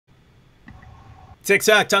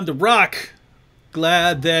TikTok, time to rock.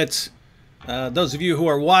 Glad that those of you who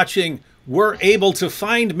are watching were able to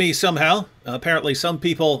find me somehow. Apparently some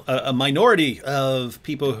people, a minority of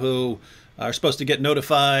people who are supposed to get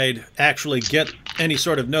notified, actually get any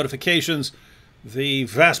sort of notifications. The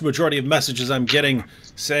vast majority of messages I'm getting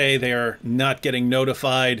say they're not getting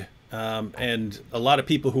notified. And a lot of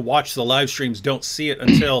people who watch the live streams don't see it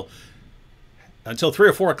until 3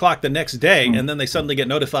 or 4 o'clock the next day, and then they suddenly get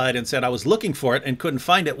notified and said, I was looking for it and couldn't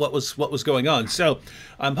find it. What was going on? So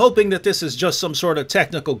I'm hoping that this is just some sort of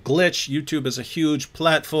technical glitch. YouTube is a huge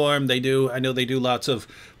platform. I know they do lots of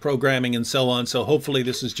programming and so on. So hopefully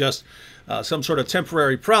this is just some sort of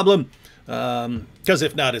temporary problem. Because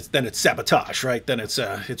if not, then it's sabotage, right? Then it's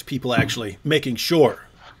people actually making sure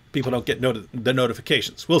people don't get the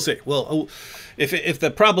notifications. We'll see. Well, if the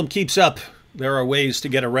problem keeps up, there are ways to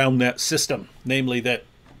get around that system, namely that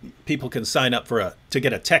people can sign up to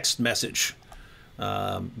get a text message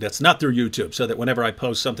that's not through YouTube, so that whenever I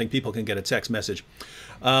post something, people can get a text message.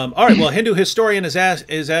 All right, well, Hindu historian is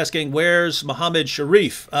asking, where's Mohamed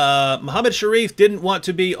Sharif? Mohamed Sharif didn't want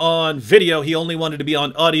to be on video. He only wanted to be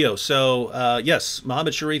on audio. So, yes,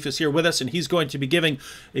 Mohamed Sharif is here with us, and he's going to be giving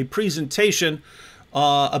a presentation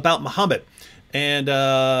about Muhammad.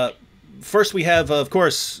 And first we have, of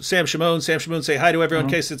course, Sam Shamoun. Sam Shamoun, say hi to everyone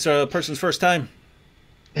in case it's a person's first time.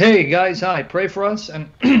 Hey guys, hi. Pray for us and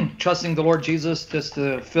trusting the Lord Jesus just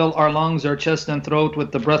to fill our lungs, our chest and throat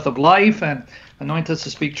with the breath of life and anoint us to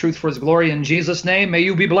speak truth for his glory in Jesus' name. May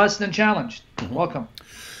you be blessed and challenged. Welcome.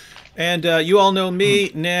 And you all know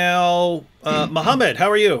me now. Mohammed, how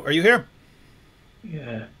are you? Are you here?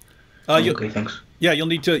 Yeah. Okay, thanks. Yeah, you'll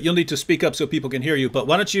need to speak up so people can hear you. But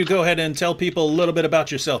why don't you go ahead and tell people a little bit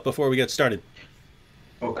about yourself before we get started?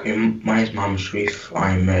 Okay, my name is Mohamed Sharif.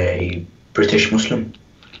 I'm a British Muslim,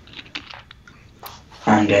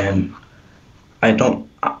 and I'm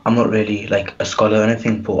not really like a scholar or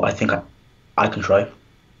anything, but I think I can try.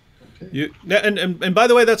 And by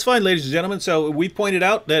the way, that's fine, ladies and gentlemen. So we pointed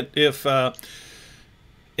out that if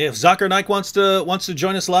Zakir Naik wants to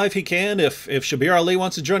join us live, he can. If Shabir Ali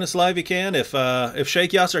wants to join us live, he can. If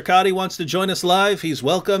Sheikh Yasser Qadi wants to join us live, he's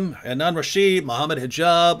welcome. Adnan Rashid, Muhammad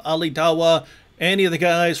Hijab, Ali Dawa, any of the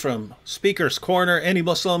guys from Speaker's Corner, any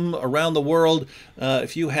Muslim around the world,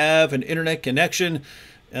 if you have an internet connection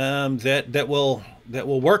that will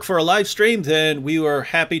work for a live stream, then we were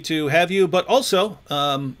happy to have you. But also,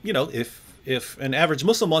 you know, if an average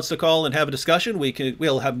Muslim wants to call and have a discussion,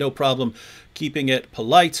 we'll have no problem keeping it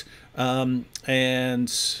polite. And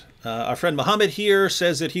our friend Mohammed here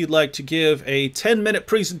says that he'd like to give a 10-minute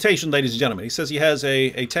presentation, ladies and gentlemen. He says he has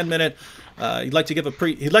a 10-minute. He'd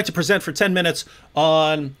like to present for 10 minutes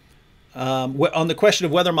on the question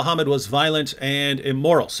of whether Muhammad was violent and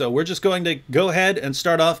immoral. So we're just going to go ahead and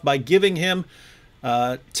start off by giving him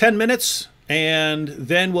 10 minutes, and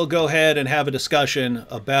then we'll go ahead and have a discussion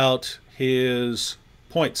about his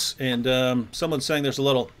points. And someone's saying there's a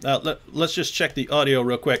little let's just check the audio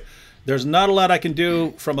real quick. There's not a lot I can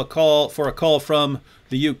do from a call from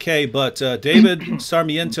the UK, but David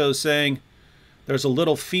Sarmiento is saying there's a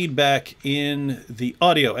little feedback in the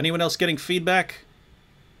audio. Anyone else getting feedback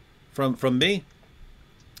from me?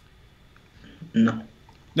 No.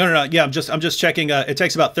 No. Yeah, I'm just checking. It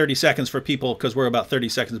takes about 30 seconds for people because we're about 30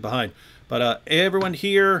 seconds behind. But everyone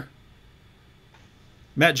here,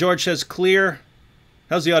 Matt George says clear.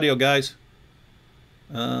 How's the audio, guys?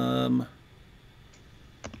 All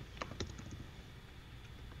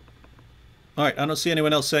right, I don't see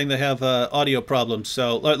anyone else saying they have audio problems.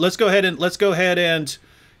 So let's go ahead and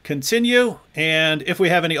continue. And if we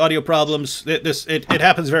have any audio problems, it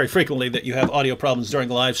happens very frequently that you have audio problems during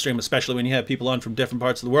the live stream, especially when you have people on from different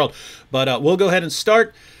parts of the world. But we'll go ahead and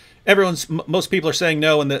start. Most people are saying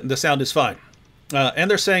no, and the sound is fine.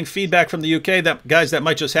 And they're saying feedback from the UK. That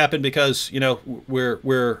might just happen because, you know,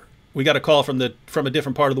 we got a call from a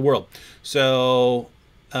different part of the world. So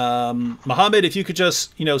Mohammed, if you could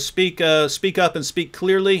just, you know, speak up and speak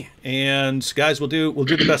clearly, and guys, we'll do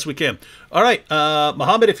the best we can. All right,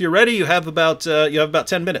 Mohammed, if you're ready, you have about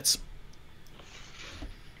 10 minutes.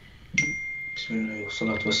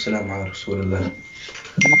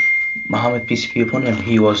 Muhammad, peace be upon him,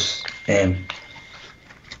 he was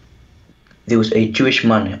there was a Jewish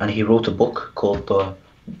man, and he wrote a book called the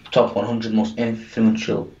Top 100 Most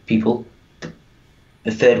Influential People.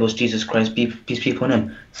 The third was Jesus Christ, peace be upon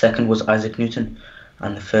him. Second was Isaac Newton,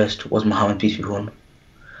 and the first was Muhammad, peace be upon him.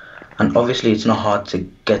 And obviously it's not hard to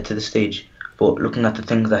get to the stage, but looking at the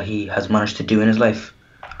things that he has managed to do in his life,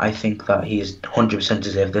 I think that he is 100%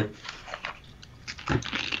 deserved it.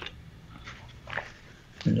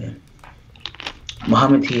 Yeah.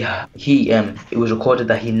 Muhammad, it was recorded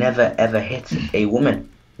that he never ever hit a woman,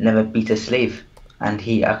 never beat a slave, and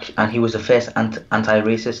he was the first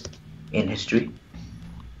anti-racist in history,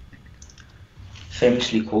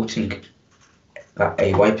 famously quoting that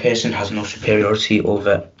a white person has no superiority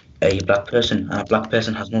over a black person, and a black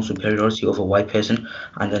person has no superiority over a white person,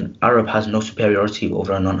 and an Arab has no superiority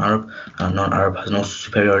over a non-Arab, and a non-Arab has no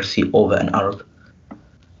superiority over an Arab.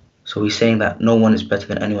 So he's saying that no one is better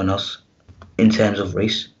than anyone else in terms of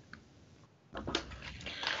race.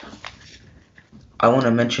 I want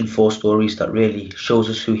to mention 4 stories that really shows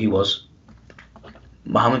us who he was.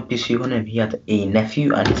 Muhammad, peace be upon him, he had a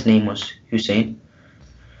nephew and his name was Hussein.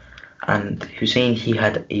 And Hussein, he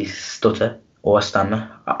had a stutter or a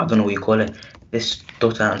stammer. I don't know what you call it. This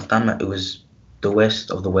stutter and stammer, it was the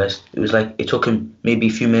worst of the worst. It was like it took him maybe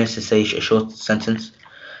a few minutes to say a short sentence,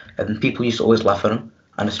 and people used to always laugh at him.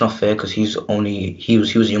 And it's not fair because he was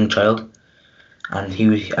a young child, and he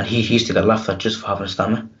used to get laughed at just for having a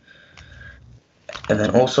stammer. And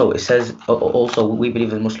then also it says we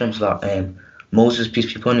believe as Muslims that Moses,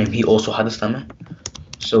 peace be upon him, he also had a stammer.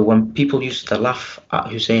 So when people used to laugh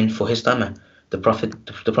at Hussein for his stammer, the Prophet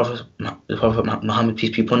Muhammad,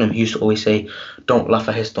 peace be upon him, he used to always say, "Don't laugh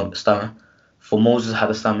at his stammer, for Moses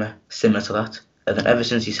had a stammer similar to that." And then ever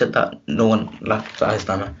since he said that, no one laughed at his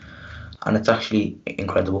stammer, and it's actually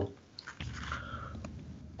incredible.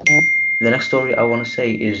 The next story I want to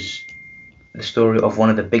say is the story of one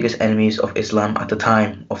of the biggest enemies of Islam at the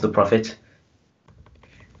time of the Prophet.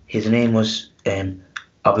 His name was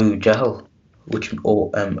Abu Jahl,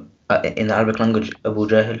 in the Arabic language, Abu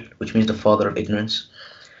Jahl, which means the father of ignorance.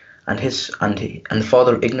 And the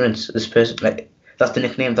father of ignorance, this person, like, that's the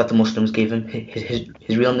nickname that the Muslims gave him.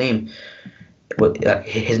 His real name,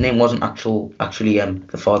 his name wasn't actually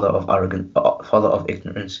the father of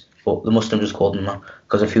ignorance, but the Muslims just called him that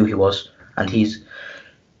because of who he was. And he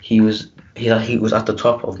was at the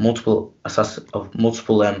top of multiple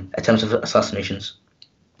attempts of assassinations.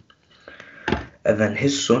 And then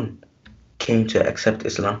his son came to accept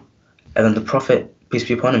Islam. And then the Prophet, peace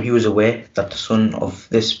be upon him, he was aware that the son of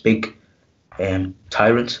this big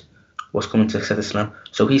tyrant was coming to accept Islam.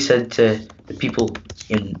 So he said to the people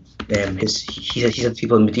in he said to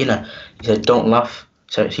people in Medina, he said, "Don't laugh."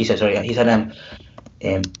 He said the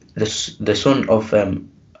son of the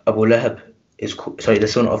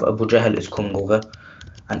son of Abu Jahl is coming over,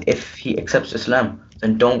 and if he accepts Islam,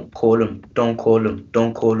 then don't call him.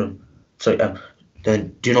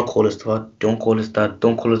 Then do not call his dad. Don't call his dad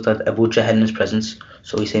Abu Jahl in his presence.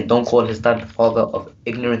 So he's saying don't call his dad father of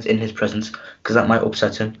ignorance in his presence, because that might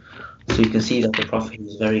upset him. So you can see that the Prophet, he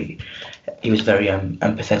was very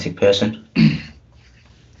empathetic person.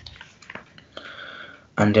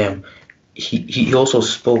 And he also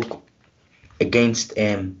spoke against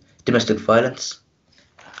domestic violence.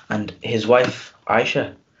 And his wife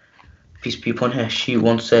Aisha, peace be upon her, she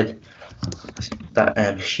once said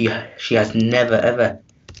that she has never ever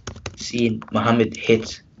seen Muhammad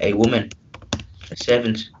hit a woman, a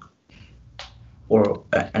servant, or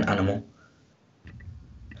an animal,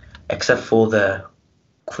 except for the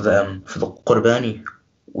qurbani,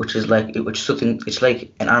 which is something. It's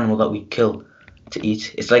like an animal that we kill to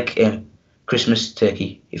eat. It's like Christmas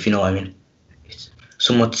turkey, if you know what I mean. It's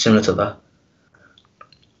somewhat similar to that.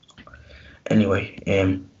 Anyway,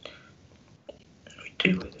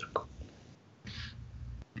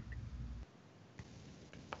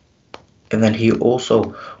 and then he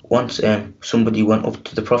also, once somebody went up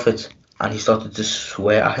to the Prophet and he started to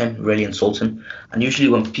swear at him, really insult him. And usually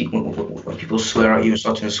when people swear at you and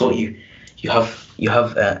start to insult you, you're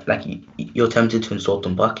tempted to insult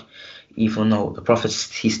them back, even though the Prophet,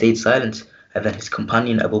 he stayed silent. And then his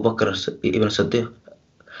companion Abu Bakr ibn Siddiq,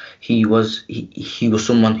 he was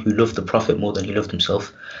someone who loved the Prophet more than he loved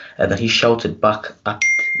himself, and then he shouted back at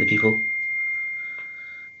the people.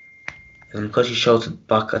 And because he shouted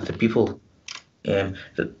back at the people,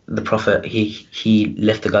 the Prophet, he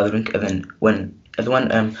left the gathering. And then when Abu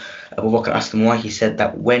Bakr asked him why, he said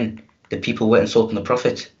that when the people were insulting the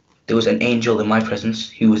Prophet, there was an angel in my presence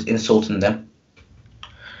who was insulting them.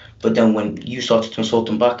 But then when you started to insult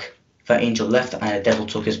them back, that angel left and a devil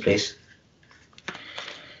took his place.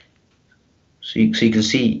 So you can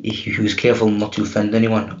see he was careful not to offend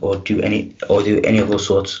anyone or do any of those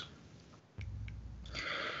sorts.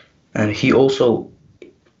 And he also,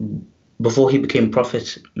 before he became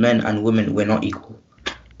prophet, men and women were not equal.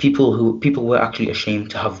 People were actually ashamed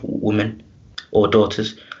to have women or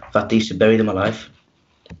daughters, that they used to bury them alive.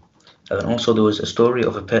 And then also there was a story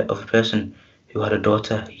of a person who had a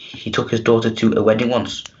daughter. He took his daughter to a wedding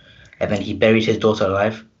once, and then he buried his daughter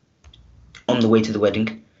alive on the way to the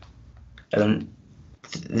wedding. And then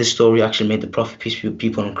this story actually made the Prophet, peace be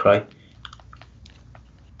upon him, cry.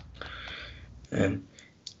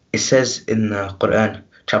 It says in the Quran,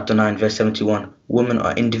 chapter 9, verse 71, women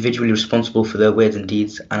are individually responsible for their words and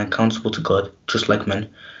deeds and accountable to God, just like men.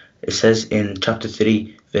 It says in chapter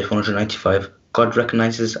 3, verse 195, God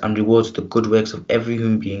recognizes and rewards the good works of every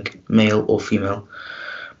human being, male or female.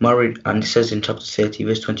 Marriage, and it says in chapter 30,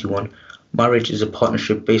 verse 21, marriage is a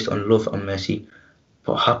partnership based on love and mercy.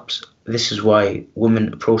 Perhaps this is why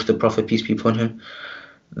women approached the Prophet, peace be upon him,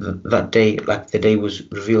 that day, like the day was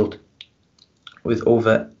revealed, with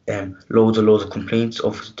over loads of complaints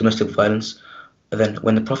of domestic violence. And then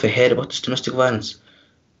when the Prophet heard about this domestic violence,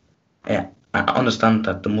 I understand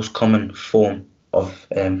that the most common form of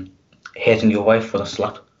hating your wife was a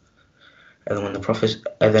slap. And then when the Prophet,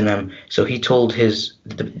 so he told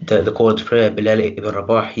the call to prayer, Bilal ibn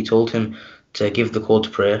Rabah, he told him to give the call to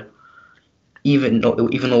prayer, even though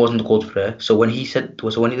it wasn't the call to prayer. So when he did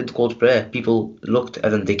the call to prayer, people looked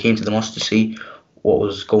and then they came to the mosque to see what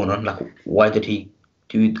was going on. Like, why did he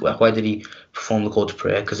perform the call to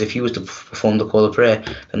prayer? Because if he was to perform the call to prayer,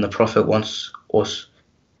 then the Prophet wants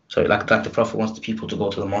the Prophet wants the people to go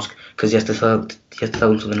to the mosque, because he has to tell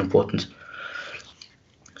them something important.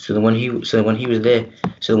 So then when he was there,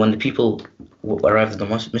 so when the people arrived at the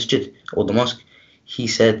masjid or the mosque, he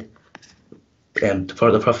said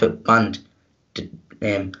the Prophet banned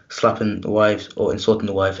slapping the wives or insulting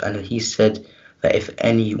the wife, and he said that if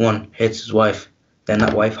anyone hits his wife, then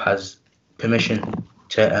that wife has permission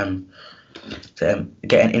to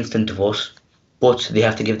get an instant divorce, but they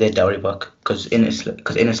have to give their dowry back, because in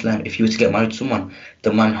Islam, if you were to get married to someone,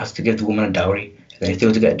 the man has to give the woman a dowry, and if they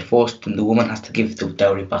were to get divorced, then the woman has to give the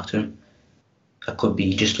dowry back to him. That could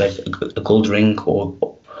be just like a gold ring,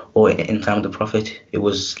 or in time of the Prophet, it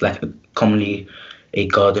was like commonly a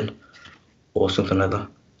garden or something like that.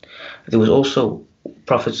 There was also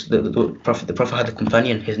the Prophet had a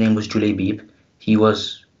companion. His name was Julaybib.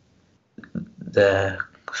 The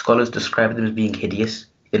scholars described him as being hideous.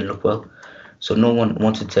 He didn't look well, so no one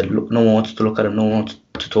wanted to look at him. No one wanted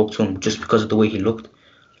to talk to him just because of the way he looked.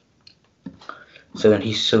 So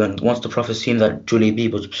then once the Prophet seen that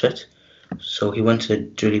Julaybib was upset, so he went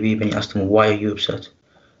to Julaybib and he asked him, "Why are you upset?"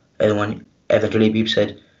 And then Julaybib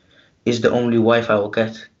said, "Is the only wife I will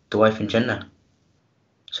get the wife in Jannah?"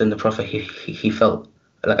 So then the Prophet, he felt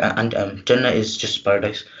like, and Jannah is just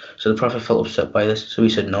paradise. So the Prophet felt upset by this, so he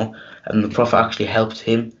said no, and the Prophet actually helped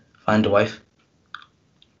him find a wife.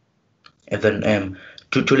 And then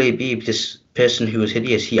Julaybib, this person who was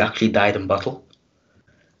hideous, he actually died in battle.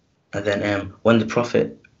 And then when the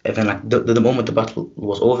Prophet, and then like the moment the battle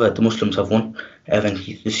was over, the Muslims have won, and then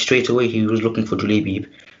straight away he was looking for Julaybib,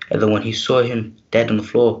 and then when he saw him dead on the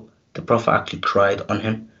floor, the Prophet actually cried on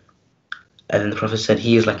him, and then the Prophet said,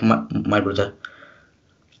 "He is like my brother."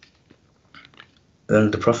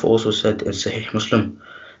 Then the Prophet also said in Sahih Muslim,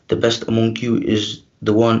 "The best among you is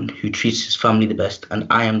the one who treats his family the best, and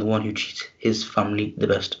I am the one who treats his family the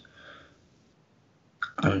best."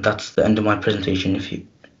 And that's the end of my presentation.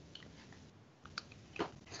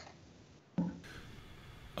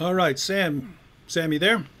 All right, Sam, you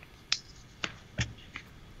there?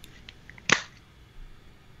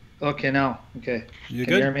 Okay, now. Okay. You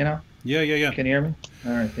Can good? you hear me now? Yeah. Can you hear me?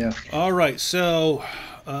 All right, yeah. All right, so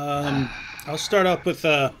I'll start up with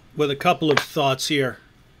a couple of thoughts here,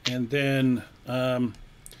 and then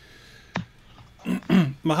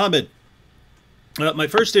Mohammed, my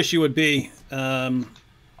first issue would be,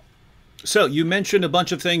 so you mentioned a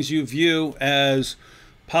bunch of things you view as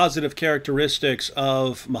positive characteristics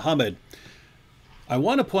of Muhammad. I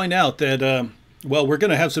want to point out that, well, we're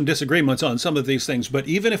going to have some disagreements on some of these things, but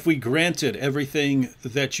even if we granted everything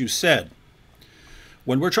that you said,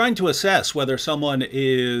 when we're trying to assess whether someone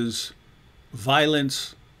is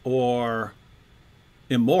violent or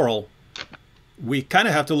immoral, we kind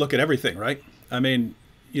of have to look at everything, right? I mean,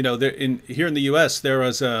 you know, here in the U.S., there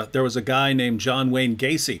was a guy named John Wayne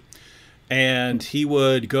Gacy, and he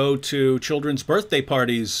would go to children's birthday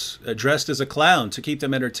parties dressed as a clown to keep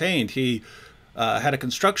them entertained. He had a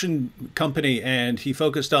construction company, and he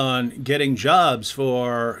focused on getting jobs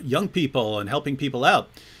for young people and helping people out.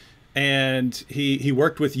 And he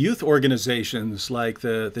worked with youth organizations like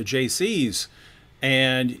the JCs,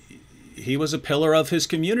 and he was a pillar of his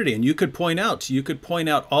community. And you could point out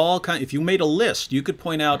all kinds, if you made a list, you could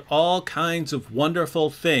point out all kinds of wonderful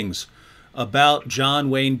things about John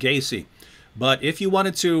Wayne Gacy. But if you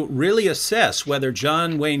wanted to really assess whether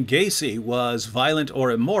John Wayne Gacy was violent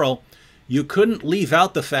or immoral, you couldn't leave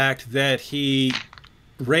out the fact that he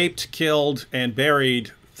raped, killed, and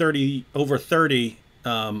buried over 30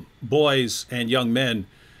 boys and young men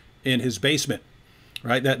in his basement.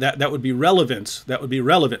 right? That would be relevant. That would be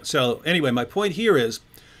relevant. So anyway, my point here is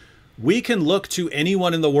we can look to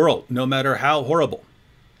anyone in the world, no matter how horrible,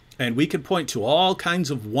 and we can point to all kinds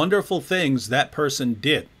of wonderful things that person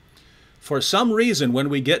did. For some reason, when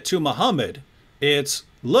we get to Muhammad, it's,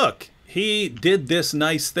 look, he did this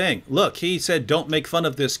nice thing. Look, he said, don't make fun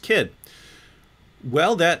of this kid.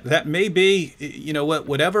 Well, that may be, you know,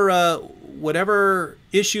 whatever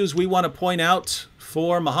issues we want to point out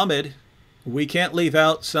for Muhammad, we can't leave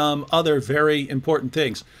out some other very important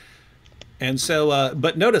things. And so,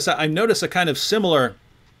 but notice, I notice a kind of similar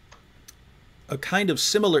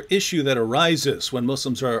issue that arises when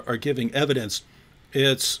Muslims are giving evidence.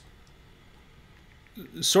 It's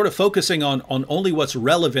sort of focusing on only what's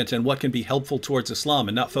relevant and what can be helpful towards Islam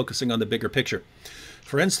and not focusing on the bigger picture.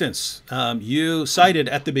 For instance, you cited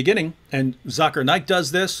at the beginning, and Zakir Naik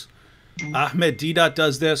does this, Ahmed Deedat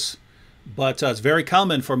does this, but it's very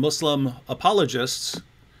common for Muslim apologists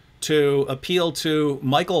to appeal to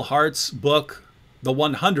Michael Hart's book, The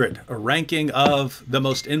 100, a ranking of the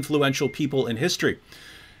most influential people in history.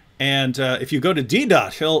 And if you go to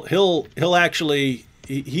Deedat,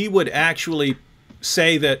 he would actually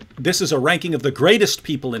say that this is a ranking of the greatest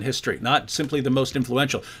people in history, not simply the most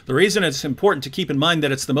influential. The reason it's important to keep in mind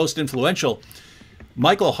that it's the most influential,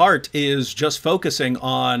 Michael Hart is just focusing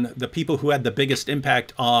on the people who had the biggest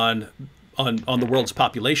impact on the world's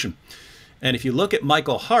population. And if you look at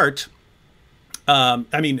Michael Hart,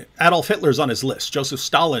 I mean, Adolf Hitler's on his list. Joseph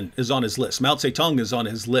Stalin is on his list. Mao Zedong is on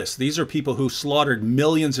his list. These are people who slaughtered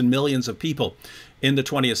millions and millions of people in the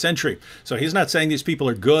 20th century. So he's not saying these people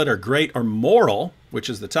are good or great or moral, which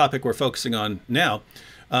is the topic we're focusing on now.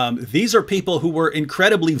 These are people who were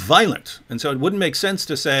incredibly violent. And so it wouldn't make sense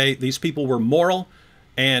to say these people were moral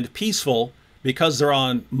and peaceful because they're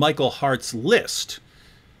on Michael Hart's list.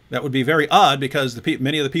 That would be very odd because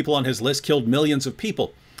many of the people on his list killed millions of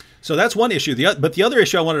people. So that's one issue. But the other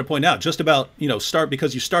issue I wanted to point out, just about, you know,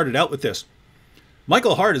 because you started out with this.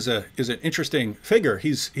 Michael Hart is an interesting figure.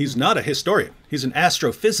 He's not a historian. He's an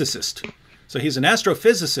astrophysicist. So he's an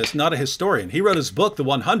astrophysicist, not a historian. He wrote his book, The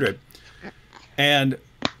 100. And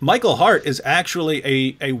Michael Hart is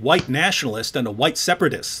actually a white nationalist and a white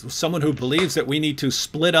separatist, someone who believes that we need to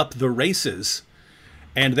split up the races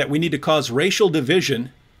and that we need to cause racial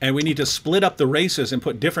division, and we need to split up the races and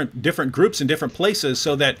put different groups in different places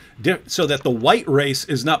so that the white race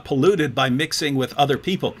is not polluted by mixing with other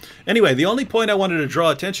people. Anyway, the only point I wanted to draw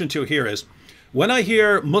attention to here is when I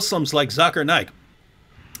hear Muslims like Zakir Naik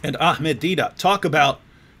and Ahmed Deedat talk about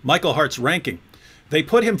Michael Hart's ranking, they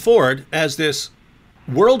put him forward as this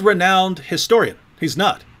world-renowned historian. He's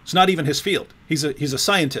not. It's not even his field. He's a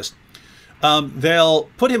scientist. They'll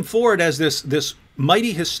put him forward as this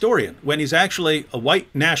mighty historian when he's actually a white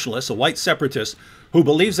nationalist, a white separatist who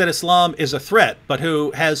believes that Islam is a threat, but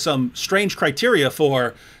who has some strange criteria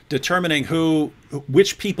for determining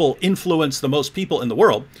which people influence the most people in the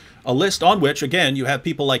world. A list on which, again, you have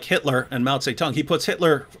people like Hitler and Mao Zedong.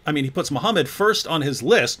 He puts Muhammad first on his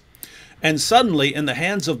list, and suddenly in the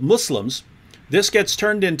hands of Muslims, this gets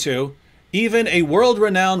turned into even a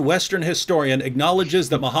world-renowned Western historian acknowledges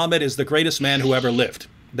that Muhammad is the greatest man who ever lived.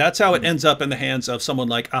 That's how it ends up in the hands of someone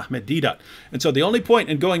like Ahmed Deedat. And so the only point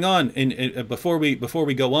in going on before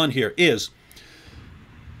we go on here is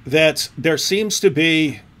that there seems to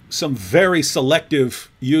be some very selective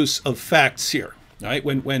use of facts here. Right?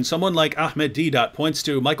 When someone like Ahmed Deedat points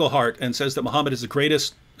to Michael Hart and says that Muhammad is the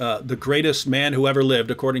greatest man who ever lived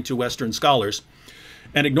according to Western scholars,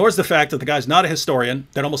 and ignores the fact that the guy's not a historian,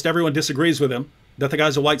 that almost everyone disagrees with him, that the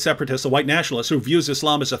guy's a white separatist, a white nationalist who views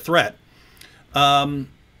Islam as a threat,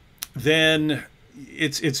 then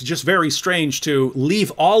it's just very strange to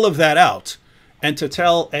leave all of that out and to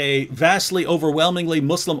tell a vastly, overwhelmingly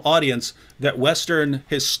Muslim audience that Western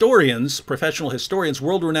historians, professional historians,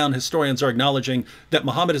 world-renowned historians are acknowledging that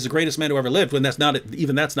Muhammad is the greatest man who ever lived, when that's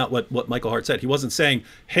not what Michael Hart said. He wasn't saying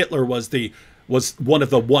Hitler was one of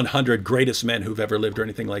the 100 greatest men who've ever lived or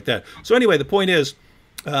anything like that. So anyway, the point is,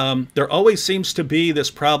 there always seems to be this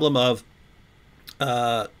problem of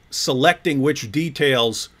selecting which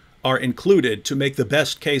details are included to make the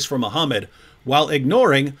best case for Muhammad, while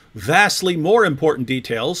ignoring vastly more important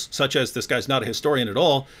details, such as this guy's not a historian at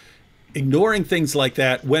all, ignoring things like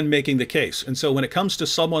that when making the case. And so when it comes to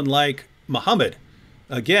someone like Muhammad,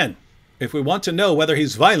 again, if we want to know whether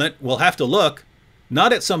he's violent, we'll have to look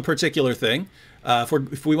not at some particular thing.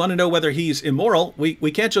 If we want to know whether he's immoral,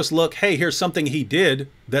 we can't just look, hey, here's something he did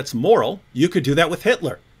that's moral. You could do that with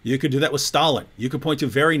Hitler. You could do that with Stalin. You could point to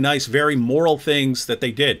very nice, very moral things that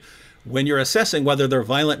they did. When you're assessing whether they're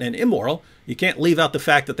violent and immoral, you can't leave out the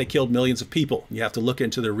fact that they killed millions of people. You have to look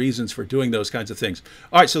into their reasons for doing those kinds of things.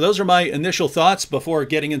 All right, so those are my initial thoughts before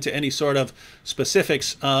getting into any sort of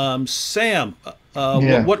specifics. Sam,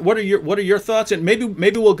 what are your thoughts? And maybe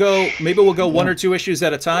we'll go one or two issues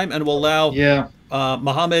at a time, and we'll allow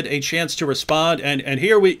Mohamed a chance to respond. And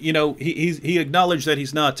here he acknowledged that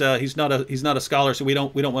he's not a scholar, so we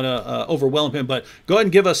don't want to overwhelm him. But go ahead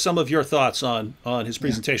and give us some of your thoughts on his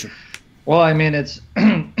presentation. Well, I mean, it's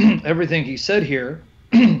everything he said here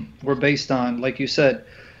were based on, like you said,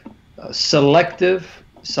 selective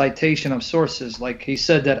citation of sources. Like he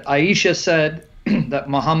said that Aisha said that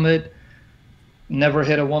Muhammad never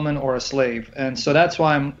hit a woman or a slave. And so that's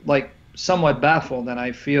why I'm like somewhat baffled, and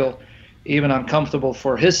I feel even uncomfortable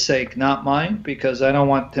for his sake, not mine, because I don't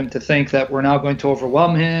want him to think that we're now going to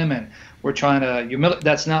overwhelm him and we're trying to humiliate.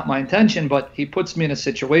 That's not my intention, but he puts me in a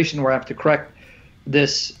situation where I have to correct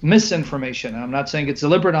this misinformation. I'm not saying it's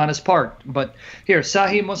deliberate on his part, but here,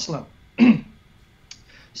 Sahih Muslim.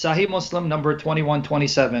 Sahih Muslim number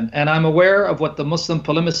 2127. And I'm aware of what the Muslim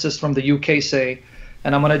polemicists from the UK say,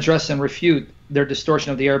 and I'm going to address and refute their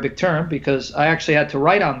distortion of the Arabic term, because I actually had to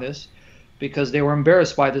write on this because they were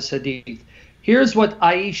embarrassed by this hadith. Here's what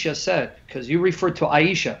Aisha said, because you referred to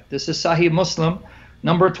Aisha. This is Sahih Muslim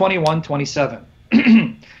number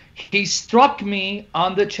 2127. He struck me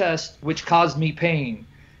on the chest, which caused me pain.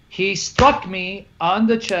 He struck me on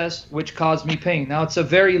the chest, which caused me pain. Now, it's a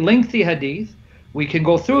very lengthy hadith. We can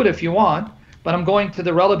go through it if you want, but I'm going to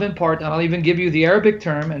the relevant part, and I'll even give you the Arabic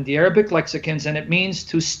term and the Arabic lexicons, and it means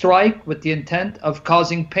to strike with the intent of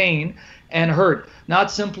causing pain and hurt,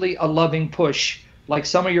 not simply a loving push, like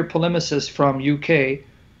some of your polemicists from UK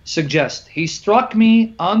suggest. He struck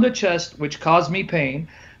me on the chest, which caused me pain,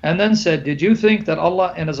 and then said, did you think that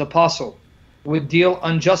Allah and his apostle would deal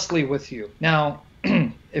unjustly with you? Now,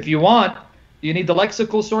 if you want, you need the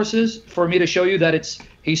lexical sources for me to show you that it's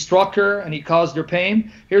he struck her and he caused her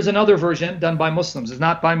pain. Here's another version done by Muslims. It's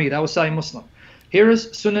not by me. That was Sahih Muslim. Here is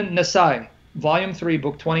Sunan Nasai, Volume 3,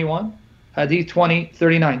 Book 21, Hadith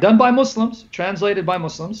 2039. Done by Muslims, translated by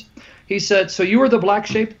Muslims. He said, so you were the black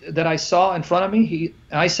shape that I saw in front of me?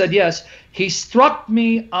 I said, yes. He struck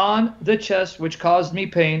me on the chest, which caused me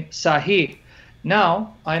pain. Sahih.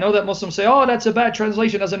 Now, I know that Muslims say, oh, that's a bad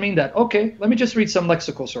translation. Doesn't mean that. Okay, let me just read some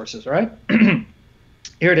lexical sources, all right?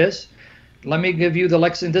 Here it is. Let me give you the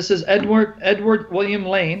lexicon. This is Edward William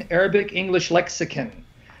Lane, Arabic English Lexicon.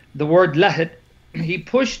 The word lahid, he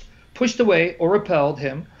pushed away or repelled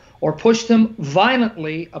him, or pushed him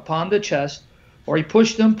violently upon the chest, or he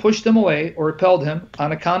pushed him away or repelled him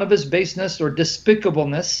on account of his baseness or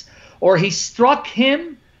despicableness, or he struck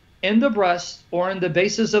him in the breast or in the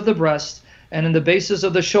bases of the breast and in the bases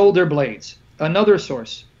of the shoulder blades. Another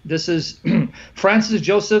source. This is Francis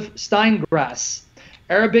Joseph Steingrass,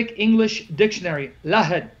 Arabic English Dictionary.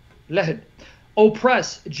 Lahad.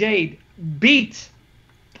 Oppress, jade, beat,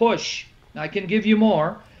 push. Now, I can give you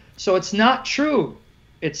more. So it's not true.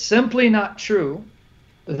 It's simply not true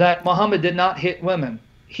that Muhammad did not hit women.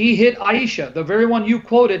 He hit Aisha, the very one you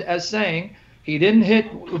quoted as saying he didn't hit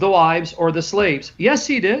the wives or the slaves. Yes,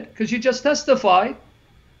 he did, because you just testified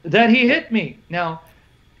that he hit me. Now,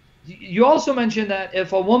 you also mentioned that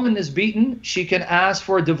if a woman is beaten, she can ask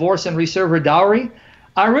for a divorce and reserve her dowry.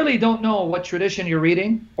 I really don't know what tradition you're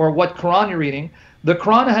reading or what Quran you're reading. The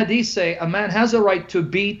Quran and Hadith say a man has a right to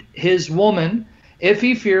beat his woman if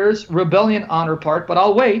he fears rebellion on her part. But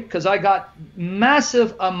I'll wait, because I got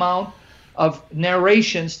massive amount of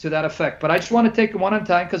narrations to that effect. But I just want to take it one at a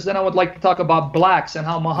time, because then I would like to talk about blacks and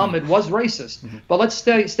how Muhammad was racist. But let's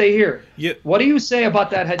stay here. Yeah. What do you say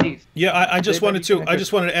about that hadith? Yeah, I just wanted to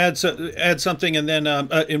add something, and then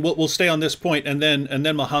and we'll stay on this point, and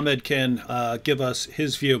then Muhammad can give us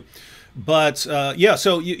his view. But yeah,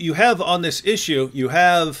 so you have on this issue, you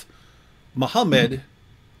have Muhammad,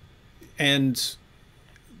 and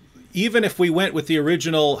even if we went with the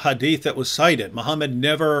original hadith that was cited, Muhammad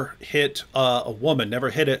never hit a woman,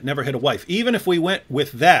 never hit a wife. Even if we went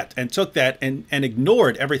with that and took that and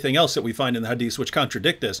ignored everything else that we find in the hadiths which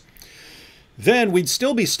contradict this, then we'd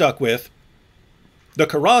still be stuck with the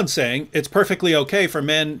Quran saying it's perfectly okay for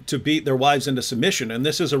men to beat their wives into submission, and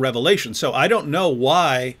this is a revelation. So I don't know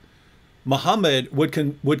why Muhammad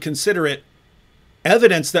would consider it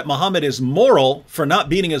evidence that Muhammad is moral for not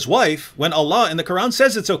beating his wife when Allah in the Quran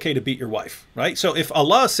says it's okay to beat your wife, right? So if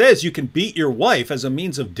Allah says you can beat your wife as a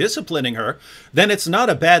means of disciplining her, then it's not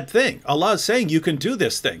a bad thing. Allah is saying you can do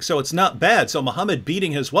this thing, so it's not bad. So Muhammad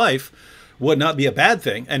beating his wife would not be a bad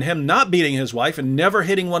thing, and him not beating his wife and never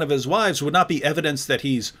hitting one of his wives would not be evidence that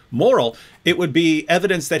he's moral. It would be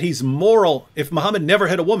evidence that he's moral. If Muhammad never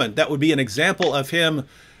hit a woman, that would be an example of him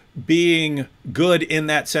being good in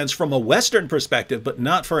that sense from a Western perspective, but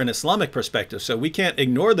not for an Islamic perspective. So we can't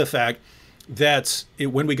ignore the fact that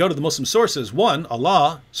when we go to the Muslim sources, one,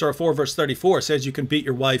 Allah, Surah 4, verse 34, says you can beat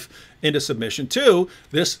your wife into submission. Two,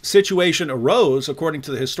 this situation arose, according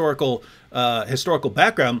to the historical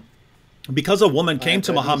background, because a woman came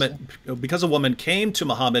to Muhammad,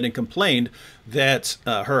 and complained that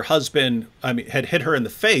her husband, had hit her in the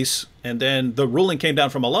face, and then the ruling came down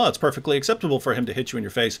from Allah. It's perfectly acceptable for him to hit you in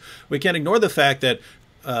your face. We can't ignore the fact that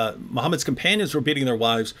Muhammad's companions were beating their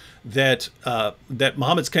wives, that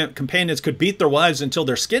Muhammad's companions could beat their wives until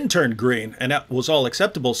their skin turned green, and that was all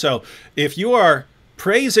acceptable. So if you are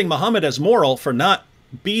praising Muhammad as moral for not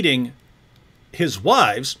beating his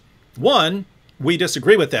wives, one, we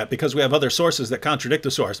disagree with that because we have other sources that contradict the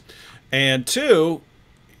source. And two,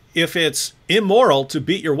 if it's immoral to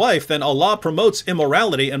beat your wife, then Allah promotes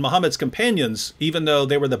immorality, and Muhammad's companions, even though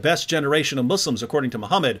they were the best generation of Muslims according to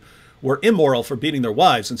Muhammad, were immoral for beating their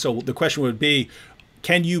wives. And so the question would be,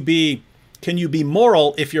 can you be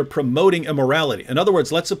moral if you're promoting immorality? In other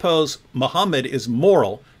words, let's suppose Muhammad is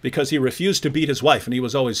moral because he refused to beat his wife and he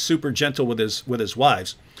was always super gentle with his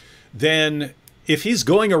wives. Then if he's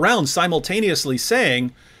going around simultaneously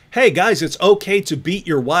saying, hey guys, it's okay to beat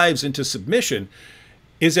your wives into submission,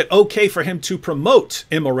 is it okay for him to promote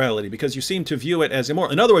immorality? Because you seem to view it as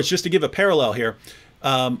immoral. In other words, just to give a parallel here,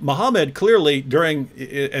 Muhammad clearly during,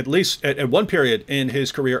 at least at one period in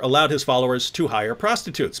his career, allowed his followers to hire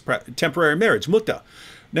prostitutes, temporary marriage, mutta.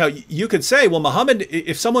 Now you could say, well, Muhammad,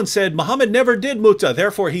 if someone said Muhammad never did mutta,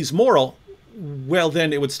 therefore he's moral, well,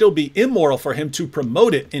 then it would still be immoral for him to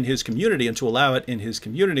promote it in his community and to allow it in his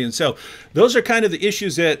community. And so those are kind of the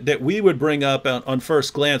issues that we would bring up on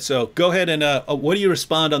first glance. So go ahead and what do you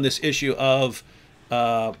respond on this issue of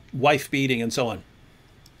wife beating and so on?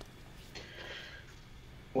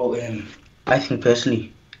 Well, I think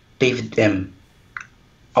personally, David, I want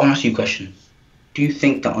to ask you a question. Do you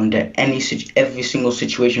think that under every single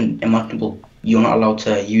situation imaginable, you're not allowed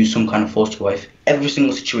to use some kind of force to your wife? Every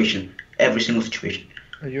single situation. Every single situation.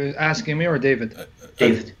 Are you asking me or David?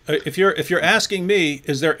 David. If you're asking me,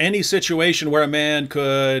 is there any situation where a man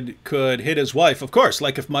could hit his wife? Of course.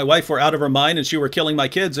 Like if my wife were out of her mind and she were killing my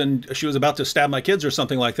kids and she was about to stab my kids or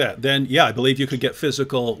something like that, then yeah, I believe you could get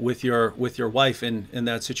physical with your wife in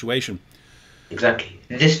that situation. Exactly.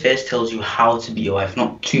 This verse tells you how to beat your wife,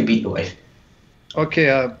 not to beat your wife.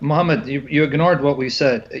 Okay, Muhammad, you ignored what we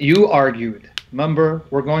said. You argued. Remember,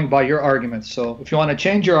 we're going by your arguments. So if you want to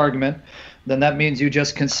change your argument, then that means you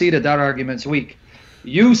just conceded that argument's weak.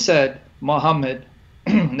 You said Muhammad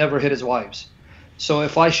never hit his wives. So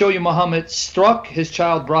if I show you Muhammad struck his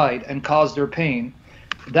child bride and caused her pain,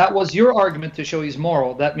 that was your argument to show he's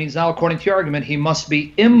moral. That means now, according to your argument, he must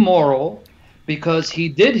be immoral because he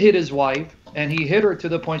did hit his wife and he hit her to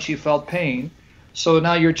the point she felt pain. So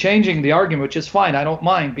now you're changing the argument, which is fine. I don't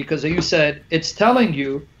mind, because you said it's telling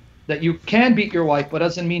you that you can beat your wife, but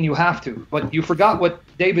doesn't mean you have to. But you forgot what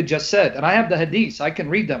David just said. And I have the hadiths. I can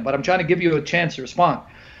read them, but I'm trying to give you a chance to respond.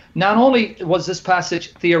 Not only was this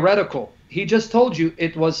passage theoretical, he just told you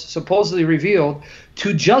it was supposedly revealed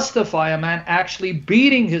to justify a man actually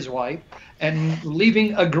beating his wife and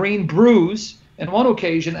leaving a green bruise in one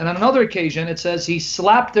occasion. And on another occasion, it says he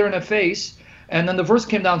slapped her in the face. And then the verse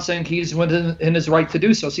came down saying he's within his right to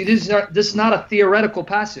do so. See, this is not a theoretical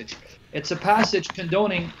passage. It's a passage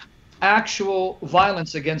condoning actual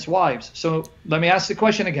violence against wives. So let me ask the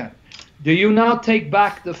question again. Do you now take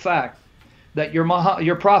back the fact that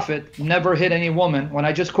your prophet never hit any woman when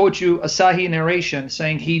I just quote you a Sahih narration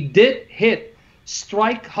saying he did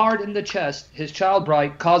strike hard in the chest his child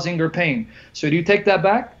bride, causing her pain? So do you take that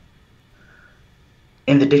back?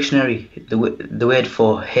 In the dictionary, the word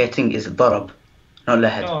for hitting is darab, not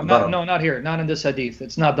lahad. No, not here. Not in this hadith.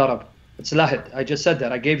 It's not darab. It's lahad. I just said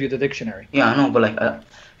that. I gave you the dictionary. Yeah, I know, but like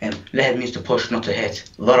lahad means to push, not to hit.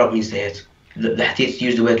 Darab means to hit. The hadith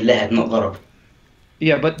use the word lahad, not darab.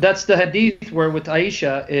 Yeah, but that's the hadith where with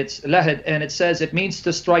Aisha it's lahad, and it says it means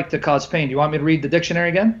to strike to cause pain. Do you want me to read the dictionary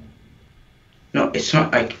again? No, it's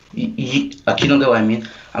not like you don't get what I mean.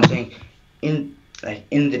 I'm saying in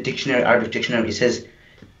the dictionary, Arabic dictionary, it says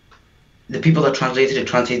the people that translated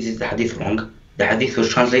the hadith wrong. The hadith was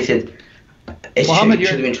translated.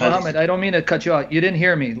 Mohammed, I don't mean to cut you out. You didn't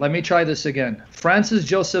hear me. Let me try this again. Francis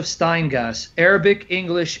Joseph Steingass, Arabic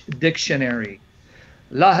English Dictionary.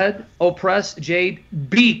 Lahad, oppress, jade,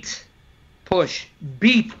 beat, push.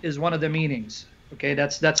 Beat is one of the meanings. Okay,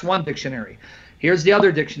 that's one dictionary. Here's the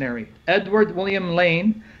other dictionary. Edward William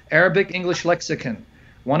Lane, Arabic English Lexicon.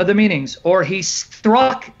 one of the meanings, or he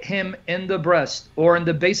struck him in the breast, or in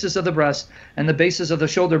the basis of the breast and the basis of the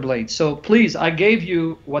shoulder blade. So please, I gave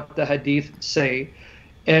you what the hadith say,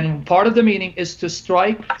 and part of the meaning is to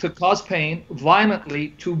strike, to cause pain, violently,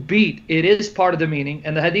 to beat. It is part of the meaning,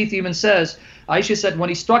 and the hadith even says, Aisha said, when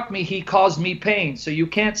he struck me, he caused me pain. So you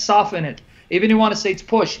can't soften it. Even if you want to say it's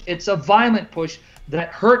push, it's a violent push that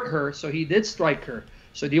hurt her, so he did strike her.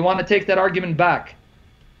 So do you want to take that argument back?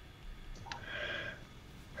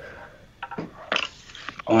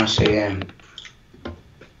 I want to say,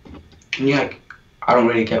 can you, like, I don't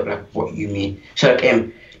really get, like, what you mean. So,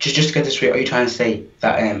 like, just to get this straight, are you trying to say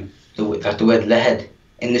that the word lehed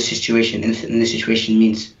in this situation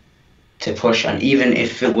means to push, and even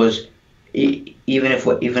if it was, even if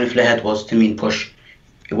lehed was to mean push,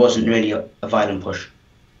 it wasn't really a violent push?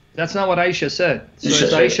 That's not what Aisha said. So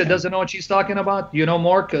if Aisha doesn't know what she's talking about, you know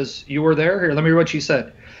more because you were there. Here, let me read what she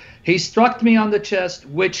said. He struck me on the chest,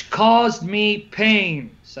 which caused me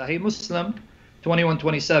pain. Sahih Muslim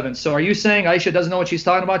 21:27. So are you saying Aisha doesn't know what she's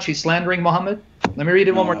talking about? She's slandering Muhammad? Let me read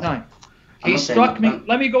it one more time. He struck me.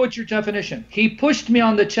 Let me go with your definition. He pushed me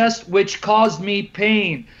on the chest, which caused me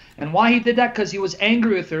pain. And why he did that? Because he was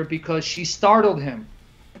angry with her because she startled him.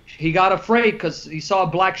 He got afraid because he saw a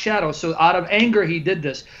black shadow. So out of anger, he did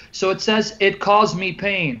this. So it says, it caused me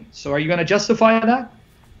pain. So are you going to justify that?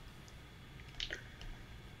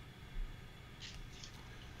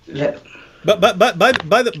 But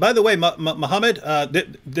by the way, Muhammad,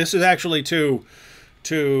 this is actually to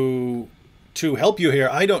help you here.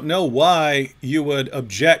 I don't know why you would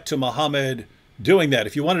object to Muhammad doing that.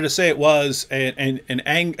 If you wanted to say it was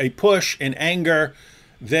a push in anger,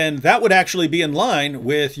 then that would actually be in line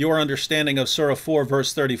with your understanding of Surah 4,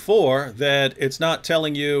 verse 34, that it's not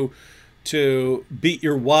telling you to beat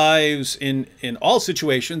your wives in all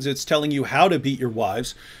situations. It's telling you how to beat your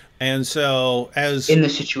wives. And so as in the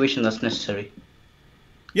situation that's necessary.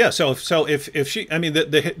 Yeah, so if she, I mean,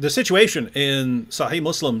 the situation in Sahih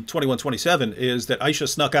Muslim 21:27 is that Aisha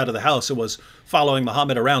snuck out of the house and was following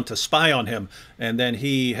Muhammad around to spy on him, and then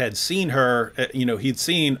he had seen her, you know, he'd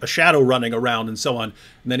seen a shadow running around and so on,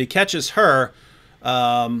 and then he catches her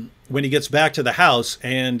when he gets back to the house,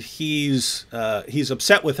 and he's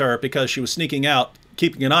upset with her because she was sneaking out,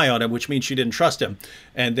 keeping an eye on him, which means she didn't trust him.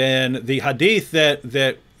 And then the hadith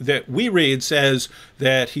that we read says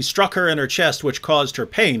that he struck her in her chest, which caused her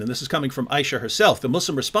pain. And this is coming from Aisha herself. The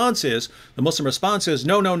Muslim response is,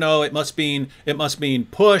 no, it must mean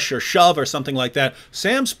push or shove or something like that.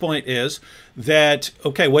 Sam's point is that,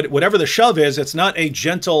 okay, whatever the shove is, it's not a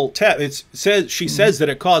gentle tap. She says that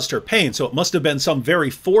it caused her pain. So it must have been some very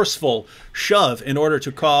forceful shove in order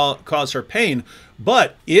to cause her pain.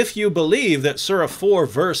 But if you believe that Surah 4,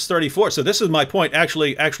 verse 34, so this is my point,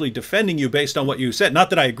 actually defending you based on what you said.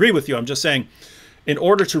 Not that I agree with you. I'm just saying, in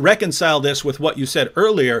order to reconcile this with what you said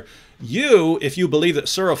earlier, if you believe that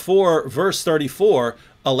Surah 4, verse 34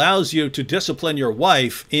 allows you to discipline your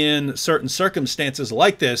wife in certain circumstances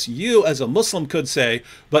like this, you as a Muslim could say,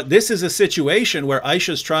 but this is a situation where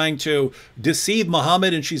Aisha's trying to deceive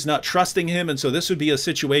Muhammad and she's not trusting him, and so this would be a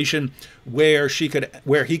situation where he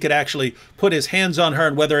could actually put his hands on her,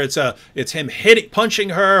 and whether it's him punching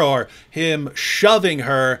her or him shoving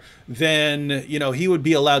her, then he would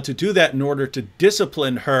be allowed to do that in order to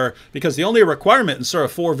discipline her, because the only requirement in Surah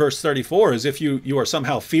 4 verse 34 is if you are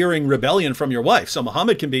somehow fearing rebellion from your wife. So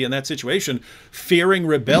Muhammad can be in that situation fearing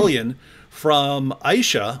rebellion from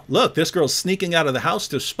Aisha. Look, this girl's sneaking out of the house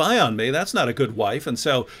to spy on me. That's not a good wife. And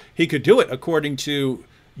so he could do it according to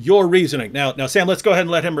your reasoning. Now, Sam, let's go ahead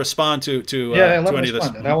and let him respond to any of this.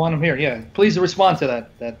 I want him here. Yeah, please respond to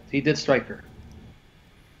that he did strike her.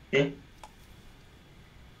 Yeah.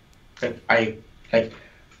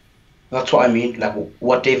 That's what I mean. Like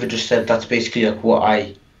what David just said, that's basically like what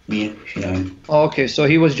I mean, Okay, so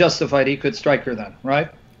he was justified. He could strike her then, right?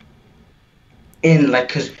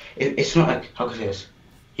 Because it's not like, how can I say this?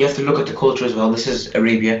 You have to look at the culture as well. This is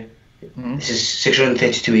Arabia. This is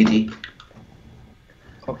 632 AD.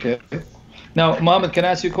 Okay. Now, Muhammad, can I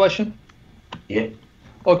ask you a question? Yeah.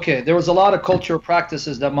 Okay, there was a lot of cultural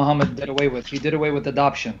practices that Muhammad did away with. He did away with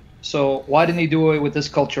adoption. So why didn't he do away with this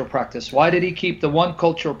cultural practice? Why did he keep the one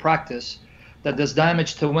cultural practice that does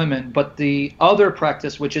damage to women, but the other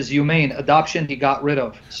practice, which is humane, adoption, he got rid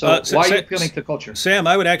of? So why are you appealing to culture? Sam,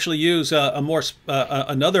 I would actually use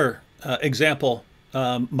another example.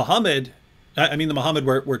 The Muhammad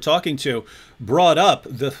we're talking to brought up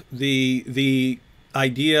the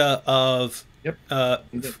idea of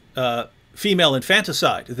female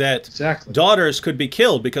infanticide, that daughters could be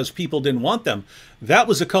killed because people didn't want them. That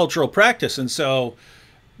was a cultural practice, and so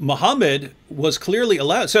Muhammad was clearly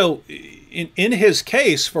allowed. So in his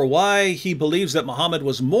case for why he believes that Muhammad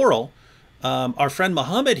was moral, our friend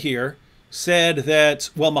Muhammad here said that,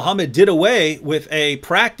 well, Muhammad did away with a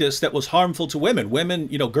practice that was harmful to women. Women,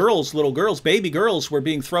 you know, girls, little girls, baby girls were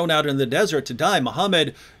being thrown out in the desert to die.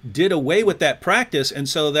 Muhammad did away with that practice, and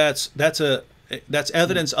so that's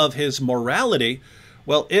evidence of his morality.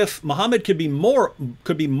 Well, if Muhammad could be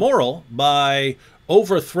moral by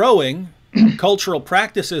overthrowing cultural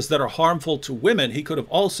practices that are harmful to women, he could have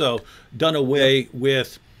also done away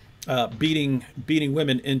with beating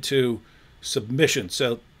women into submission.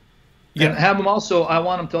 So, yeah. And have him also, I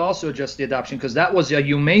want him to also adjust the adoption, because that was a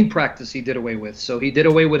humane practice he did away with. So he did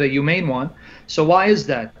away with a humane one. So why is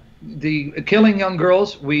that? The killing young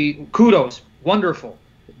girls, kudos, wonderful.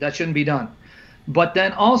 That shouldn't be done. But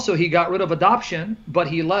then also he got rid of adoption, but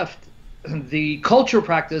he left the cultural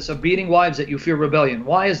practice of beating wives that you fear rebellion.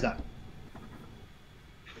 Why is that?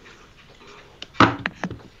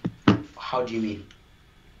 How do you mean?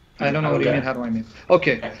 I don't know what you mean. How do I mean?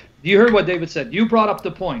 Okay. You heard what David said. You brought up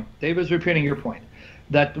the point. David's repeating your point.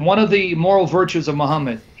 That one of the moral virtues of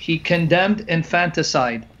Muhammad, he condemned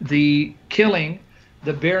infanticide, the killing,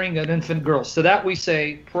 the bearing of infant girls. To that we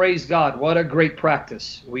say, praise God, what a great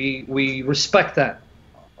practice. We respect that.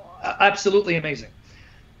 Absolutely amazing.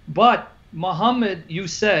 But Muhammad, you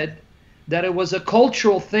said that it was a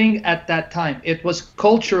cultural thing at that time. It was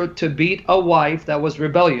culture to beat a wife that was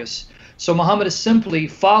rebellious. So Muhammad is simply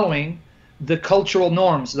following the cultural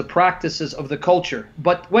norms, the practices of the culture.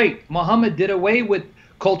 But wait, Muhammad did away with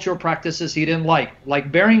cultural practices he didn't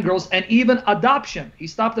like bearing girls and even adoption. He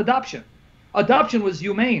stopped adoption. Adoption was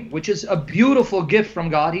humane, which is a beautiful gift from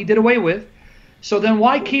God. He did away with. So then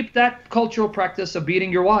why keep that cultural practice of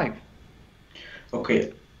beating your wife?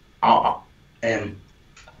 Okay, I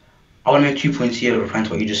want to make 2 points here referring to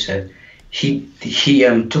what you just said. He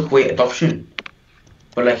took away adoption,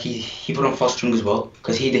 but like he put on fostering as well,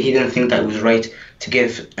 because he didn't think that it was right to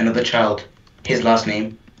give another child his last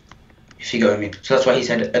name, if you get what I mean. So that's why he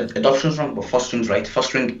said adoption's wrong, but fostering's right.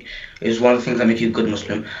 Fostering is one of the things that make you a good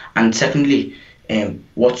Muslim. And secondly,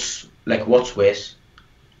 what's worse,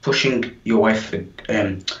 pushing your wife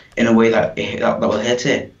in a way that will hurt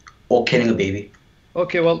her, or killing a baby?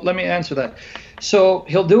 Okay, well, let me answer that. So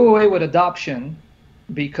he'll do away with adoption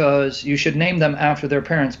because you should name them after their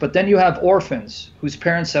parents. But then you have orphans whose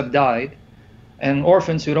parents have died, and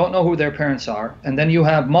orphans who don't know who their parents are. And then you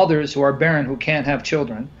have mothers who are barren who can't have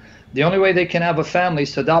children. The only way they can have a family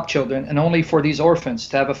is to adopt children, and only for these orphans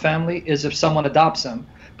to have a family is if someone adopts them.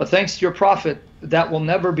 But thanks to your prophet, that will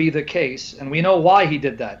never be the case, and we know why he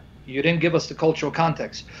did that. You didn't give us the cultural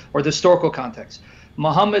context or the historical context.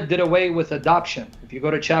 Muhammad did away with adoption. If you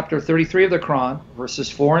go to chapter 33 of the Quran, verses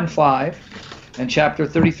 4 and 5, and chapter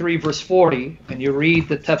 33, verse 40, and you read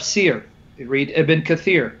the tafsir, you read Ibn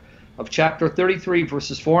Kathir of chapter 33,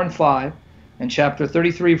 verses 4 and 5, and chapter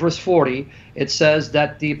 33, verse 40, it says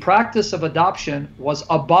that the practice of adoption was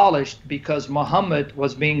abolished because Muhammad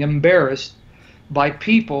was being embarrassed by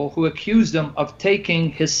people who accused him of taking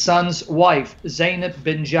his son's wife, Zaynab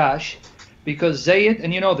bin Jash, because Zayd,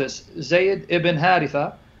 and you know this, Zayd ibn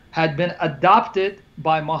Haritha had been adopted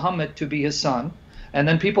by Muhammad to be his son. And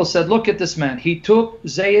then people said, look at this man. He took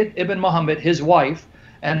Zayd ibn Muhammad, his wife,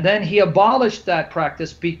 and then he abolished that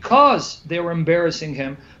practice because they were embarrassing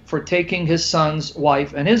him for taking his son's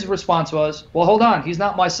wife. And his response was, well, hold on, he's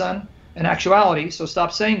not my son in actuality, so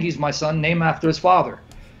stop saying he's my son, name after his father.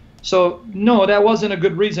 So no, that wasn't a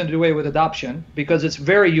good reason to do away with adoption, because it's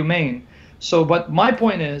very humane. So, but my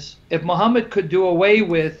point is, if Muhammad could do away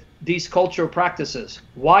with these cultural practices,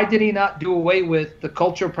 why did he not do away with the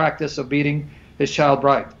cultural practice of beating his child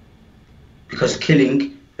bride? Because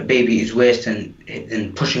killing a baby is worse than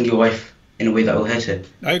pushing your wife in a way that will hurt her.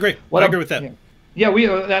 I agree. I agree with that. Yeah,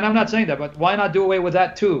 and I'm not saying that, but why not do away with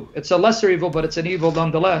that too? It's a lesser evil, but it's an evil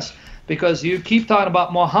nonetheless, because you keep talking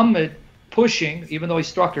about Muhammad pushing, even though he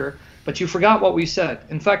struck her, but you forgot what we said.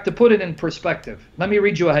 In fact, to put it in perspective, let me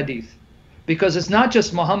read you a hadith, because it's not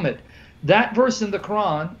just Muhammad. That verse in the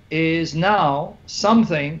Quran is now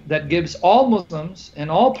something that gives all Muslims in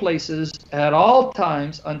all places at all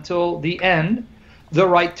times until the end the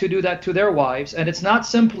right to do that to their wives. And it's not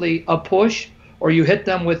simply a push or you hit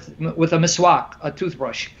them with a miswak, a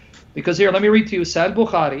toothbrush. Because here, let me read to you Sahih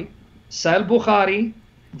Bukhari,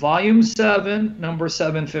 volume 7, number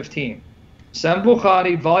 715. Sahih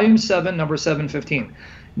Bukhari, volume 7, number 715.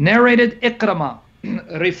 Narrated Ikramah,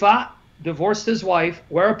 Rifa' divorced his wife,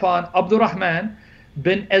 whereupon Abdurrahman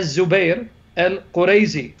bin Az-Zubair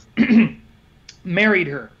al-Qurayzi married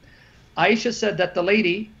her. Aisha said that the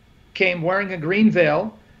lady came wearing a green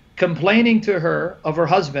veil, complaining to her of her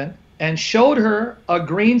husband, and showed her a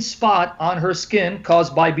green spot on her skin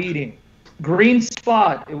caused by beating. Green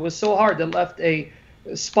spot. It was so hard that left a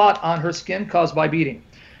spot on her skin caused by beating.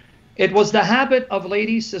 It was the habit of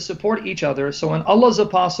ladies to support each other. So when Allah's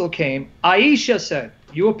apostle came, Aisha said,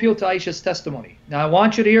 you appeal to Aisha's testimony. Now I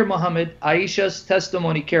want you to hear, Muhammad, Aisha's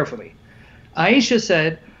testimony carefully. Aisha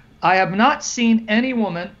said, I have not seen any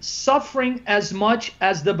woman suffering as much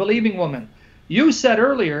as the believing woman. You said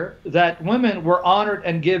earlier that women were honored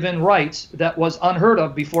and given rights that was unheard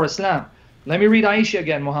of before Islam. Let me read Aisha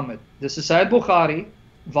again, Muhammad. This is Sahih Bukhari,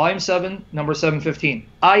 volume 7, number 715.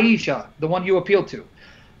 Aisha, the one you appeal to.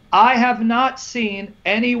 I have not seen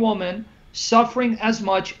any woman suffering as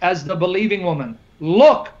much as the believing woman.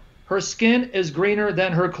 Look, her skin is greener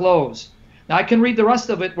than her clothes. Now I can read the rest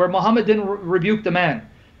of it where Muhammad didn't rebuke the man.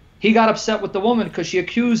 He got upset with the woman because she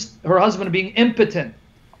accused her husband of being impotent.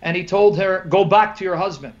 And he told her, go back to your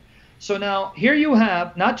husband. So now here you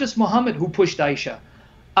have not just Muhammad who pushed Aisha.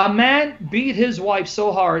 A man beat his wife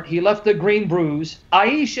so hard he left a green bruise.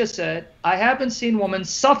 Aisha said, I haven't seen women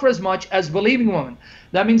suffer as much as believing women.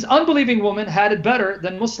 That means unbelieving women had it better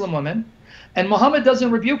than Muslim women. And Muhammad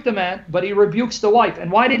doesn't rebuke the man, but he rebukes the wife.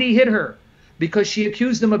 And why did he hit her? Because she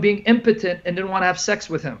accused him of being impotent and didn't want to have sex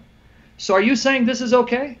with him. So are you saying this is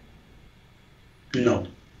okay? No.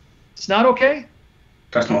 It's not okay?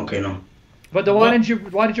 That's not okay, no. But then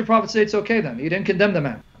why did your prophet say it's okay then? He didn't condemn the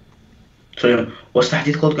man. So what's the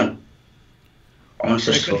hadith called again? I want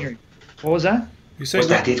to say what was that? What's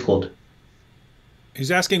the hadith called?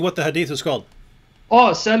 He's asking what the hadith is called.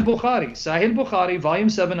 Oh, Sahih Bukhari. Sahih Bukhari, volume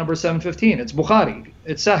 7, number 715. It's Bukhari.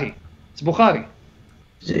 It's Sahih. It's Bukhari.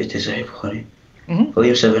 It is Sahih Bukhari.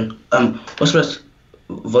 Volume 7. What's the rest?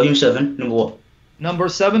 Volume 7, number what? Number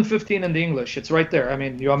 715 in the English. It's right there. I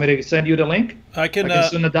mean, you want me to send you the link? I can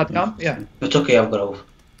sunnah.com? Yeah. It's okay, I've got it.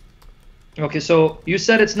 Okay, so you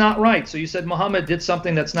said it's not right. So you said Muhammad did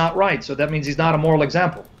something that's not right. So that means he's not a moral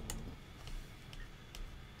example.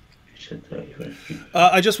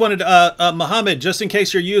 I just wanted, Muhammad, just in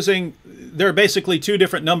case you're using, there are basically two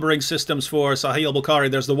different numbering systems for Sahih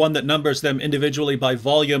al-Bukhari. There's the one that numbers them individually by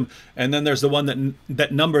volume, and then there's the one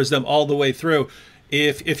that numbers them all the way through.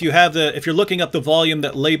 If you're looking up the volume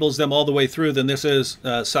that labels them all the way through, then this is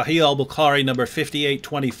Sahih al-Bukhari number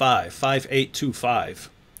 5825, 5825.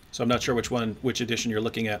 So I'm not sure which edition you're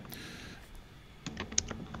looking at.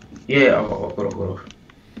 Yeah, I'll go.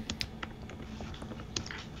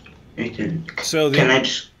 So can you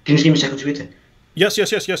just give me a second to read it? Yes.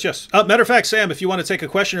 Matter of fact, Sam, if you want to take a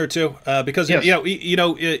question or two, because yes.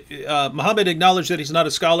 Muhammad acknowledged that he's not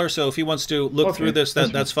a scholar, so if he wants to look through this,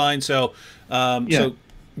 that's fine. So, so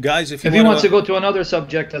guys, if he wants to go to another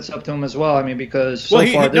subject, that's up to him as well. I mean, because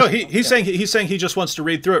he's saying he just wants to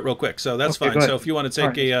read through it real quick, so that's fine. So if you want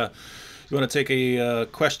to take a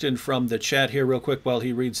question from the chat here real quick while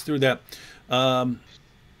he reads through that. Do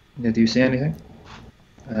you see anything?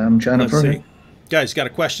 I'm trying to see. Guys, you got a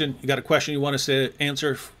question? You want us to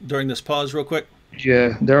answer during this pause real quick?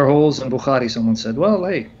 Yeah, there are holes in Bukhari, someone said. Well,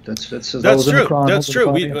 hey, that's true. That's true.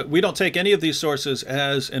 We don't take any of these sources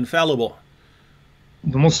as infallible.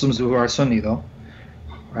 The Muslims who are Sunni, though.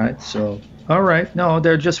 Right? So, all right. No,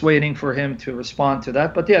 they're just waiting for him to respond to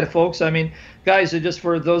that. But yeah, folks, I mean, guys, just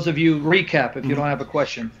for those of you, recap, if you don't have a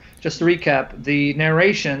question. Just to recap, the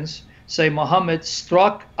narrations say Muhammad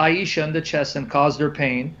struck Aisha in the chest and caused her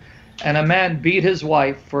pain, and a man beat his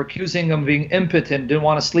wife for accusing him of being impotent, didn't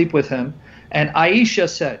want to sleep with him. And Aisha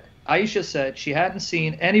said she hadn't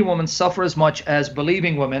seen any woman suffer as much as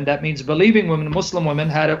believing women. That means believing women, Muslim women,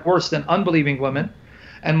 had it worse than unbelieving women.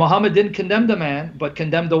 And Muhammad didn't condemn the man, but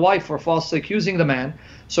condemned the wife for falsely accusing the man.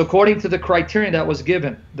 So according to the criterion that was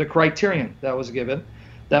given,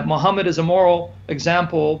 that Muhammad is a moral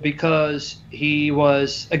example because he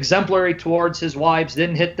was exemplary towards his wives,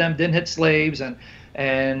 didn't hit them, didn't hit slaves,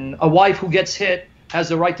 and a wife who gets hit has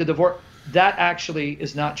the right to divorce. That actually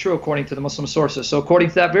is not true according to the Muslim sources. So according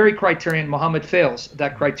to that very criterion, Muhammad fails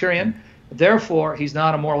that criterion. Therefore, he's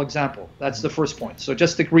not a moral example. That's the first point. So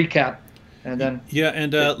just to recap, and then... Yeah,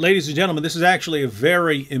 and ladies and gentlemen, this is actually a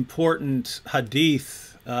very important hadith.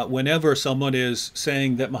 Whenever someone is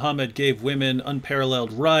saying that Muhammad gave women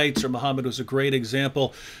unparalleled rights or Muhammad was a great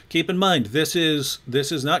example, keep in mind this is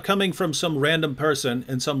not coming from some random person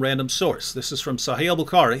in some random source. This is from Sahih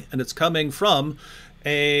al-Bukhari, and it's coming from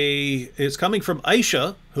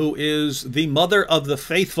Aisha, who is the mother of the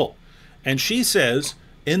faithful, and she says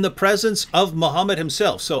in the presence of Muhammad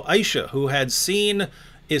himself. So Aisha, who had seen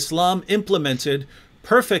Islam implemented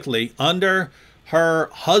perfectly under her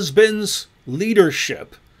husband's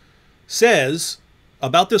leadership, says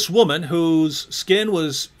about this woman whose skin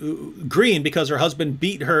was green because her husband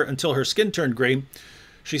beat her until her skin turned green.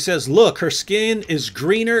 She says, look, her skin is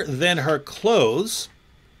greener than her clothes.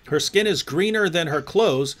 Her skin is greener than her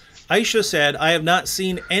clothes. Aisha said, I have not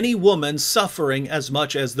seen any woman suffering as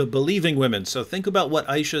much as the believing women. So think about what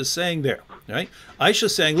Aisha is saying there, right? Aisha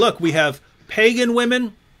is saying, look, we have pagan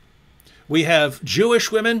women, we have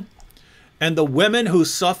Jewish women, and the women who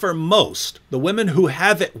suffer most, the women who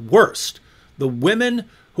have it worst, the women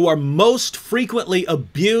who are most frequently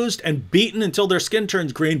abused and beaten until their skin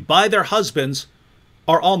turns green by their husbands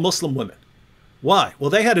are all Muslim women. Why? Well,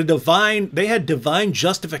 they had divine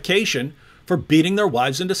justification for beating their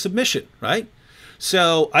wives into submission, right?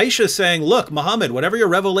 So Aisha is saying, look, Muhammad, whatever your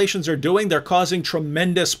revelations are doing, they're causing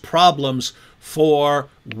tremendous problems for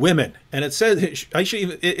women. And it says,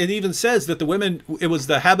 Aisha, it even says that the women, it was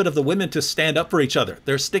the habit of the women to stand up for each other.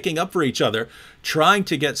 They're sticking up for each other, trying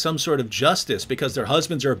to get some sort of justice because their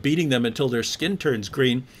husbands are beating them until their skin turns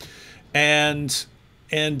green. And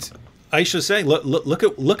Aisha is saying, look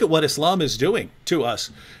at what Islam is doing to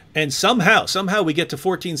us. And somehow we get to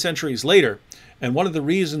 14 centuries later. And one of the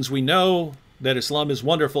reasons we know that Islam is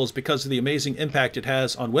wonderful is because of the amazing impact it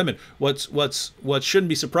has on women. What shouldn't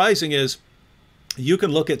be surprising is you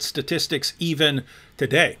can look at statistics even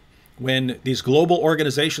today when these global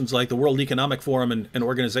organizations like the World Economic Forum and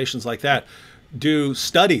organizations like that do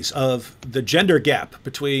studies of the gender gap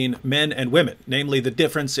between men and women, namely the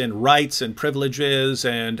difference in rights and privileges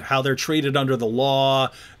and how they're treated under the law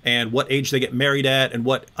and what age they get married at and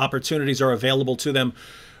what opportunities are available to them.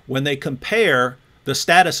 When they compare the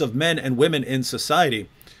status of men and women in society,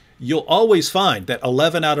 you'll always find that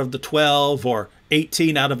 11 out of the 12 or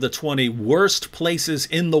 18 out of the 20 worst places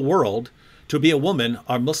in the world to be a woman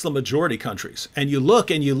are Muslim majority countries. And you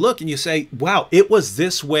look and you say, wow, it was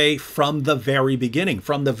this way from the very beginning,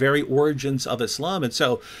 from the very origins of Islam. And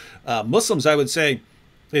so Muslims, I would say,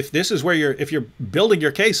 if this is where if you're building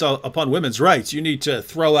your case upon women's rights, you need to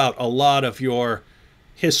throw out a lot of your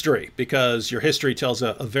history because your history tells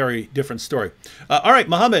a very different story. All right,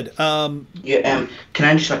 Mohammed. Can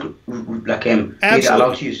I just read it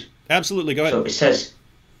aloud to you? Absolutely, go ahead. So it says,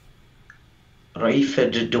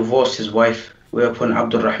 Raif divorced his wife, whereupon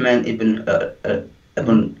Abdul Rahman ibn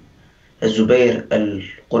Zubayr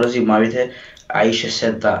al-Qurazi married her. Aisha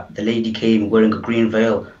said that the lady came wearing a green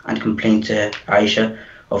veil and complained to Aisha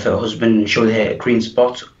of her husband and showed her a green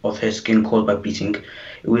spot of her skin caused by beating.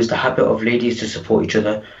 It was the habit of ladies to support each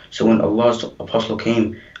other. So when Allah's apostle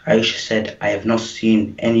came, Aisha said, I have not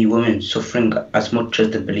seen any woman suffering as much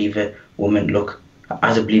as a believing woman look.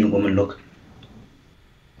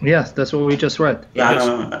 Yes, that's what we just read. Yeah, yes.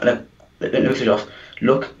 No, let me finish off.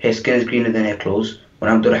 Look, her skin is greener than her clothes. When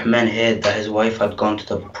Abdul Rahman heard that his wife had gone to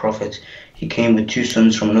the Prophet, he came with 2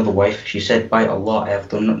 sons from another wife. She said, by Allah, I have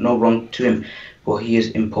done no wrong to him, but he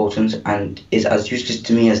is impotent and is as useless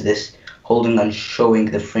to me as this, holding and showing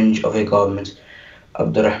the fringe of her garment.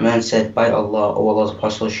 Abdul Rahman said, by Allah, O Allah's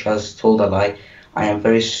Apostle, she has told a lie. I am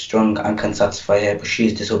very strong and can satisfy her, but she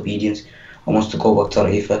is disobedient and wants to go back to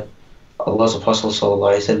Raifa. Allah's Apostle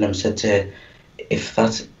ﷺ said to her, if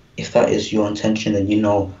that is your intention, then you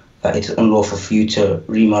know that it is unlawful for you to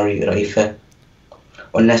remarry Raifa,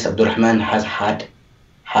 unless Abdul Rahman has had,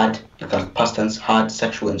 in fact past tense, had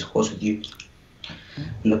sexual intercourse with you.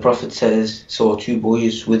 And the Prophet saw 2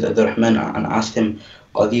 boys with Abdul Rahman and asked him,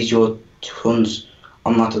 are these your sons?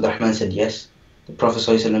 Abdul Rahman said, yes. The Prophet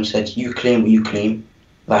ﷺ said, you claim what you claim,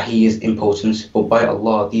 that he is impotent, but by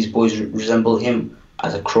Allah, these boys resemble him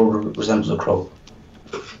as a crow resembles a crow.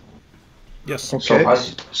 Yes. Okay.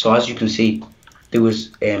 So as you can see, there was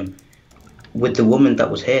with the woman that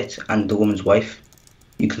was hurt and the woman's wife,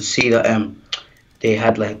 you can see that they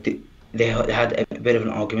had they had a bit of an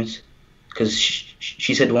argument because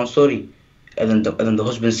she said one story, and then the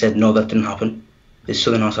husband said no, that didn't happen. This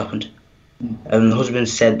something else happened, and the husband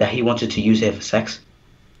said that he wanted to use her for sex,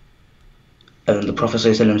 and then the Prophet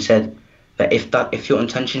ﷺ said that if your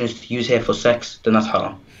intention is to use her for sex, then that's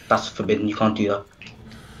haram. That's forbidden. You can't do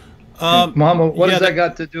that. Muhammad, what has that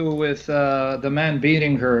got to do with the man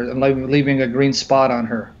beating her and leaving a green spot on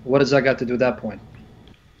her? What does that got to do with that point?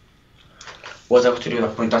 What's that got to do with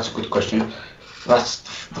that point? That's a good question. That's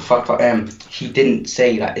the fact that he didn't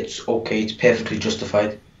say that it's okay, it's perfectly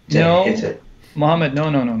justified to hit it. Muhammad,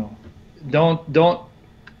 no.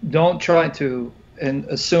 Don't try to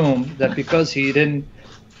assume that because he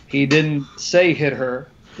didn't say hit her,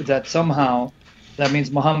 that somehow that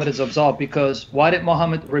means Muhammad is absolved. Because why did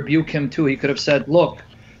Muhammad rebuke him too? He could have said, look,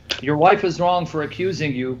 your wife is wrong for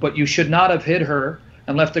accusing you, but you should not have hit her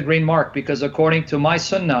and left a green mark, because according to my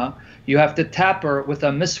sunnah, you have to tap her with a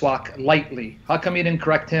miswak lightly. How come you didn't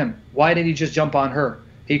correct him? Why did he just jump on her?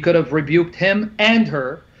 He could have rebuked him and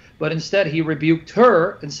her, but instead he rebuked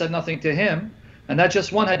her and said nothing to him. And that's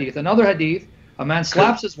just one hadith. Another hadith, a man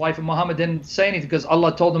slaps his wife and Muhammad didn't say anything because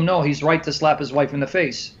Allah told him no, he's right to slap his wife in the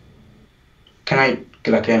face. Can I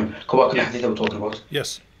go back to what hadith we're talking about?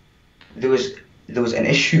 Yes. There was an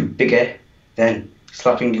issue bigger than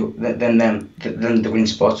slapping you than the green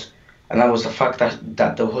spot, and that was the fact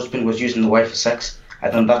that the husband was using the wife for sex.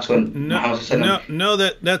 And then that's when Muhammad said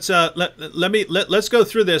let's go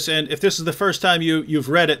through this, and if this is the first time you've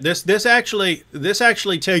read it, this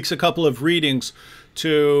actually takes a couple of readings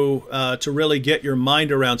to really get your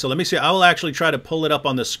mind around. So let me see. I will actually try to pull it up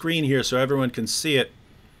on the screen here so everyone can see it.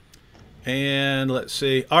 And let's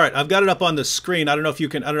see. All right, I've got it up on the screen. I don't know if you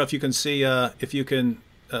can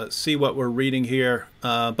see what we're reading here.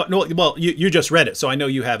 But no, well, you just read it, so I know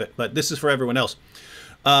you have it. But this is for everyone else.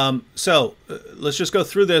 So let's just go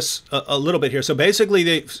through this a little bit here. So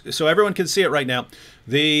basically, so everyone can see it right now.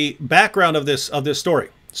 The background of this story.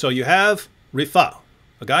 So you have Rifa,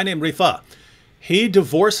 a guy named Rifa. He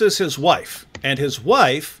divorces his wife, and his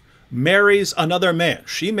wife marries another man.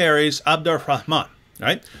 She marries Abdurrahman.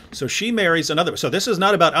 Right? So she marries another. So this is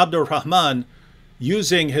not about Abdurrahman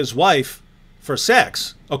using his wife for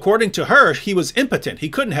sex. According to her, he was impotent. He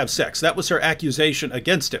couldn't have sex. That was her accusation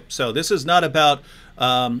against him. So this is not about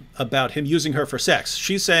him using her for sex.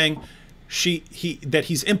 She's saying that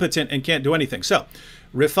he's impotent and can't do anything. So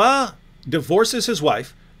Rifa divorces his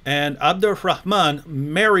wife, and Abdurrahman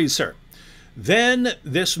marries her. Then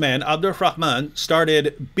this man, Abdurrahman,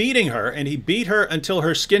 started beating her, and he beat her until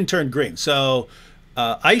her skin turned green. So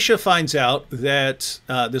Aisha finds out that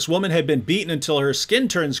this woman had been beaten until her skin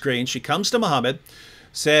turns green. She comes to Muhammad,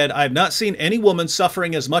 said, "I have not seen any woman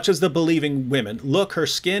suffering as much as the believing women. Look, her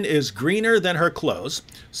skin is greener than her clothes."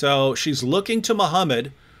 So she's looking to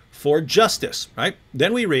Muhammad for justice, right?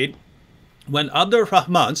 Then we read, when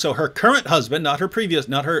Abdurrahman, so her current husband, not her previous,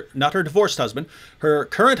 not her divorced husband, her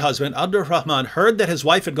current husband, Abdurrahman, heard that his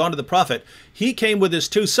wife had gone to the Prophet, he came with his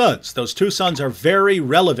 2 sons. Those 2 sons are very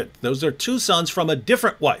relevant. Those are 2 sons from a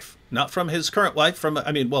different wife, not from his current wife. From,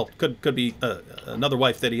 I mean, well, could be another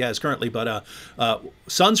wife that he has currently, but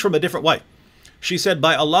sons from a different wife. She said,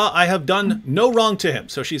 "By Allah, I have done no wrong to him."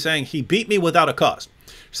 So she's saying, he beat me without a cause.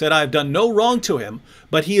 She said, "I have done no wrong to him,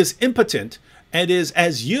 but he is impotent and is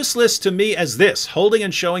as useless to me as this," holding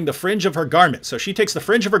and showing the fringe of her garment. So she takes the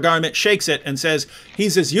fringe of her garment, shakes it, and says,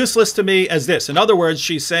 "He's as useless to me as this." In other words,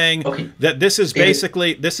 she's saying that this is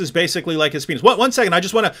basically like his penis. One second, I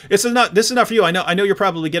just want to. This is not for you. I know you're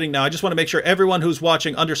probably getting now. I just want to make sure everyone who's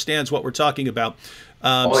watching understands what we're talking about.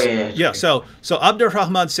 So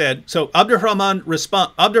Abdurrahman said. So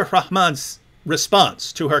Abdurrahman's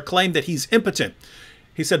response to her claim that he's impotent.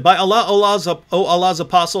 He said, "By Allah, O Allah's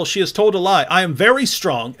apostle, she has told a lie. I am very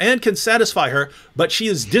strong and can satisfy her, but she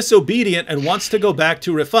is disobedient and wants to go back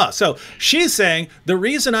to Rifa." So she's saying, the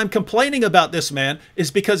reason I'm complaining about this man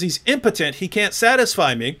is because he's impotent. He can't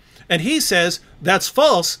satisfy me. And he says, that's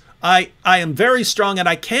false. I am very strong and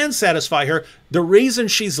I can satisfy her. The reason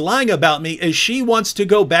she's lying about me is she wants to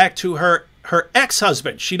go back to her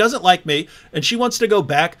ex-husband. She doesn't like me, and she wants to go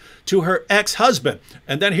back to her ex-husband.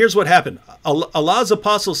 And then here's what happened. Allah's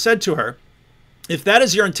apostle said to her, if that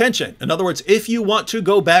is your intention, in other words, if you want to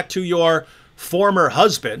go back to your former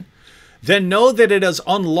husband, then know that it is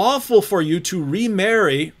unlawful for you to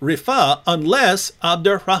remarry Rifa unless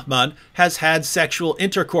Abdurrahman has had sexual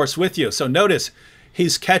intercourse with you. So notice,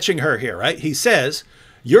 he's catching her here, right? He says,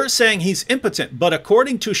 you're saying he's impotent, but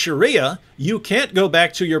according to Sharia, you can't go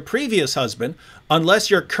back to your previous husband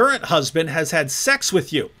unless your current husband has had sex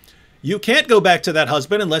with you. You can't go back to that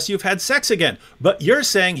husband unless you've had sex again. But you're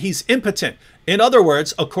saying he's impotent. In other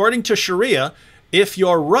words, according to Sharia, if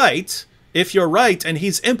you're right and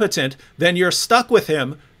he's impotent, then you're stuck with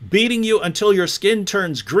him, beating you until your skin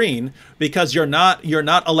turns green because you're not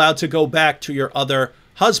allowed to go back to your other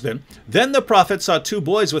husband. Then the Prophet saw 2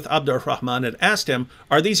 boys with Abdurrahman and asked him,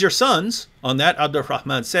 "Are these your sons?" On that,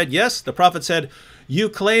 Abdurrahman said, "Yes." The Prophet said, "You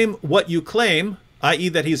claim what you claim," i.e.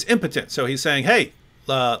 that he's impotent. So he's saying, hey,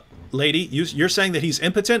 lady, you're saying that he's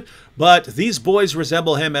impotent, but these boys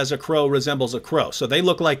resemble him as a crow resembles a crow. So they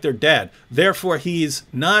look like their dad. Therefore, he's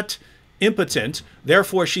not impotent.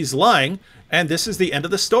 Therefore, she's lying. And this is the end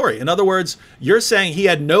of the story. In other words, you're saying he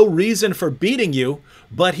had no reason for beating you,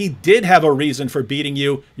 but he did have a reason for beating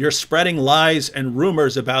you. You're spreading lies and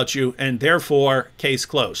rumors about you, and therefore, case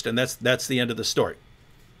closed. And that's the end of the story.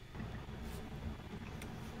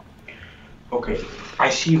 Okay, I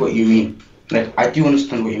see what you mean. Like, I do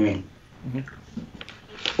understand what you mean.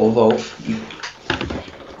 Although,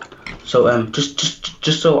 so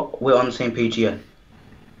just so we're on the same page here,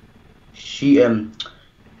 she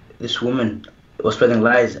this woman was spreading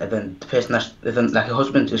lies, and then the person then like her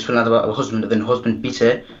husband is spreading lies about her husband, and then her husband beat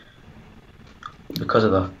her because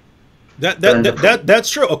of that. That's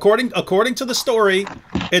true. According to the story,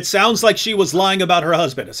 it sounds like she was lying about her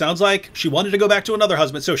husband. It sounds like she wanted to go back to another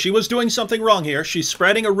husband. So she was doing something wrong here. She's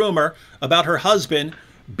spreading a rumor about her husband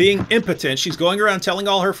being impotent. She's going around telling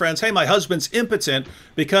all her friends, hey, my husband's impotent,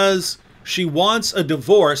 because she wants a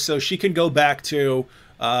divorce so she can go back to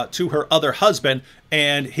her other husband.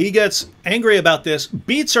 And he gets angry about this,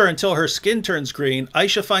 beats her until her skin turns green.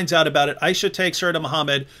 Aisha finds out about it. Aisha takes her to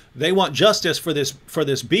Muhammad. They want justice for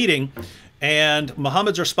this beating. And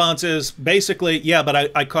Muhammad's response is basically, yeah, but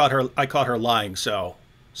I caught her lying. So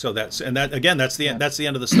that's the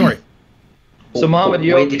end of the story. So Muhammad,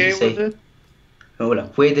 you okay with it?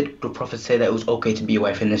 Where did the Prophet say that it was okay to be your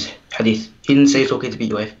wife in this hadith? He didn't say it's okay to be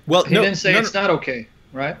your wife. Well, he didn't say it's not okay,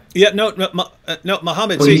 right? Yeah, no,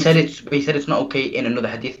 Muhammad. Well, he said it's not okay in another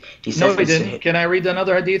hadith. He says no, he didn't. Can I read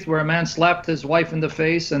another hadith where a man slapped his wife in the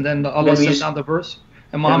face and then Allah sent down the verse?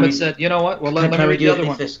 And Muhammad said, you know what? Well, let me read the other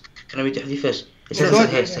one. Can I read the hadith first? It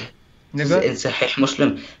says in Sahih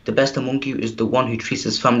Muslim, the best among you is the one who treats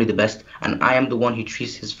his family the best, and I am the one who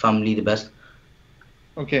treats his family the best.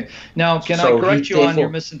 Okay. Now, can I correct you on your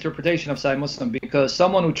misinterpretation of Sahih Muslim? Because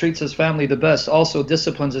someone who treats his family the best also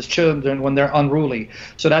disciplines his children when they're unruly.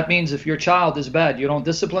 So that means if your child is bad, you don't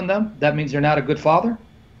discipline them? That means you're not a good father?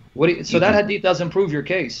 So that hadith doesn't prove your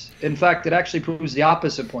case. In fact, it actually proves the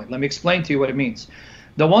opposite point. Let me explain to you what it means.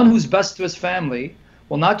 The one who's best to his family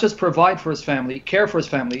will not just provide for his family, care for his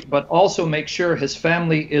family, but also make sure his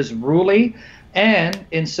family is ruly and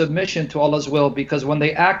in submission to Allah's will, because when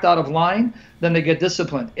they act out of line, then they get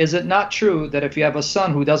disciplined. Is it not true that if you have a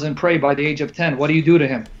son who doesn't pray by the age of 10, what do you do to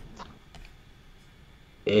him?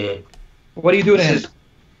 What do you do to him?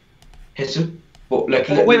 Hit him.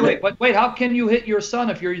 Wait, how can you hit your son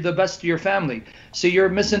if you're the best to your family? So you're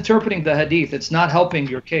misinterpreting the hadith. It's not helping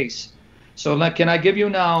your case. So can I give you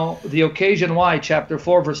now the occasion why chapter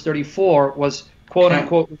 4 verse 34 was quote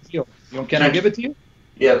unquote revealed? Can I give it to you?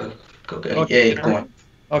 Yeah. Okay. Yeah, go on.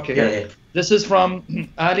 Okay. Yeah. This is from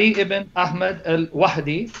Ali ibn Ahmed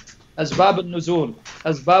al-Wahdi, Asbab al-Nuzul,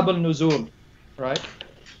 right?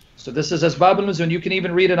 So this is Asbab al-Nuzul. You can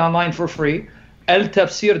even read it online for free.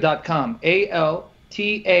 altafsir.com,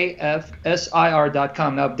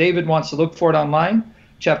 altafsir.com. Now, if David wants to look for it online,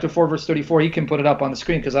 chapter 4, verse 34, he can put it up on the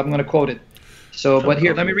screen because I'm going to quote it. So, but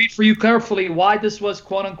here, let me read for you carefully why this was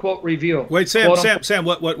quote unquote revealed. Wait, Sam,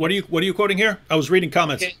 what are you quoting here? I was reading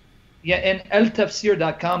comments. Okay. Yeah, in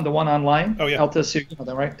altafsir.com, the one online. Oh, yeah. Altafsir, you know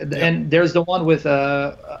that, right? Yeah. And there's the one with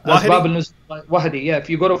Asbab al-Nuzul Wahdi. Yeah, if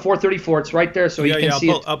you go to 434, it's right there, so you can see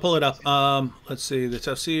it. I'll pull it up. Let's see, the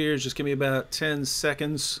tafsirs. Just give me about 10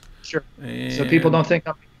 seconds. Sure. So people don't think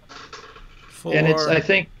I'm... And I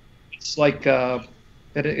think it's like...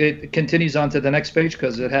 It continues on to the next page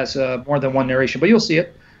because it has more than one narration, but you'll see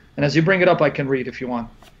it. And as you bring it up, I can read if you want.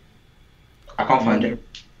 I can't find it.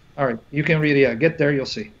 All right, you can read it. Yeah, get there, you'll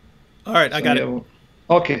see. All right, I got it.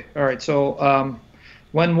 Okay, all right. So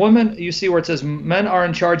when women, you see where it says men are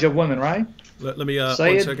in charge of women, right? Let me, 1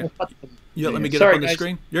 second. Yeah, let me get it up on the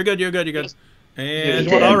screen. You're good.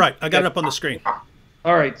 And, all right, I got it up on the screen.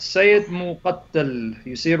 All right, Sayyid Muqattal.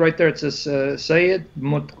 You see it right there? It says Sayyid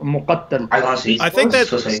Muqattal. I can't see. I think that's...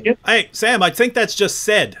 Hey, Sam, I think that's just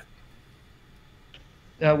said.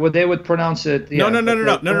 They would pronounce it... Yeah,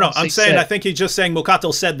 no. I'm saying, I think he's just saying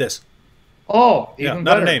Muqattal said this. Oh, even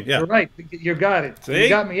not better. a name. Yeah, you're right. You got it. See? You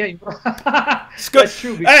got me. Yeah, it's good. That's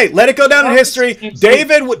true. Hey, let it go down in history.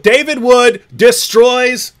 David Wood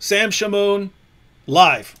destroys Sam Shamoun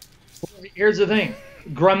live. Here's the thing.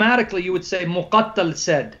 Grammatically, you would say Muqattal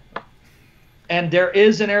said, and there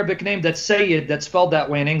is an Arabic name that's Sayyid that's spelled that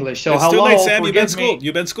way in English. So it's hello, too late, Sam. You've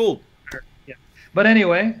been schooled. Yeah. But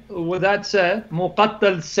anyway, with that said,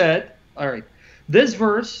 Muqattal said. All right. This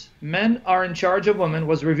verse, men are in charge of women,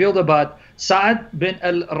 was revealed about Sa'ad bin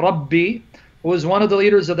al-Rabbi, who was one of the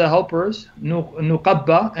leaders of the helpers,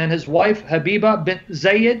 Nuqabba, and his wife Habiba bin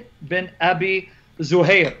Zayd bin Abi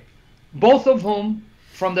Zuhair, both of whom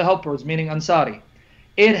from the helpers, meaning Ansari.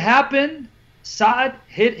 It happened, Sa'ad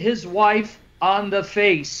hit his wife on the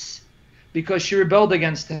face because she rebelled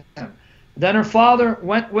against him. Then her father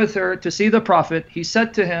went with her to see the Prophet. He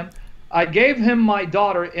said to him, I gave him my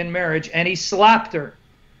daughter in marriage, and he slapped her.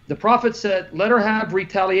 The Prophet said, let her have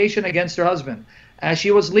retaliation against her husband. As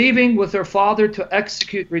she was leaving with her father to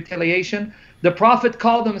execute retaliation, the Prophet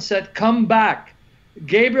called him and said, come back.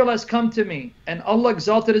 Gabriel has come to me. And Allah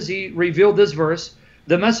exalted as he revealed this verse.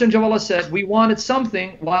 the Messenger of Allah said, we wanted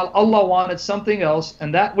something while Allah wanted something else,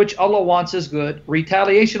 and that which Allah wants is good.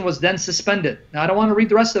 Retaliation was then suspended. Now, I don't want to read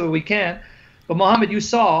the rest of it. We can't. But Muhammad, you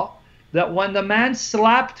saw that when the man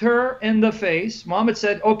slapped her in the face, Muhammad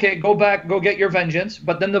said, okay, go back, go get your vengeance.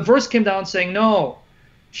 But then the verse came down saying, no,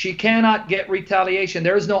 she cannot get retaliation.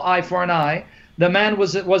 There is no eye for an eye. The man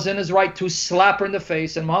was in his right to slap her in the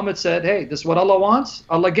face. And Muhammad said, hey, this is what Allah wants,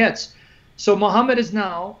 Allah gets. So Muhammad is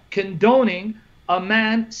now condoning a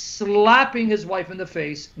man slapping his wife in the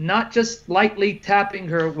face, not just lightly tapping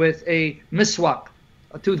her with a miswak,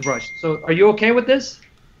 a toothbrush. So are you okay with this?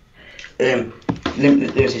 Let me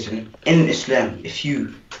say something. In Islam, if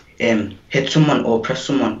you hit someone or press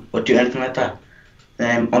someone or do anything like that,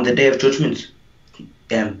 on the Day of Judgment,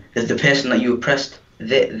 the person that you oppressed,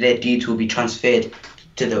 their deeds will be transferred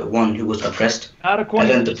to the one who was oppressed. Not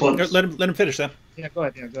according to let him finish that. Yeah, go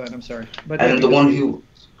ahead. Yeah, go ahead. I'm sorry. But And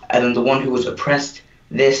then the one who was oppressed,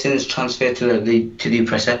 their sins transferred to the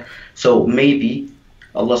oppressor. So maybe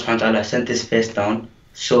Allah subhanahu wa ta'ala sent this verse down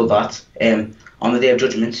so that on the Day of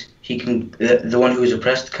Judgment, the one who is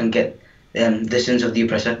oppressed can get the sins of the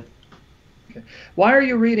oppressor. Okay. Why are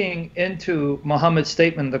you reading into Muhammad's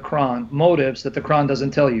statement in the Quran motives that the Quran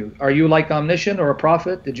doesn't tell you? Are you like omniscient or a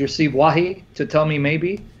prophet? Did you receive wahi to tell me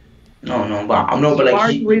maybe? No, but I'm not. But like, why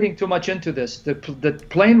are you reading too much into this? The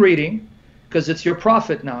plain reading, because it's your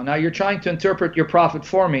prophet now. Now you're trying to interpret your prophet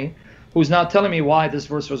for me, who's now telling me why this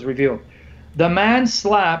verse was revealed. The man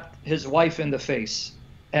slapped his wife in the face,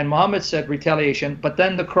 and Muhammad said retaliation, but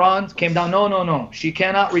then the Quran came down, no, she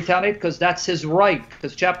cannot retaliate because that's his right.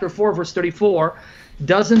 Because chapter 4, verse 34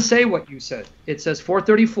 doesn't say what you said. It says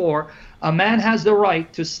 434, a man has the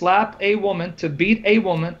right to slap a woman, to beat a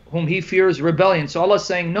woman whom he fears rebellion. So Allah is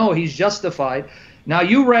saying, no, he's justified. Now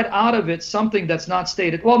you read out of it something that's not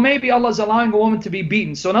stated. Well, maybe Allah is allowing a woman to be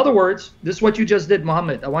beaten. So in other words, this is what you just did,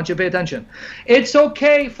 Muhammad. I want you to pay attention. It's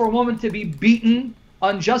okay for a woman to be beaten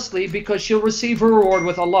unjustly because she'll receive her reward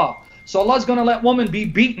with Allah. So Allah is going to let women be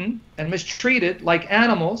beaten and mistreated like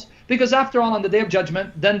animals, because after all, on the Day of Judgment,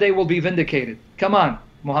 then they will be vindicated. Come on,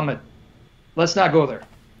 Muhammad. Let's not go there.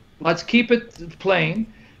 Let's keep it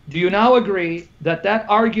plain. Do you now agree that that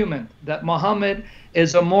argument that Muhammad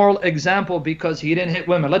is a moral example because he didn't hit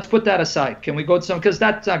women, let's put that aside. Can we go to some, because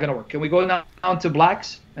that's not going to work. Can we go now down to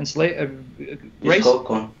blacks and race? Go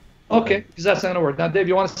on. Okay, because that's not going to work. Now, Dave,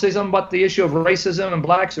 you want to say something about the issue of racism and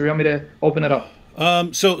blacks, or you want me to open it up?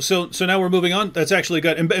 So now we're moving on. That's actually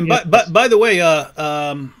good. And by the way,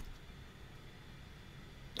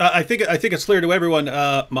 I think it's clear to everyone.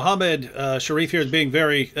 Mohamed Sharif here is being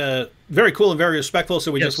very cool and very respectful.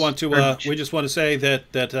 So we just want to say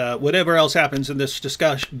that whatever else happens in this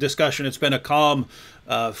discussion, it's been a calm,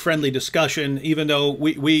 friendly discussion. Even though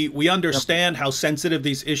we understand how sensitive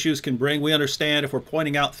these issues can bring, we understand if we're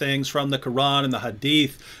pointing out things from the Quran and the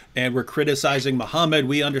Hadith, and we're criticizing Muhammad,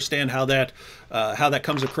 we understand how that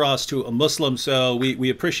comes across to a Muslim. So we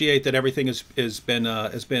appreciate that everything has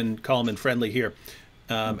been calm and friendly here.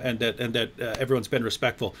 And that everyone's been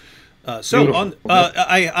respectful. So on,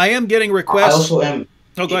 I am getting requests. I also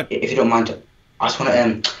oh, go ahead. If you don't mind, I just want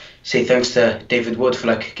to say thanks to David Wood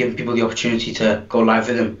for giving people the opportunity to go live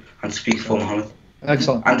with him and speak for Muhammad.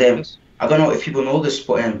 Excellent. And I don't know if people know this,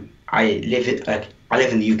 but I live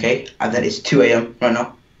in the UK, and then it's 2 a.m. right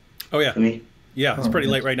now. Oh yeah. For me. Yeah, it's pretty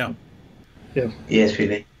late right now. Yeah. Yeah, it's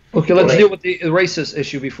pretty late. Okay, let's deal with the racist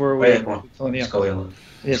issue before we. Let's go.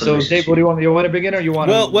 Yeah, so Dave, what do you want? You want to begin, or you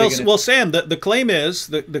want to begin? Well, Sam, the claim is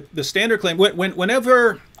the standard claim.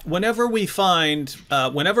 Whenever we find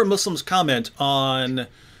whenever Muslims comment on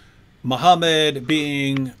Muhammad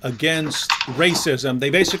being against racism,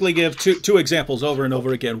 they basically give two examples over and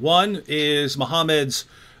over again. One is Muhammad's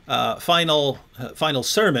final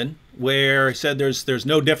sermon, where he said there's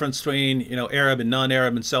no difference between Arab and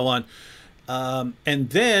non-Arab and so on. And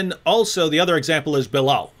then also the other example is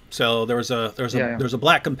Bilal. So there's a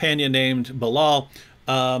black companion named Bilal,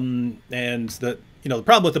 and the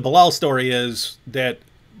problem with the Bilal story is that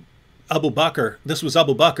Abu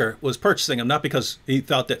Bakr was purchasing him not because he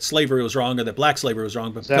thought that slavery was wrong or that black slavery was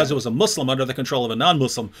wrong, but because it was a Muslim under the control of a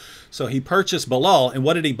non-Muslim. So he purchased Bilal, and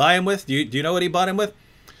what did he buy him with? Do you know what he bought him with?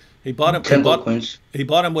 He bought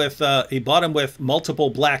him with multiple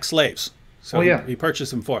black slaves. So he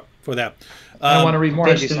purchased him for that. I want to read more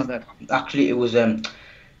on that. Actually, it was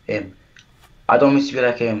I don't mean to be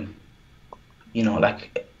like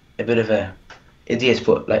a bit of a idiot,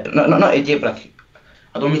 but not idiot, but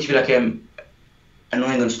I don't mean to be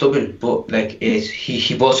annoying and stubborn, but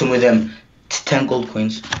he bought him with 10 gold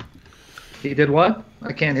coins. He did what?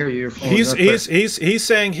 I can't hear you. Your phone he's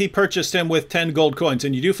saying he purchased him with 10 gold coins,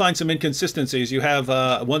 and you do find some inconsistencies. You have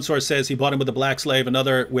one source says he bought him with a black slave,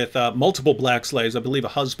 another with multiple black slaves, I believe a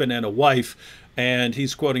husband and a wife, and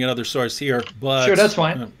he's quoting another source here. But sure, that's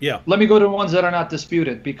fine. Yeah. Let me go to ones that are not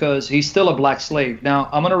disputed, because he's still a black slave. Now,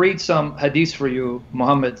 I'm going to read some hadiths for you,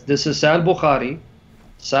 Muhammad. This is Sahih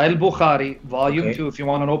Bukhari, volume 2, if you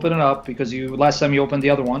want to open it up, because last time you opened the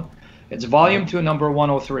other one. It's volume 2, number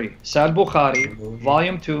 103. Sahih Bukhari,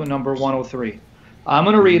 volume 2, number 103. I'm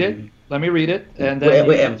going to read it. Let me read it. And then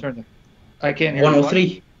wait, I can't hear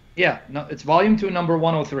 103? Yeah, no, it's volume 2, number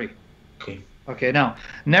 103. Okay. Okay, now,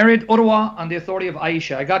 narrate Urwa on the authority of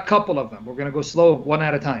Aisha. I got a couple of them. We're going to go slow, one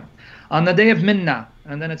at a time. On the day of Minna,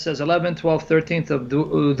 and then it says 11, 12, 13th of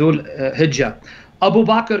Dhul Hijjah, Abu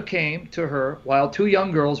Bakr came to her while two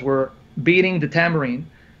young girls were beating the tambourine,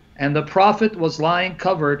 and the Prophet was lying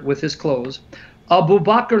covered with his clothes. Abu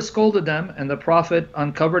Bakr scolded them, and the Prophet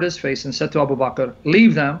uncovered his face and said to Abu Bakr,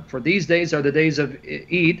 "Leave them, for these days are the days of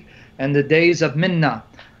Eid and the days of Minna."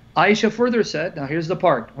 Aisha further said, now here's the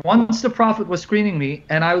part, once the Prophet was screening me,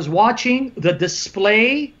 and I was watching the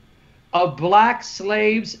display of black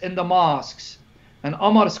slaves in the mosques, and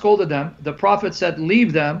Umar scolded them. The Prophet said,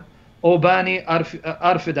 "Leave them, O Bani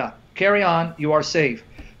Arfida. Carry on, you are safe."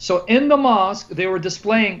 So in the mosque, they were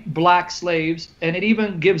displaying black slaves, and it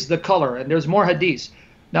even gives the color, and there's more hadiths.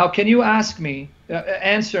 Now, can you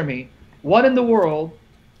answer me, what in the world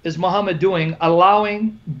is Muhammad doing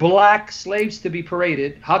allowing black slaves to be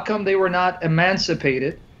paraded? How come they were not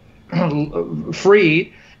emancipated,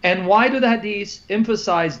 freed? And why do the hadiths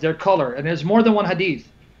emphasize their color? And there's more than one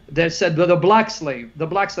hadith that said the black slave,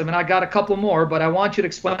 and I got a couple more, but I want you to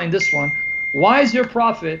explain this one. Why is your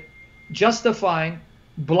Prophet justifying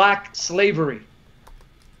black slavery?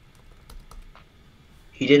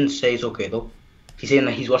 He didn't say it's okay though. He's saying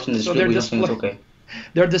that he's watching the display, he's saying it's okay.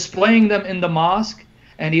 They're displaying them in the mosque,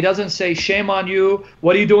 and he doesn't say, "Shame on you,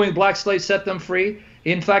 what are you doing, black slaves, set them free."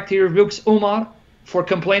 In fact, he rebukes Umar for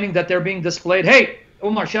complaining that they're being displayed. "Hey,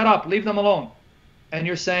 Umar, shut up, leave them alone." And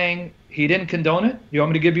you're saying he didn't condone it? You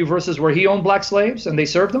want me to give you verses where he owned black slaves and they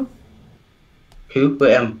served them? Who?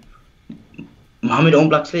 But Muhammad owned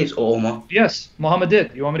black slaves, or Omar? Yes, Muhammad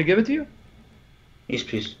did. You want me to give it to you? Yes,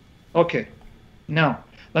 please. Okay. Now,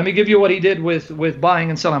 let me give you what he did with buying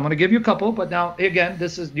and selling. I'm going to give you a couple, but now, again, do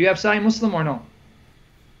you have Sahih Muslim or no?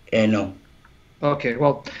 No. Okay,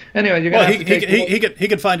 well, anyway, you're going to have to take... He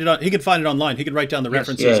can find it on, he can find it online. He can write down the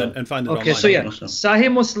references and find it online. Okay, so yeah,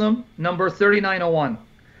 Sahih Muslim, number 3901.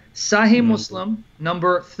 Sahih Muslim,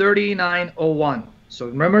 number 3901. So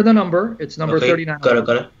remember the number, it's number 3901.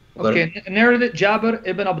 Got it. Okay, narrated Jabir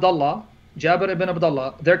ibn Abdullah.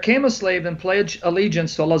 There came a slave and pledged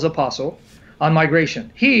allegiance to Allah's apostle on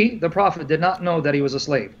migration. He, the Prophet, did not know that he was a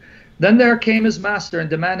slave. Then there came his master and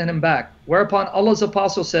demanded him back, whereupon Allah's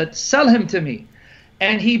apostle said, "Sell him to me."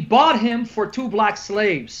 And he bought him for 2 black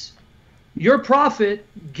slaves. Your Prophet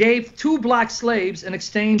gave 2 black slaves in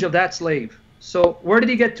exchange of that slave. So where did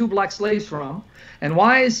he get 2 black slaves from? And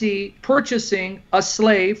why is he purchasing a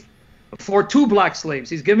slave for 2 black slaves?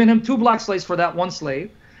 He's giving him 2 black slaves for that 1 slave,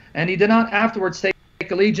 and he did not afterwards take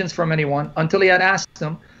allegiance from anyone until he had asked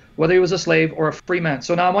him whether he was a slave or a free man.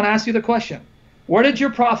 So now I want to ask you the question. Where did your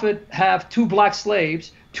Prophet have 2 black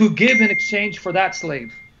slaves to give in exchange for that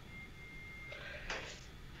slave?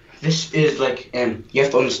 This is like, you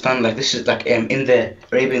have to understand, like, this is like in the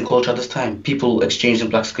Arabian culture at this time, people exchanged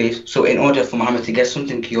black slaves. So in order for Muhammad to get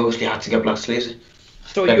something, he obviously had to get black slaves.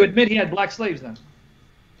 So you admit he had black slaves then?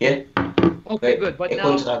 Yeah. Okay, good. But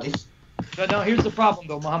now here's the problem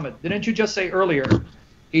though, Muhammad. Didn't you just say earlier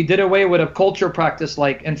he did away with a culture practice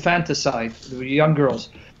like infanticide with young girls?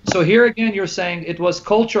 So here again you're saying it was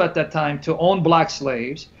culture at that time to own black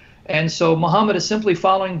slaves, and so Muhammad is simply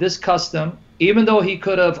following this custom, even though he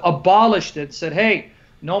could have abolished it, said, "Hey,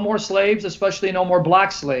 no more slaves, especially no more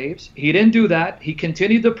black slaves." He didn't do that. He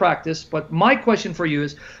continued the practice. But my question for you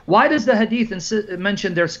is, why does the hadith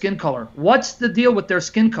mention their skin color? What's the deal with their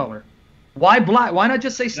skin color? Why black? Why not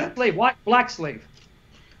just say slave? Why black slave?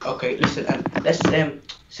 Okay, listen, let's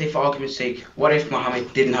say for argument's sake, what if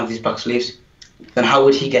Muhammad didn't have these black slaves? Then how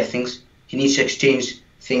would he get things? He needs to exchange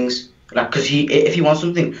things, like, because if he wants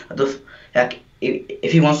something,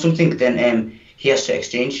 if he wants something, then he has to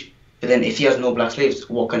exchange. But then if he has no black slaves,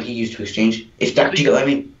 what can he use to exchange? Do you get what I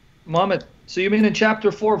mean? Muhammad, so you mean in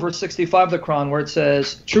chapter 4, verse 65 of the Quran, where it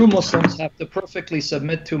says, true Muslims have to perfectly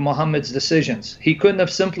submit to Muhammad's decisions. He couldn't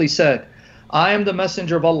have simply said, "I am the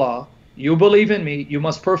messenger of Allah. You believe in me. You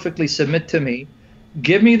must perfectly submit to me.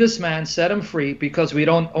 Give me this man, set him free, because we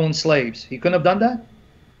don't own slaves." He couldn't have done that?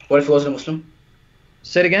 What if he wasn't a Muslim?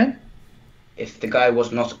 Say it again? if the guy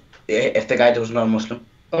was not a Muslim.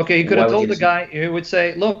 Okay, he could have told the guy. He would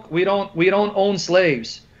say, "Look, we don't own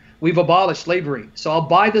slaves. We've abolished slavery. So I'll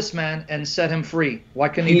buy this man and set him free." Why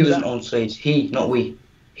couldn't he do that? He doesn't own slaves. He, not we.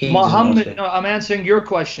 Muhammad, no, I'm answering your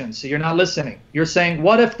question, so you're not listening. You're saying,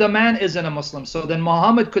 what if the man isn't a Muslim? So then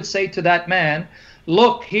Muhammad could say to that man,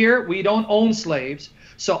 look, here, we don't own slaves,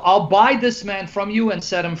 so I'll buy this man from you and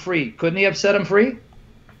set him free. Couldn't he have set him free?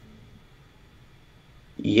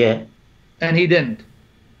 Yeah. And he didn't?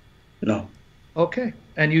 No. Okay.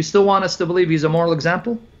 And you still want us to believe he's a moral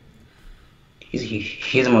example?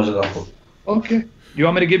 He's a moral example. Okay. You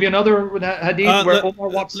want me to give you another hadith where Omar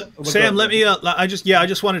walks? Sam, let me. I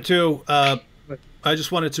just wanted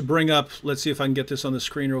to bring up. Let's see if I can get this on the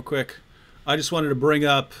screen real quick. I just wanted to bring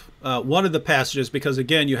up one of the passages because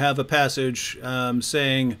again, you have a passage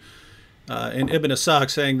saying in Ibn Ishaq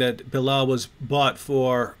saying that Bilal was bought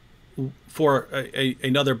for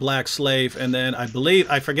another black slave, and then I believe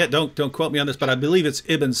I forget. Don't quote me on this, but I believe it's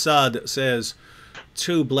Ibn Sa'd that says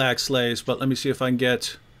 2 black slaves. But let me see if I can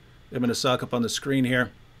get Ibn Ishaq up on the screen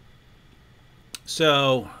here.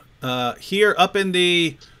 So here up in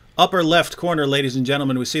the upper left corner, ladies and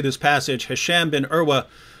gentlemen, we see this passage. Hisham bin Urwa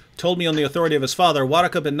told me on the authority of his father,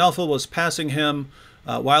 Waraka bin Nawfal was passing him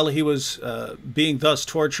while he was being thus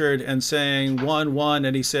tortured and saying, 1, 1,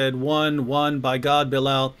 and he said, 1, 1, by God,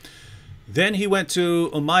 Bilal. Then he went to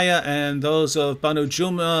Umayyah and those of Banu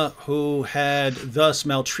Jumah who had thus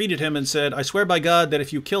maltreated him and said, I swear by God that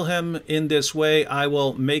if you kill him in this way, I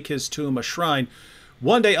will make his tomb a shrine.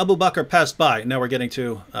 One day Abu Bakr passed by. Now we're getting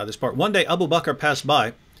to this part. One day Abu Bakr passed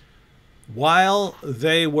by while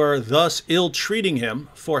they were thus ill-treating him,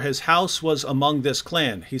 for his house was among this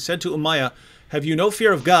clan. He said to Umayyah, have you no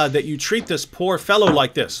fear of God that you treat this poor fellow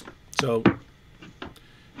like this? So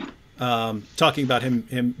talking about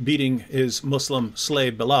him beating his Muslim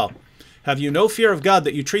slave Bilal. Have you no fear of God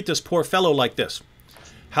that you treat this poor fellow like this?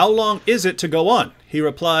 How long is it to go on? He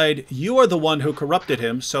replied, you are the one who corrupted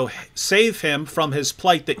him, so save him from his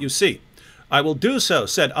plight that you see. I will do so,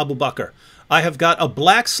 said Abu Bakr. I have got a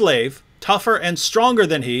black slave, tougher and stronger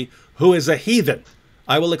than he, who is a heathen.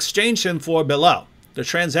 I will exchange him for Bilal. The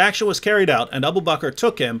transaction was carried out, and Abu Bakr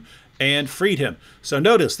took him and freed him. So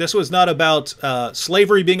notice, this was not about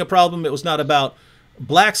slavery being a problem. It was not about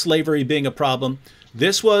black slavery being a problem.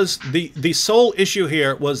 This was the sole issue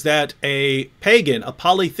here was that a pagan, a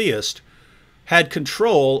polytheist, had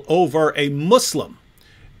control over a Muslim.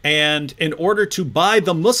 And in order to buy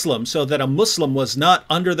the Muslim so that a Muslim was not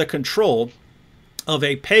under the control of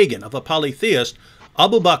a pagan, of a polytheist,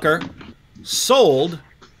 Abu Bakr sold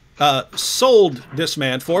this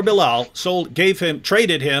man for Bilal,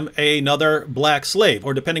 traded him another black slave,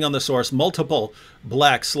 or depending on the source, multiple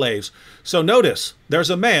black slaves. So notice,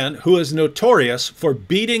 there's a man who is notorious for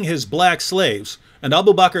beating his black slaves, and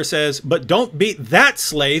Abu Bakr says, but don't beat that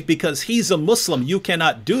slave because he's a Muslim. You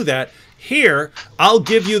cannot do that. Here, I'll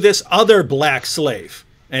give you this other black slave,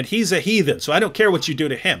 and he's a heathen, so I don't care what you do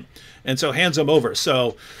to him. And so hands him over.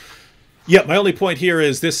 So yeah, my only point here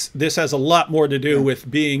is this has a lot more to do with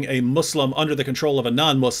being a Muslim under the control of a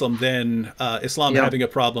non-Muslim than Islam having a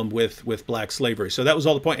problem with black slavery. So that was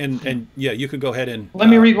all the point. And yeah, you could go ahead and let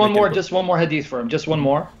me read just one more hadith for him, just one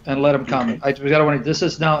more, and let him comment. This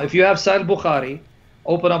is now, if you have Sahih Bukhari,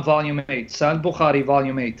 open up volume 8. Sahih Bukhari,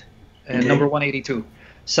 volume 8, and number 182.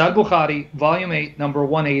 Sahih Bukhari, volume 8, number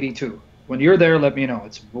 182. When you're there, let me know.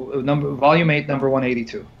 It's volume 8, number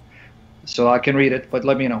 182. So I can read it, but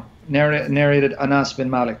let me know. Narrated Anas bin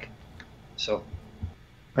Malik. So,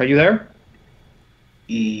 are you there?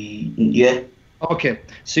 Yeah. Okay.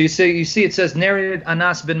 So you see it says narrated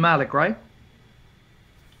Anas bin Malik, right?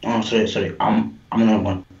 Oh, sorry. I'm another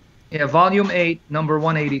one. Yeah, volume 8, number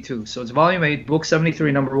 182. So it's volume 8, book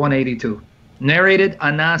 73, number 182. Narrated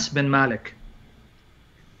Anas bin Malik.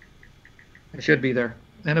 It should be there.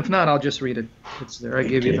 And if not, I'll just read it. It's there. I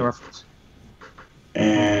gave you the reference.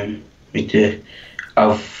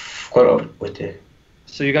 I've got it with it.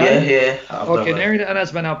 So you got it? Yeah. Okay, narrated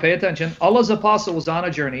Anas bin Malik. Pay attention. Allah's apostle was on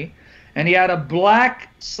a journey, and he had a black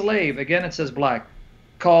slave. Again, it says black,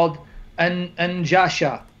 called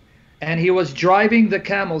Anjasha. And he was driving the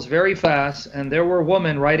camels very fast, and there were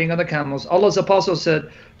women riding on the camels. Allah's apostle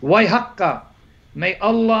said, Wayhaqqa, may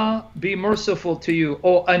Allah be merciful to you,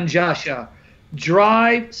 O Anjasha.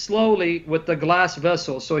 Drive slowly with the glass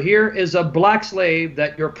vessel. So here is a black slave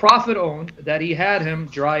that your prophet owned, that he had him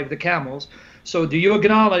drive the camels. So do you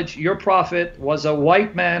acknowledge your prophet was a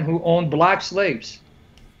white man who owned black slaves?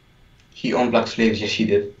 He owned black slaves, yes he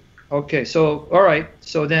did. Okay, so all right.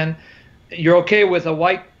 So then you're okay with a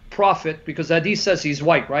white prophet, because Hadith says he's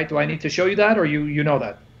white, right? Do I need to show you that, or you know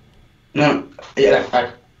that? No,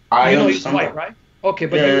 yeah, I You know he's understand white, that. right? Okay,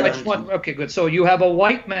 but Yeah, you, yeah, I just want, okay, good. So you have a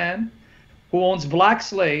white man who owns black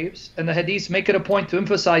slaves, and the hadiths make it a point to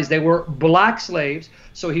emphasize they were black slaves.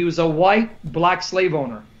 So he was a white black slave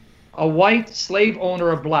owner, a white slave owner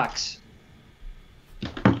of blacks.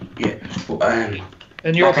 yeah. But,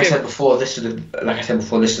 And you're like I okay said with before, this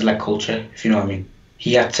is like culture, if you know what I mean.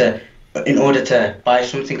 He had to, in order to buy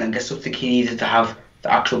something and get something, he needed to have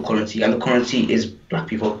the actual currency, and the currency is black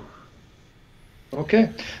people. Okay.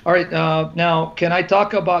 All right. Now, can I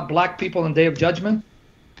talk about black people in Day of Judgment?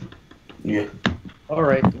 Yeah. All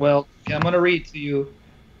right. Well, I'm going to read to you.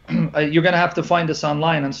 You're going to have to find this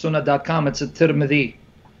online on sunnah.com. It's a Tirmidhi.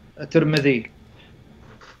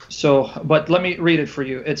 So, but let me read it for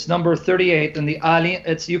you. It's number 38 in the alim.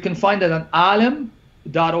 You can find it on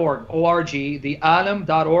alim.org, O-R-G, the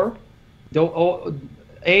alim.org,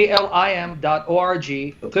 alim.org,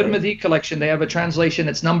 Tirmidhi collection. They have a translation.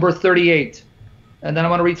 It's number 38. And then I'm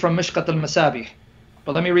going to read from Mishkat al-Masabih.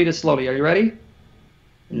 But let me read it slowly. Are you ready?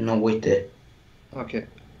 No, wait there. Okay.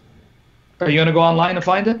 Are you going to go online and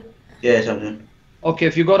find it? Yeah, something. Okay,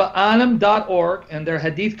 if you go to alim.org and their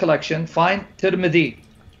hadith collection, find Tirmidhi,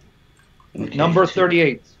 Okay. number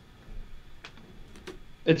 38.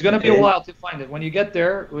 It's going to be a Okay. while to find it. When you get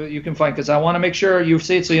there, you can find, because I want to make sure you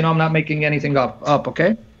see it so you know I'm not making anything up,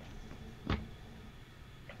 okay?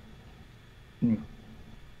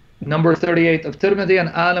 Number 38 of Tirmidhi and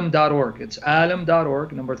alim.org. It's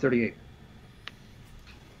alim.org, number 38.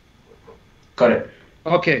 Got it.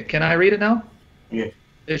 Okay, can I read it now? Yeah.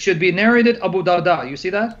 It should be narrated Abu Darda. You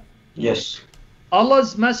see that? Yes.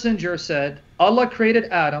 Allah's messenger said, Allah created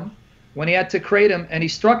Adam when he had to create him, and he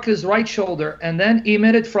struck his right shoulder and then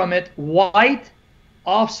emitted from it white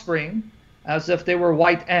offspring as if they were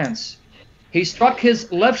white ants. He struck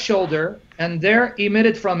his left shoulder and there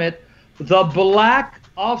emitted from it the black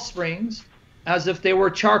offsprings as if they were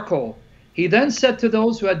charcoal. He then said to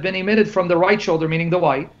those who had been emitted from the right shoulder, meaning the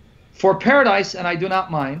white, for paradise and I do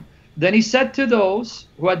not mind. Then he said to those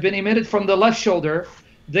who had been emitted from the left shoulder,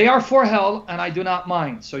 they are for hell and I do not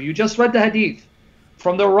mind. So you just read the hadith.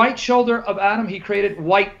 From the right shoulder of Adam, he created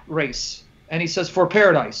white race. And he says for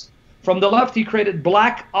paradise. From the left, he created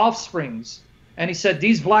black offsprings. And he said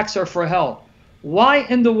these blacks are for hell. Why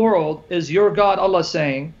in the world is your God Allah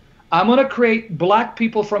saying, I'm going to create black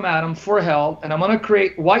people from Adam for hell, and I'm going to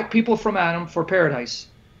create white people from Adam for paradise?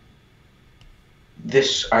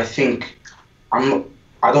 This, I think, I don't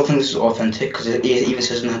think this is authentic, because it even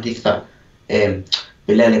says in the hadith that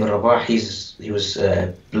Bilal ibn Rabah, he was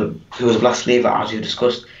a black slave, as you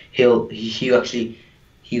discussed. He'll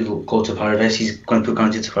go to paradise. He's going to put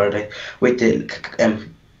guaranteed to paradise. Wait,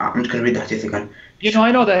 I'm just going to read the hadith again. You know,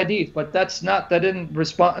 I know the hadith, but that didn't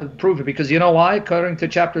prove it, because you know why? According to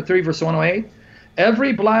chapter 3, verse 108,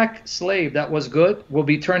 every black slave that was good will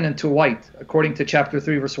be turned into white, according to chapter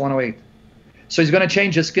 3, verse 108. So he's going to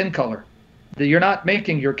change his skin color. You're not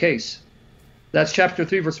making your case. That's chapter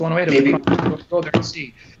 3, verse 108 of the Quran. Go there and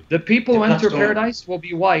see. The people who enter paradise will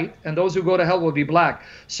be white, and those who go to hell will be black.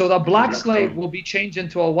 So the black slave will be changed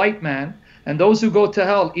into a white man, and those who go to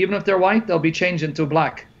hell, even if they're white, they'll be changed into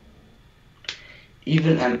black.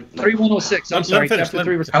 Even 3106. I'm sorry, chapter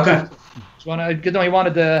 3, verse 106. Okay. No, he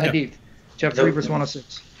wanted the hadith. Chapter 3, verse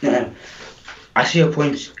 106. I see your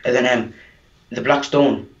point. And then the black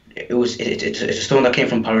stone, it's a stone that came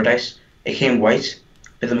from paradise. It came white,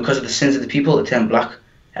 but then because of the sins of the people, it turned black.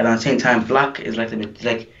 And at the same time, black is like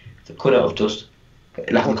the color of dust,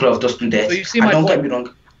 like the color of dust and dirt. So you see my don't point. get me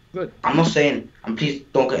wrong. Good. I'm not saying, and please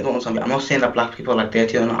don't understand me. I'm not saying that black people are like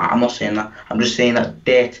dirty or not. I'm not saying that. I'm just saying that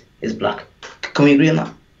dirt is black. Can we agree on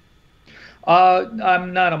that?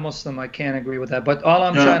 I'm not a Muslim. I can't agree with that. But all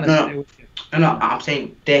I'm trying to say with you. No, I'm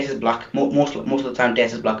saying dirt is black. Most of the time,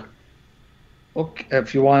 dirt is black. Okay,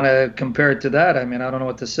 if you want to compare it to that, I mean, I don't know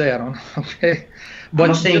what to say. I don't know. Okay, but I'm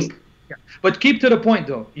not saying. But keep to the point,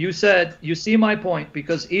 though. You said, you see my point,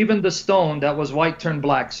 because even the stone that was white turned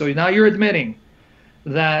black. So now you're admitting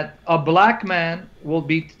that a black man will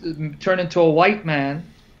be turned into a white man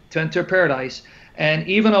to enter paradise, and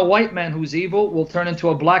even a white man who's evil will turn into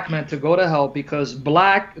a black man to go to hell, because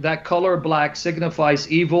black, that color black, signifies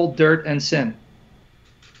evil, dirt, and sin.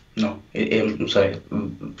 No, I'm sorry.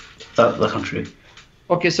 That's not true.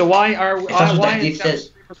 Okay, so why are if that's what why the hadith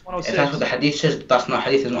says? If that's what the hadith says, that's not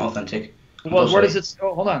hadith. Is not authentic. Well, where does it?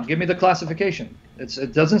 Oh, hold on. Give me the classification.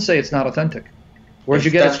 It doesn't say it's not authentic. Where'd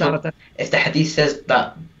you get it's not authentic? If the hadith says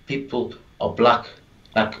that people are black,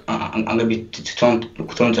 like I'm gonna be thrown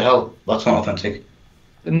to hell, that's not authentic.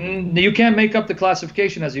 You can't make up the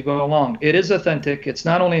classification as you go along. It is authentic. It's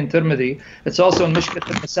not only in Tirmidhi, it's also in Mishkat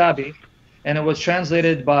al-Masabih, and it was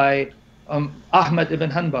translated by Ahmed ibn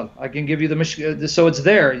Hanbal. I can give you so it's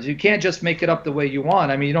there. You can't just make it up the way you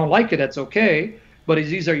want. I mean, you don't like it, that's okay, but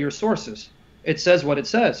these are your sources. It says what it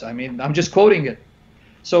says. I mean, I'm just quoting it.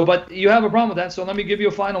 So, but you have a problem with that, so let me give you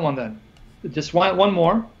a final one then. Just one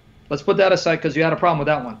more. Let's put that aside because you had a problem with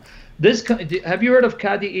that one. Have you heard of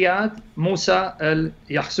Qadi Iyad, Musa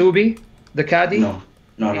al-Yahsubi, the Qadi?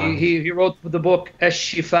 No. He wrote the book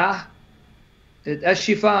Ash-Shifa.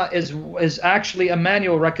 Ash-Shifa is actually a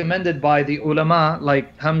manual recommended by the ulama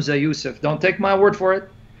like Hamza Yusuf. Don't take my word for it.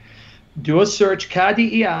 Do a search.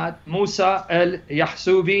 Qadi Iyad, Musa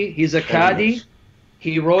al-Yahsubi. He's a Qadi.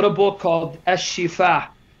 He wrote a book called Ash-Shifa,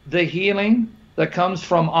 the healing that comes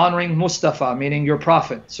from honoring Mustafa, meaning your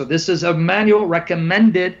prophet. So this is a manual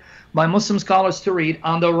recommended by Muslim scholars to read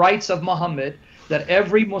on the rights of Muhammad that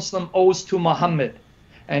every Muslim owes to Muhammad.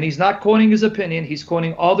 And he's not quoting his opinion, he's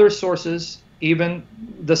quoting other sources, even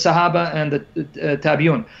the Sahaba and the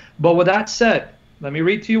Tabi'un. But with that said, let me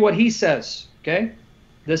read to you what he says, okay?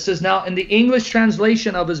 This is now in the English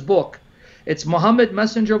translation of his book. It's Muhammad,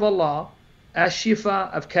 Messenger of Allah,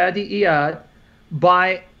 Ash-Shifa of Qadi Iyad,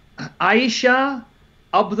 by Aisha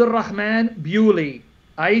Abdurrahman Bewley.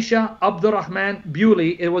 Aisha Abdurrahman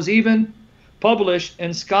Bewley. It was even published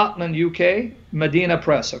in Scotland, UK, Medina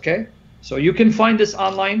Press, okay? So you can find this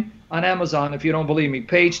online on Amazon if you don't believe me.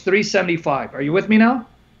 Page 375. Are you with me now?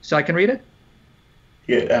 So I can read it?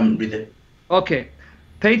 Yeah, read it. Okay.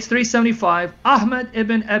 Page 375. Ahmad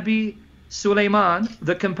ibn Abi Sulaiman,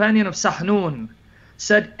 the companion of Shamoun,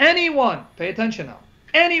 said, anyone, pay attention now,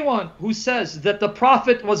 anyone who says that the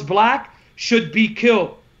Prophet was black should be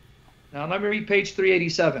killed. Now let me read page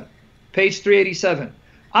 387. Page 387.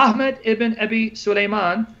 Ahmad ibn Abi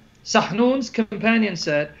Sulaiman, Shamoun's companion,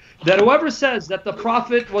 said that whoever says that the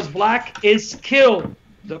Prophet was black is killed.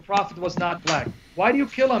 The Prophet was not black. Why do you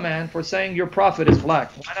kill a man for saying your Prophet is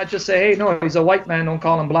black? Why not just say, hey, no, he's a white man, don't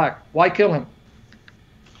call him black? Why kill him?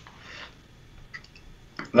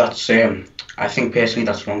 That's I think personally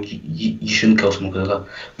that's wrong. You shouldn't kill someone because of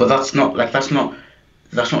that. But that's not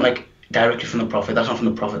like directly from the Prophet. That's not from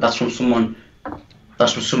the Prophet. That's from someone.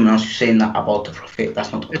 That's from someone else who's saying that about the Prophet.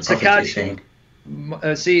 That's not what the Prophet is saying.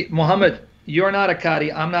 See, Muhammad, you're not a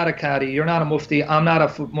Qadi. I'm not a Qadi. You're not a Mufti. I'm not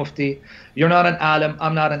a Mufti. You're not an Alim.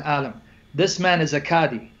 I'm not an Alim. This man is a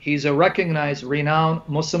Qadi. He's a recognized, renowned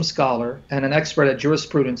Muslim scholar and an expert at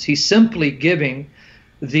jurisprudence. He's simply giving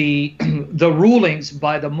the rulings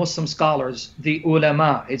by the Muslim scholars, the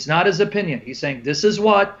ulama. It's not his opinion. He's saying this is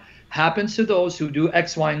what happens to those who do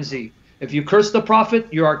X, Y, and Z. If you curse the Prophet,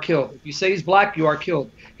 you are killed. If you say he's black, you are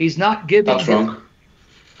killed. He's not giving. That's wrong.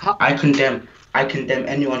 I condemn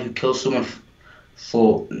anyone who kills someone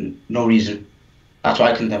for no reason. That's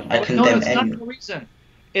what I condemn. I condemn anyone. Not no reason.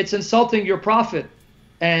 It's insulting your Prophet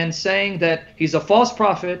and saying that he's a false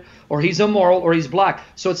prophet or he's immoral or he's black.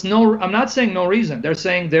 So it's no, I'm not saying no reason. They're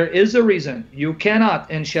saying there is a reason. You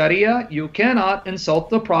cannot, in Sharia, you cannot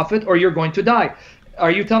insult the Prophet or you're going to die.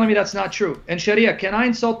 Are you telling me that's not true? In Sharia, can I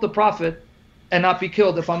insult the Prophet and not be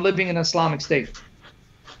killed if I'm living in an Islamic state?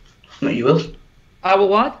 No, you will. I will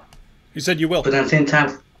what? You said you will. But at the same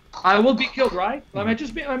time, I will be killed, right? I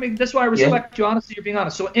mean, that's why I respect you. Honestly, you're being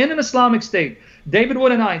honest. So in an Islamic state, David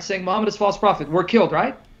Wood and I saying Muhammad is false prophet, we're killed,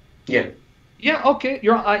 right? Yeah. Yeah. Okay.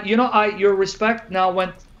 Your respect now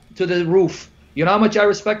went to the roof. You know how much I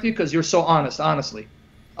respect you because you're so honest. Honestly,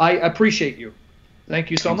 I appreciate you. Thank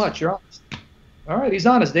you so much. You're honest. All right, he's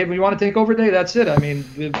honest. David, you want to take over, Dave? That's it. I mean,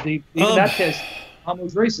 even that case, Muhammad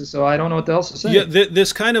was racist, so I don't know what else to say. Yeah,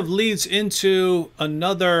 this kind of leads into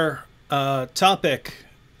another topic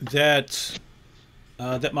that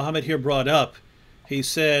that Muhammad here brought up. He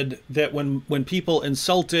said that when people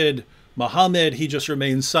insulted Muhammad, he just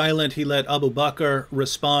remained silent. He let Abu Bakr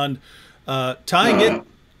respond. Tying it.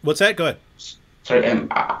 What's that? Go ahead. Sorry,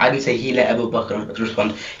 I didn't say he let Abu Bakr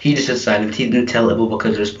respond. He just said silent. He didn't tell Abu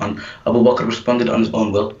Bakr to respond. Abu Bakr responded on his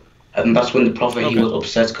own will. And that's when the Prophet, he was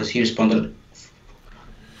upset because he responded.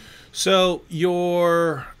 So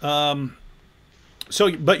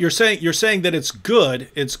but you're saying that it's good.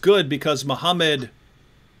 It's good because Muhammad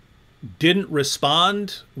didn't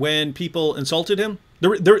respond when people insulted him.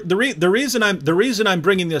 The reason I'm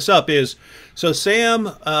bringing this up is so Sam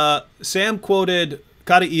quoted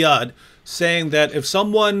Qadi Iyad saying that if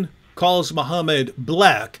someone calls Muhammad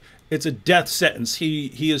black, it's a death sentence.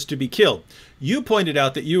 He is to be killed. You pointed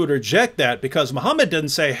out that you would reject that because Muhammad didn't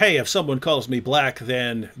say, hey, if someone calls me black,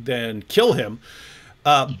 then kill him.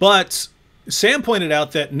 But Sam pointed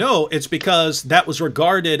out that no, it's because that was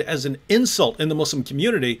regarded as an insult in the Muslim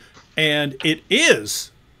community, and it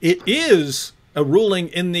is a ruling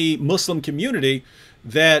in the Muslim community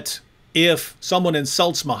that if someone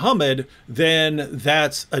insults Muhammad, then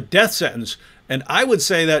that's a death sentence. And I would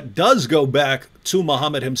say that does go back to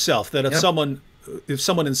Muhammad himself, that if someone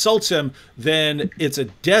insults him, then it's a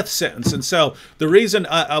death sentence. And so the reason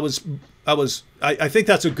I think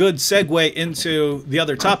that's a good segue into the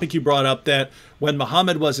other topic you brought up, that when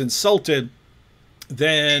Muhammad was insulted,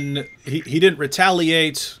 then he didn't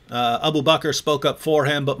retaliate. Abu Bakr spoke up for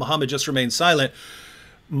him, but Muhammad just remained silent.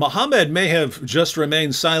 Muhammad may have just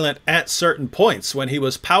remained silent at certain points when he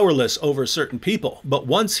was powerless over certain people. But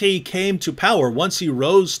once he came to power, once he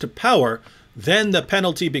rose to power, then the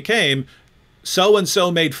penalty became,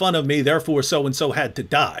 so-and-so made fun of me, therefore so-and-so had to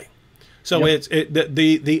die. So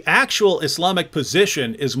the actual Islamic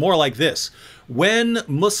position is more like this. When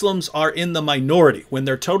Muslims are in the minority, when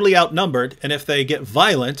they're totally outnumbered, and if they get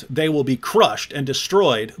violent, they will be crushed and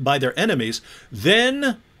destroyed by their enemies,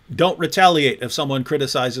 then don't retaliate if someone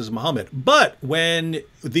criticizes Muhammad. But when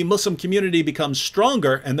the Muslim community becomes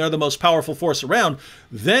stronger and they're the most powerful force around,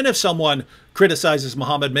 then if someone criticizes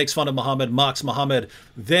Muhammad, makes fun of Muhammad, mocks Muhammad,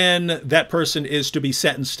 then that person is to be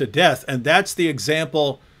sentenced to death. And that's the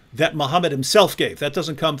example that Muhammad himself gave. That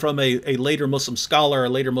doesn't come from a later Muslim scholar or a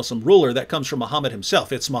later Muslim ruler. That comes from Muhammad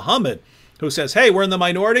himself. It's Muhammad who says, hey, we're in the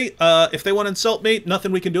minority. If they want to insult me,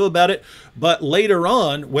 nothing we can do about it. But later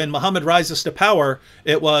on, when Muhammad rises to power,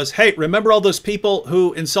 it was, hey, remember all those people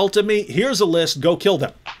who insulted me? Here's a list. Go kill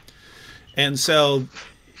them. And so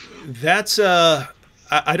that's, I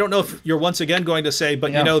don't know if you're once again going to say,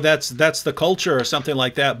 but you know, that's the culture or something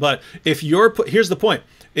like that. But if you're, here's the point.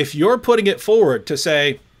 If you're putting it forward to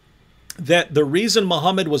say that the reason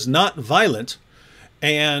Muhammad was not violent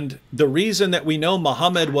and the reason that we know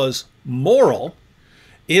Muhammad was moral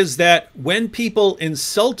is that when people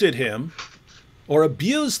insulted him or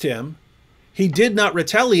abused him, he did not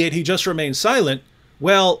retaliate, he just remained silent.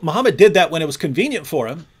 Well, Muhammad did that when it was convenient for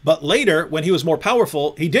him, but later, when he was more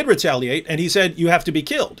powerful, he did retaliate, and he said, you have to be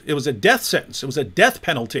killed. It was a death sentence. It was a death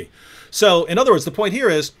penalty. So, in other words, the point here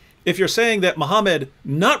is, if you're saying that Muhammad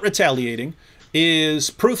not retaliating is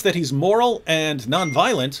proof that he's moral and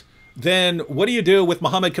nonviolent, then what do you do with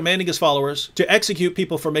Muhammad commanding his followers to execute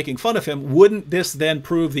people for making fun of him? Wouldn't this then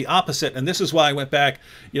prove the opposite? And this is why I went back,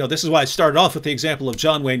 you know, this is why I started off with the example of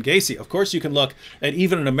John Wayne Gacy. Of course, you can look at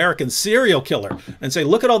even an American serial killer and say,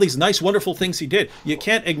 look at all these nice, wonderful things he did. You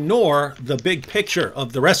can't ignore the big picture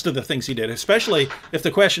of the rest of the things he did, especially if the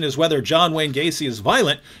question is whether John Wayne Gacy is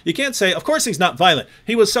violent. You can't say, of course he's not violent.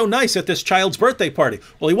 He was so nice at this child's birthday party.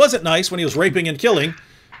 Well, he wasn't nice when he was raping and killing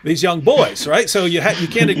these young boys, right? So you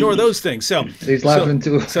can't ignore those things. So he's laughing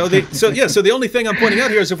too. So the only thing I'm pointing out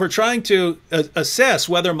here is if we're trying to assess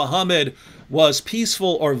whether Muhammad was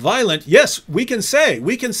peaceful or violent, yes, we can say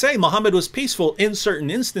Muhammad was peaceful in certain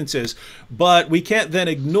instances, but we can't then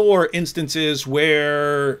ignore instances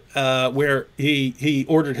where he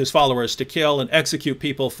ordered his followers to kill and execute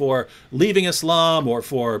people for leaving Islam or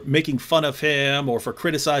for making fun of him or for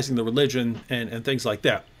criticizing the religion and things like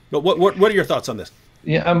that. But what are your thoughts on this?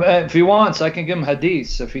 Yeah, if he wants, I can give him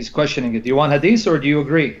hadith if he's questioning it. Do you want hadith or do you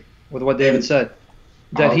agree with what David said?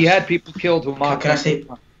 That he had people killed who mocked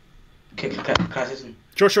him? Can I say something?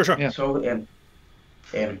 Sure. Yeah. So,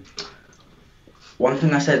 one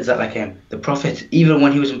thing I said is that, like, the Prophet, even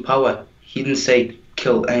when he was in power, he didn't say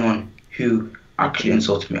kill anyone who actually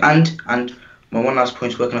insulted me. And my one last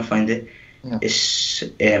point, where can I find it? Yeah.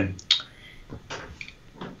 Is can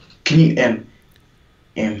you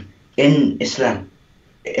in Islam,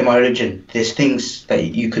 in my religion, there's things that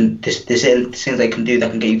you can, there's things that you can do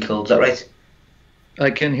that can get you killed. Is that right?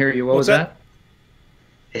 I can hear you. What was that?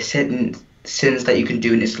 There's certain sins that you can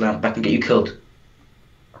do in Islam that can get you killed.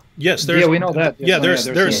 Yes, we know that. Yeah, there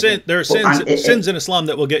are sins in Islam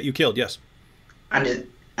that will get you killed. Yes. And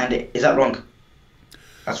is that wrong?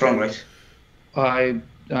 That's wrong, right? I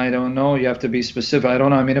don't know. You have to be specific. I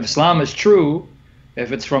don't know. I mean, if Islam is true,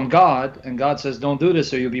 if it's from God and God says don't do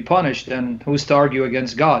this or you'll be punished, then who's to argue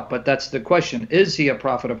against God? But that's the question. Is he a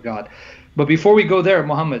prophet of God? But before we go there,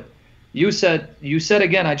 Muhammad, you said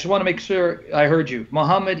again, I just want to make sure I heard you.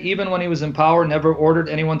 Muhammad, even when he was in power, never ordered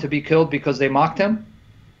anyone to be killed because they mocked him?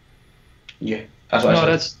 Yeah. That's what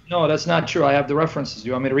I said. That's not true. I have the references. Do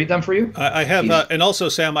you want me to read them for you? I have, and also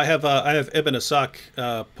Sam, I have Ibn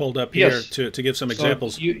Asaq pulled up here to give some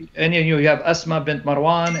examples. You have Asma bint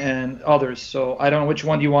Marwan and others. So I don't know which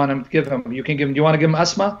one you want to give him. You can give him. Do you want to give him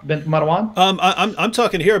Asma bint Marwan? I'm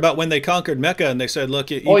talking here about when they conquered Mecca and they said,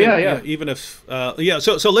 look, even, even if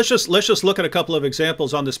So let's just look at a couple of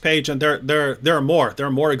examples on this page, and there are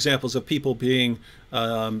more examples of people being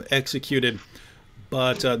executed.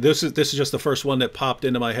 But this is just the first one that popped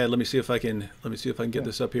into my head. Let me see if I can get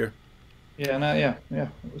this up here. Yeah, no, yeah.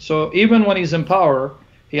 So even when he's in power,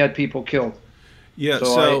 he had people killed. Yeah. So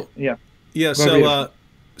So yeah. yeah. Go beautiful.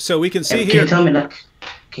 So we can see Can you here. tell me like,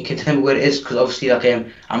 can you tell me where it is? Because obviously, like,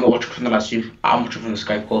 I'm not watching from the last stream. I'm watching from the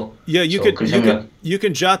Skype call. Yeah, you So could can you tell me, like, you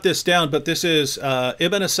can jot this down, but this is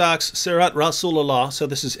Ibn Isak's Sirat Rasulullah. So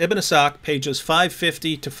this is Ibn Isak, pages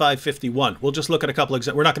 550 to 551. We'll just look at a couple of.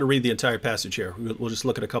 We're not going to read the entire passage here. We'll just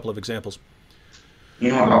look at a couple of examples. you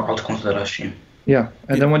know, I'll come to the last stream. Yeah,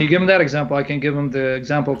 and then when you give him that example, I can give him the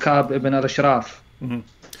example Ka'b ibn al-Ashraf.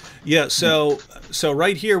 Yeah. So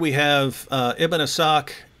right here we have Ibn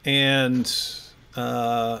Isak, and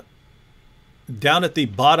down at the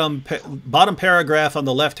bottom paragraph on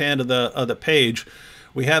the left hand of the page,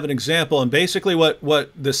 we have an example. And basically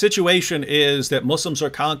what the situation is that Muslims are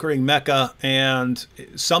conquering Mecca, and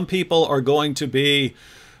some people are going to be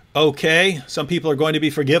okay, some people are going to be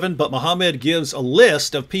forgiven, but Muhammad gives a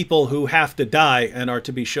list of people who have to die and are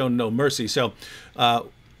to be shown no mercy. So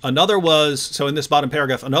another was, so in this bottom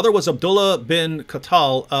paragraph, another was Abdullah bin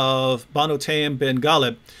Qatal of Banu Taym bin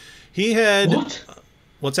Ghalib. He had... What?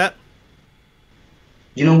 What's that?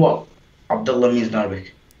 You know what Abdullah means in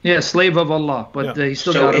Arabic? Yeah, slave of Allah, but Yeah. he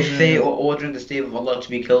still So got if him they in. are ordering the slave of Allah to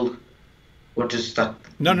be killed, what does that...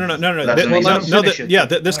 No. That's Well, let him finish it. Yeah,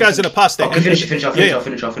 this guy's an apostate. Okay, finish off.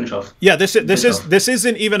 Yeah, this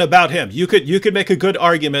isn't even about him. You could make a good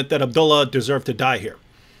argument that Abdullah deserved to die here.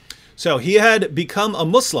 So he had become a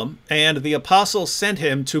Muslim, and the apostle sent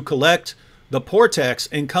him to collect the poor tax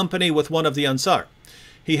in company with one of the Ansar.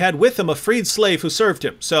 He had with him a freed slave who served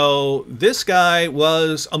him. So this guy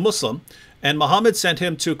was a Muslim, and Muhammad sent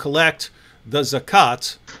him to collect the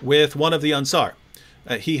zakat with one of the Ansar.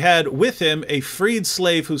 He had with him a freed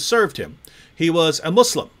slave who served him. He was a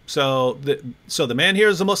Muslim. So the man here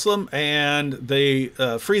is a Muslim, and the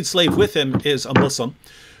freed slave with him is a Muslim.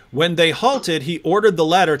 When they halted, he ordered the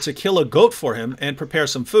latter to kill a goat for him and prepare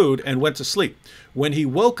some food, and went to sleep. When he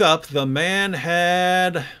woke up, the man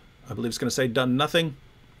had, I believe it's going to say, done nothing.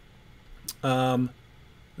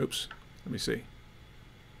 Oops, let me see.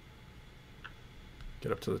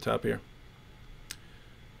 Get up to the top here.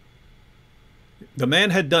 The man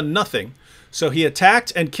had done nothing, so he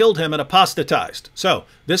attacked and killed him and apostatized. So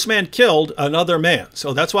this man killed another man.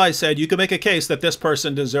 So that's why I said you could make a case that this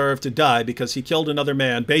person deserved to die, because he killed another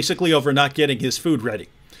man basically over not getting his food ready.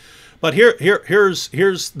 But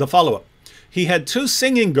here's the follow-up. He had two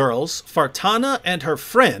singing girls, Fartana and her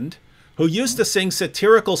friend, who used to sing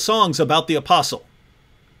satirical songs about the apostle.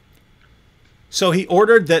 So he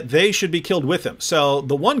ordered that they should be killed with him. So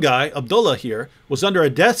the one guy, Abdullah here, was under a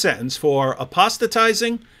death sentence for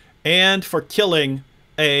apostatizing and for killing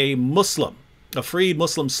a Muslim, a freed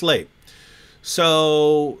Muslim slave.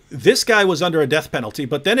 So this guy was under a death penalty,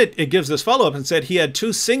 but then it gives this follow-up and said he had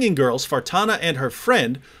two singing girls, Fartana and her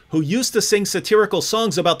friend, who used to sing satirical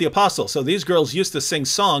songs about the apostle. So these girls used to sing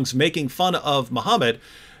songs making fun of Muhammad.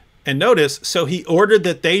 And notice, so he ordered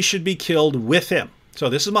that they should be killed with him. So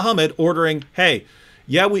this is Muhammad ordering, hey,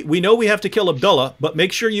 yeah, we know we have to kill Abdullah, but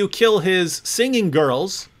make sure you kill his singing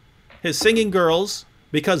girls,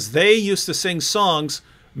 because they used to sing songs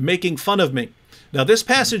making fun of me. Now this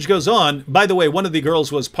passage goes on. By the way, one of the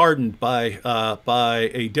girls was pardoned by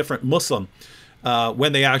a different Muslim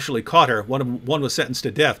when they actually caught her. One was sentenced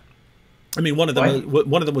to death. I mean, one of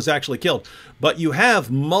them was actually killed. But you have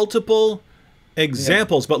multiple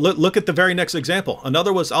examples. Yeah. But look at the very next example.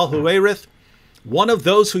 Another was Al-Huwayrith, one of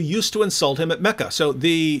those who used to insult him at Mecca. So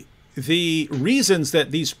the reasons that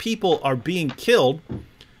these people are being killed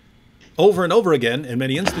over and over again in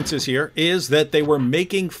many instances here is that they were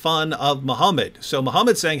making fun of Muhammad. So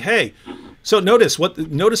Muhammad's saying, hey, so notice what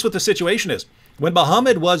the situation is. When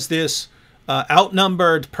Muhammad was this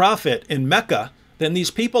outnumbered prophet in Mecca, then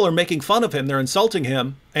these people are making fun of him, they're insulting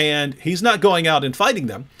him, and he's not going out and fighting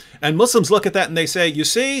them. And Muslims look at that and they say, you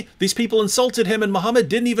see, these people insulted him and Muhammad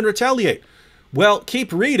didn't even retaliate. Well,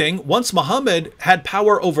 keep reading. Once Muhammad had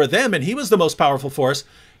power over them and he was the most powerful force,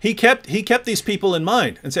 he kept these people in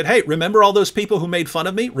mind and said, hey, remember all those people who made fun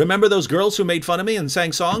of me? Remember those girls who made fun of me and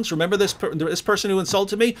sang songs? Remember this person who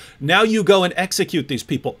insulted me? Now you go and execute these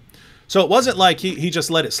people. So it wasn't like he just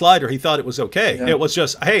let it slide or he thought it was okay. Yeah. It was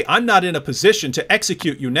just, hey, I'm not in a position to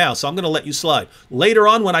execute you now, so I'm going to let you slide. Later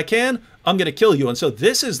on when I can, I'm going to kill you. And so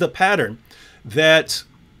this is the pattern that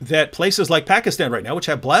places like Pakistan right now, which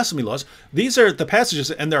have blasphemy laws, these are the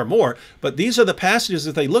passages, and there are more, but these are the passages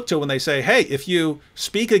that they look to when they say, hey, if you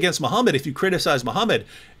speak against Muhammad, if you criticize Muhammad,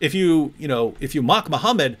 if you mock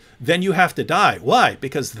Muhammad, then you have to die. Why?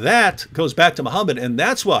 Because that goes back to Muhammad, and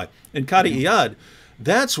that's why, in Qadi Iyad,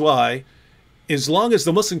 that's why, as long as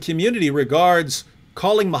the Muslim community regards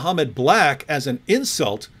calling Muhammad black as an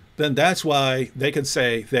insult, then that's why they can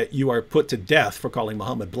say that you are put to death for calling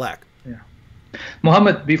Muhammad black. Yeah.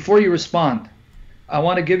 Muhammad, before you respond, I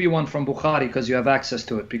want to give you one from Bukhari because you have access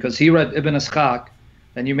to it. Because he read Ibn Ishaq,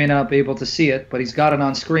 and you may not be able to see it, but he's got it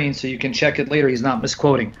on screen so you can check it later. He's not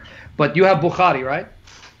misquoting. But you have Bukhari, right?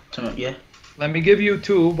 Yeah. Let me give you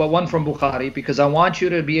two, but one from Bukhari, because I want you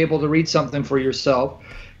to be able to read something for yourself.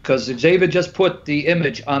 Because David just put the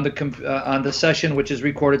image on the session, which is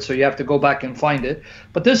recorded, so you have to go back and find it.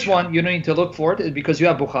 But this one, you don't need to look for it because you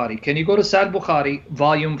have Bukhari. Can you go to Sahih Bukhari,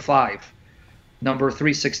 Volume 5, number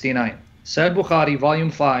 369? Sahih Bukhari, Volume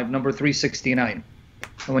 5, number 369.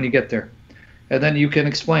 And when you get there. And then you can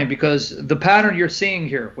explain, because the pattern you're seeing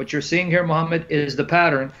here, what you're seeing here, Muhammad, is the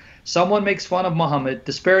pattern. Someone makes fun of Muhammad,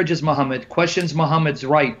 disparages Muhammad, questions Muhammad's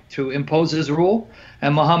right to impose his rule,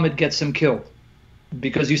 and Muhammad gets him killed.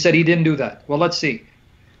 Because you said he didn't do that. Well, let's see.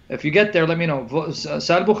 If you get there, let me know.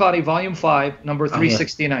 Sahih Bukhari, Volume 5, number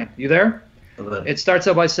 369. You there? It starts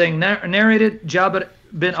out by saying, narrated Jabir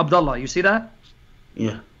bin Abdullah. You see that?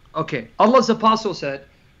 Yeah. Okay. Allah's apostle said,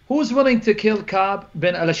 who's willing to kill Ka'b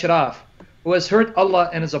bin al-Ashraf, who has hurt Allah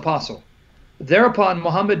and his apostle? Thereupon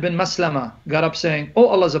Muhammad bin Maslama got up saying, O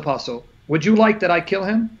Allah's apostle, would you like that I kill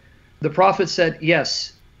him? The Prophet said,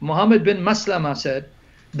 yes. Muhammad bin Maslama said,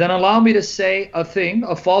 then allow me to say a thing,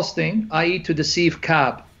 a false thing, i.e. to deceive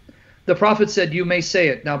Ka'b. The Prophet said, you may say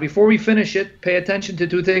it. Now before we finish it, pay attention to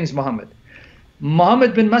two things, Muhammad.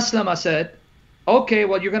 Muhammad bin Maslama said, okay,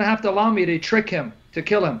 well, you're going to have to allow me to trick him, to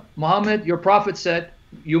kill him. Muhammad, your Prophet said,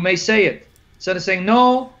 you may say it. Instead of saying,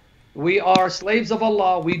 no, we are slaves of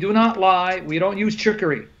Allah, we do not lie, we don't use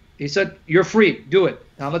trickery. He said, you're free, do it.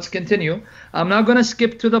 Now let's continue. I'm not going to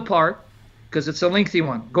skip to the part, because it's a lengthy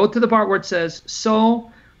one. Go to the part where it says, so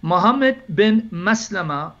Muhammad bin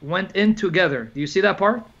Maslama went in together. Do you see that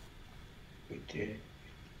part?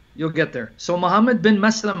 You'll get there. So Muhammad bin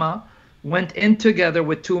Maslama went in together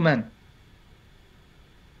with two men.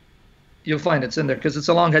 You'll find it's in there because it's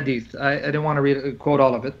a long hadith. I didn't want to quote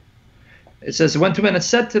all of it. It says, went to men and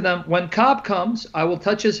said to them, when Ka'b comes, I will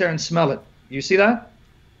touch his hair and smell it. You see that?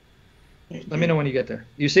 Let me know when you get there.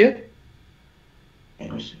 You see it?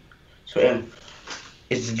 So,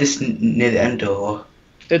 is this near the end or?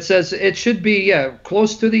 It says it should be, yeah,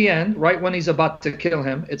 close to the end, right when he's about to kill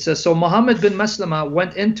him. It says, so Muhammad bin Maslama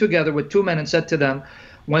went in together with two men and said to them,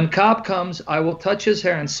 when Ka'b comes, I will touch his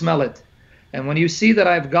hair and smell it. And when you see that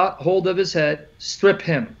I've got hold of his head, strip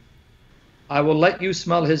him. I will let you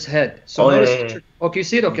smell his head. So notice, okay, you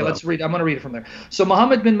see it? Okay, let's read. I'm going to read it from there. So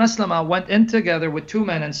Muhammad bin Maslama went in together with two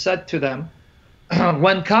men and said to them,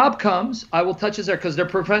 when Ka'b comes, I will touch his hair, because they're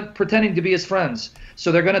pretending to be his friends.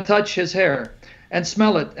 So they're going to touch his hair and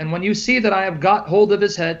smell it. And when you see that I have got hold of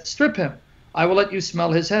his head, strip him. I will let you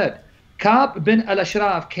smell his head. Ka'b bin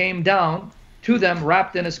al-Ashraf came down to them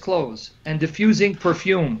wrapped in his clothes and diffusing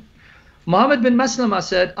perfume. Muhammad bin Maslama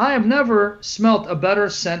said, I have never smelt a better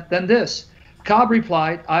scent than this. Ka'b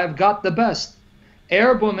replied, I have got the best.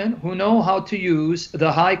 Arab women who know how to use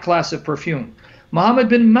the high class of perfume. Muhammad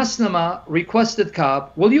bin Maslama requested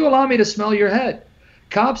Ka'b, will you allow me to smell your head?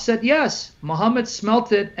 Ka'b said, yes. Muhammad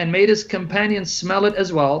smelt it and made his companions smell it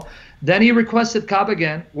as well. Then he requested Ka'b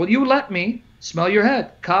again, will you let me smell your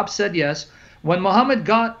head? Ka'b said yes. When Muhammad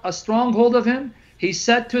got a strong hold of him, he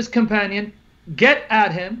said to his companion, get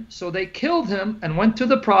at him. So they killed him and went to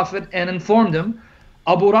the Prophet and informed him.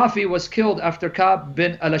 Abu Rafi was killed after Ka'b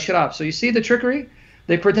bin al-Ashraf. So you see the trickery?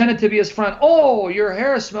 They pretended to be his friend. Oh, your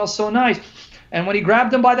hair smells so nice. And when he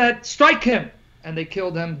grabbed him by the head, strike him. And they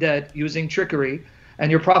killed him dead using trickery. And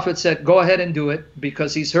your Prophet said, go ahead and do it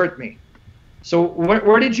because he's hurt me. So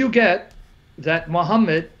where did you get that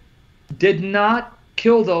Muhammad did not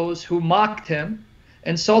kill those who mocked him,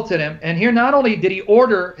 insulted him? And here not only did he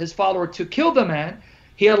order his follower to kill the man,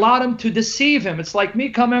 he allowed him to deceive him. It's like me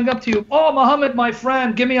coming up to you, oh, Muhammad, my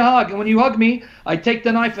friend, give me a hug. And when you hug me, I take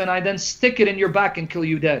the knife and I then stick it in your back and kill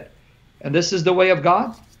you dead. And this is the way of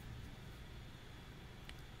God?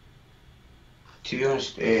 To be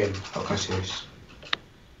honest, how can I say this?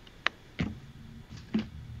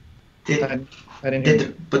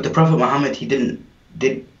 But the Prophet Muhammad, did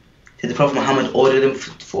the Prophet Muhammad order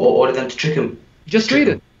them to trick him? Just read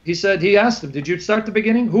it. He said, he asked him, did you start the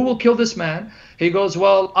beginning? Who will kill this man? He goes,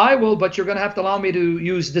 well, I will, but you're going to have to allow me to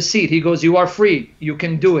use deceit. He goes, you are free. You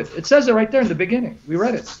can do it. It says it right there in the beginning. We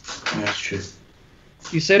read it. That's true.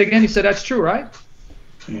 You say it again? You said that's true, right?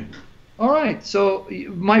 Yeah. All right. So,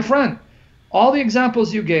 my friend, All the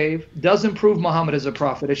examples you gave doesn't prove Muhammad is a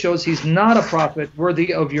prophet. It shows he's not a prophet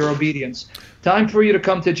worthy of your obedience. Time for you to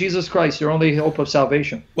come to Jesus Christ, your only hope of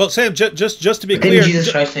salvation. Well, Sam, just to be Didn't clear,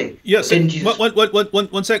 Jesus Christ say? yes. Didn't Jesus?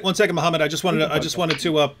 One second, Mohammed. I just wanted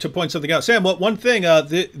to point something out. Sam, one thing.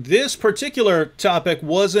 This particular topic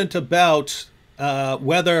wasn't about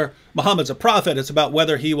whether Muhammad's a prophet. It's about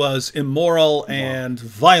whether he was immoral and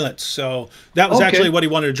violent. So that was actually what he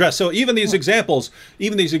wanted to address. So even these examples,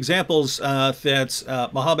 that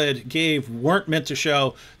Muhammad gave weren't meant to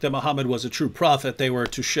show that Muhammad was a true prophet. They were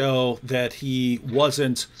to show that he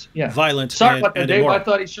wasn't violent. Sorry about that, Dave. immoral.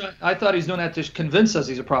 I thought he's doing that to convince us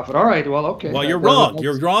he's a prophet. All right. Well, okay. Well, you're wrong.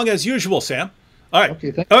 You're wrong as usual, Sam. All right.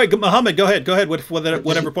 Okay, All right, Muhammad, go ahead. Go ahead with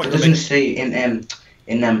whatever point It you're doesn't making. say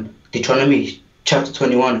in Deuteronomy chapter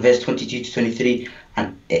 21, verse 22 to 23,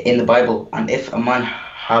 and in the Bible, and if a man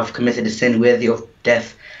have committed a sin worthy of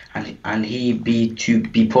death, and he be to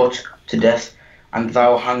be put to death, and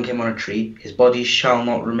thou hang him on a tree, his body shall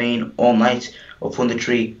not remain all night upon the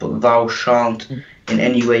tree, but thou shalt in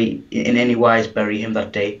any wise bury him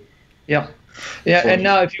that day. Yeah. Yeah, and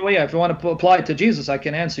now if you want to apply it to Jesus, I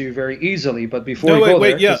can answer you very easily. But before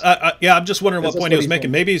I'm just wondering what point he was making.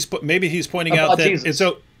 Maybe he's pointing out that Jesus.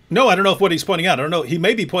 so. No, I don't know what he's pointing out. I don't know. He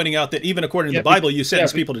may be pointing out that even according to the Bible, you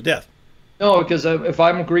sentence people to death. No, because if I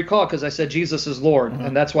recall, because I said Jesus is Lord,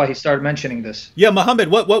 and that's why he started mentioning this. Yeah, Muhammad,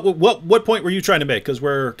 what point were you trying to make? Because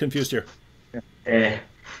we're confused here.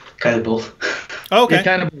 Kind of both. Okay. Yeah,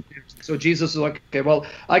 kind of. So Jesus is like, okay, well,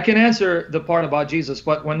 I can answer the part about Jesus,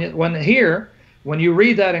 but when you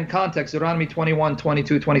read that in context, Deuteronomy 21,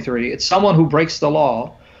 22, 23, it's someone who breaks the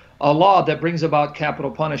law, a law that brings about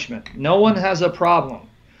capital punishment. No one has a problem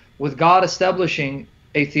with God establishing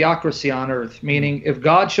a theocracy on earth, meaning if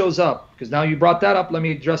God shows up, because now you brought that up, let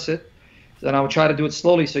me address it, then I will try to do it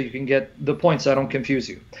slowly so you can get the points so I don't confuse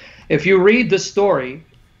you. If you read the story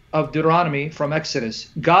of Deuteronomy from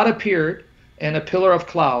Exodus, God appeared in a pillar of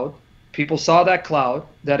cloud. People saw that cloud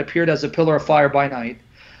that appeared as a pillar of fire by night.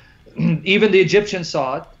 Even the Egyptians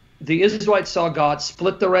saw it. The Israelites saw God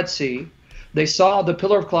split the Red Sea. They saw the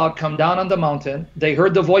pillar of cloud come down on the mountain. They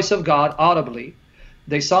heard the voice of God audibly.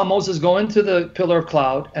 They saw Moses go into the pillar of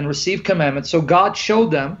cloud and receive commandments. So God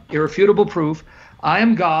showed them irrefutable proof. I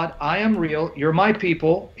am God. I am real. You're my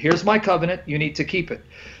people. Here's my covenant. You need to keep it.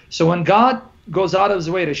 So when God goes out of his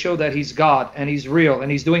way to show that he's God and he's real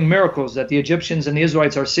and he's doing miracles that the Egyptians and the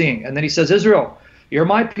Israelites are seeing, and then he says, Israel, you're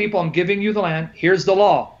my people. I'm giving you the land. Here's the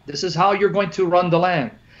law. This is how you're going to run the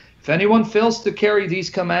land. If anyone fails to carry these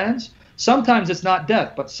commands, sometimes it's not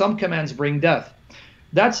death, but some commands bring death.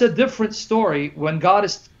 That's a different story when God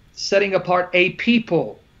is setting apart a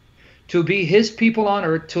people to be his people on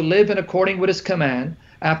earth, to live in according with his command.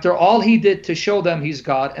 After all he did to show them he's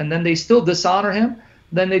God, and then they still dishonor him,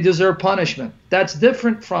 then they deserve punishment. That's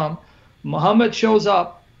different from Muhammad shows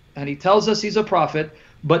up and he tells us he's a prophet,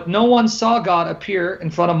 but no one saw God appear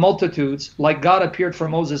in front of multitudes like God appeared for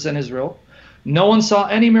Moses and Israel. No one saw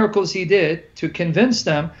any miracles he did to convince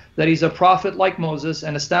them that he's a prophet like Moses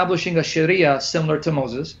and establishing a Sharia similar to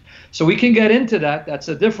Moses. So we can get into that. That's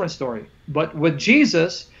a different story. But with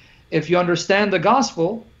Jesus, if you understand the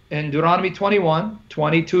gospel in Deuteronomy 21,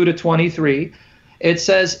 22 to 23, it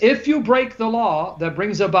says, if you break the law that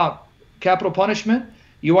brings about capital punishment,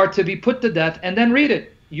 you are to be put to death. And then read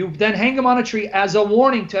it. You then hang him on a tree as a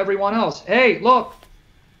warning to everyone else. Hey, look.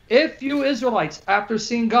 If you Israelites, after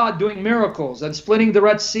seeing God doing miracles and splitting the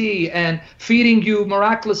Red Sea and feeding you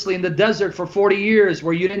miraculously in the desert for 40 years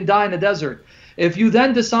where you didn't die in the desert, if you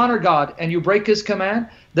then dishonor God and you break his command,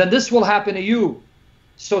 then this will happen to you.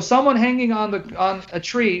 So someone hanging on a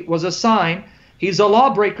tree was a sign. He's a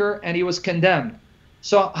lawbreaker and he was condemned.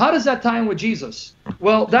 So how does that tie in with Jesus?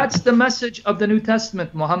 Well, that's the message of the New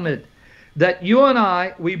Testament, Muhammad, that you and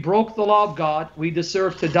I, we broke the law of God. We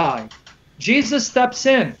deserve to die. Jesus steps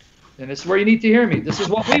in, and this is where you need to hear me. This is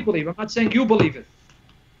what we believe. I'm not saying you believe it.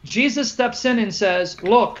 Jesus steps in and says,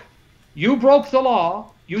 look, you broke the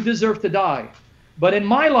law. You deserve to die. But in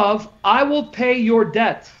my love, I will pay your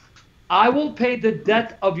debt. I will pay the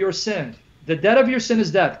debt of your sin. The debt of your sin is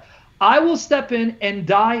death. I will step in and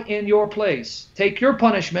die in your place. Take your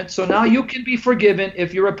punishment, so now you can be forgiven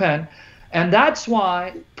if you repent. And that's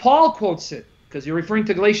why Paul quotes it, because you're referring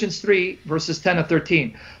to Galatians 3, verses 10 and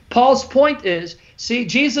 13. Paul's point is, see,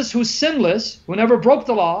 Jesus, who's sinless, who never broke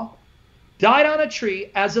the law, died on a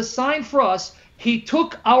tree as a sign for us. He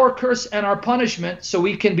took our curse and our punishment so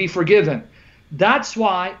we can be forgiven. That's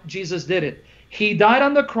why Jesus did it. He died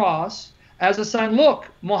on the cross as a sign. Look,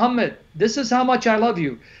 Muhammad, this is how much I love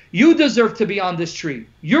you. You deserve to be on this tree.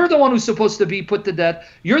 You're the one who's supposed to be put to death.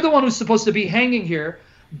 You're the one who's supposed to be hanging here.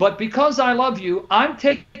 but because I love you, I'm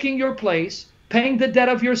taking your place, paying the debt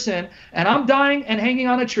of your sin, and I'm dying and hanging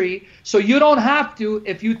on a tree, so you don't have to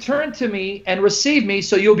if you turn to me and receive me,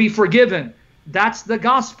 so you'll be forgiven. That's the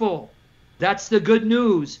gospel. That's the good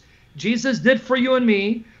news. Jesus did for you and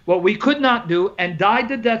me what we could not do and died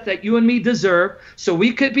the death that you and me deserve, so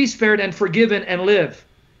we could be spared and forgiven and live.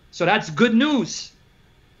 So that's good news.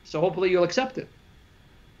 So hopefully you'll accept it.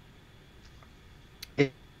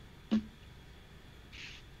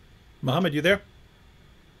 Mohammed, you there?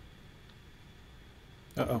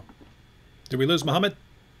 Uh-oh. Did we lose Mohammed?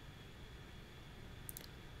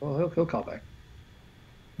 Well, he'll call back.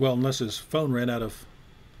 Well, unless his phone ran out of...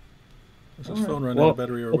 Unless his phone ran out of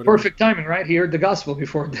battery or well, whatever. perfect timing, right? He heard the gospel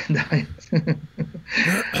before it died.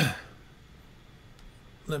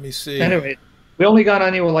 Let me see. Anyway, we only got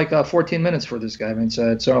anyway like 14 minutes for this guy. I mean,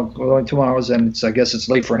 it's only 2 hours, and I guess it's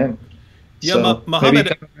late for him. Yeah, So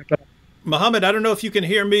Mohammed, I don't know if you can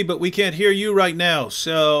hear me, but we can't hear you right now.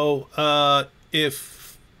 So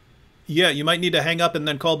you might need to hang up and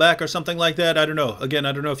then call back or something like that. I don't know. Again,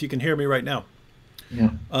 I don't know if you can hear me right now. Yeah.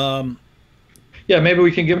 Yeah, maybe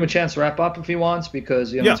we can give him a chance to wrap up if he wants,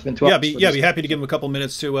 because it's been 12 hours. Be happy to give him a couple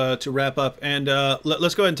minutes to wrap up. And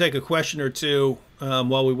let's go ahead and take a question or two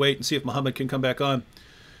while we wait and see if Mohammed can come back on.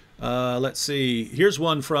 Let's see. Here's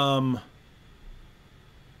one from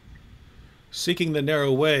Seeking the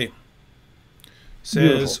Narrow Way.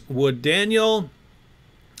 Says, Beautiful. Would Daniel,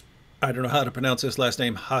 I don't know how to pronounce this last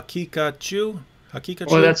name, Hakikachu?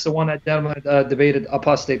 Well, that's the one that debated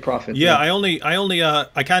apostate prophet. Yeah, I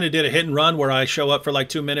kind of did a hit and run where I show up for like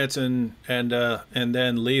 2 minutes and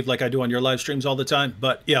then leave like I do on your live streams all the time.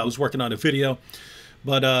 But yeah, I was working on a video.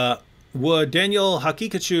 But would Daniel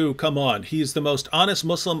Hakikachu come on? He's the most honest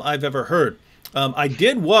Muslim I've ever heard. I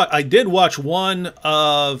did watch one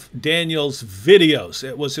of Daniel's videos.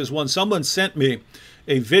 It was his one. Someone sent me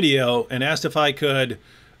a video and asked if I could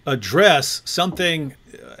address something,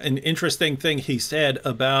 an interesting thing he said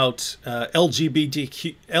about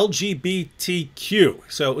LGBTQ.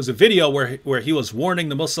 So it was a video where he was warning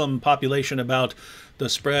the Muslim population about the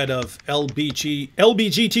spread of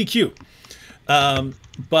LGBTQ.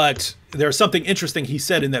 But there's something interesting he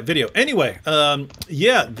said in that video. Anyway,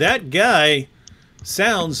 yeah, that guy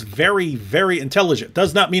sounds very, very intelligent.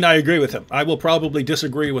 Does not mean I agree with him. I will probably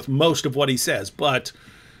disagree with most of what he says, but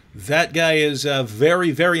that guy is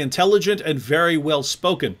very, very intelligent and very well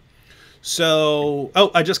spoken. So,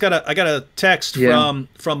 I got a text from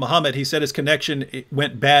Mohammed. He said his connection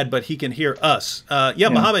went bad, but he can hear us.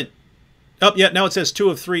 Mohammed. Oh, yeah, now it says 2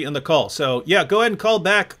 of 3 in the call. So, yeah, go ahead and call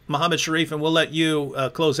back, Mohamed Sharif, and we'll let you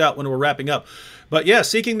close out when we're wrapping up. But, yeah,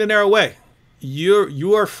 Seeking the Narrow Way.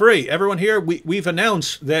 You are free. Everyone here, we've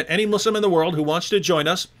announced that any Muslim in the world who wants to join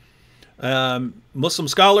us, Muslim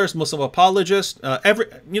scholars, Muslim apologists,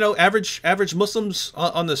 average Muslims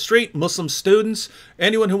on the street, Muslim students,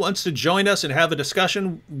 anyone who wants to join us and have a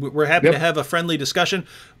discussion, we're happy to have a friendly discussion.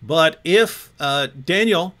 But if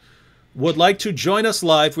Daniel would like to join us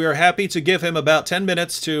live, we are happy to give him about 10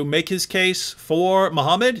 minutes to make his case for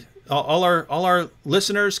Muhammad. All our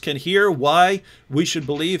listeners can hear why we should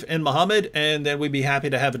believe in Muhammad, and then we'd be happy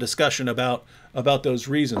to have a discussion about those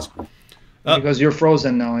reasons. Because you're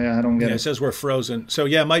frozen now. Yeah, I don't get it. It says we're frozen. So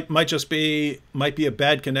yeah, might be a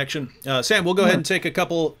bad connection. Sam, we'll go ahead and take a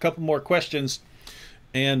couple more questions,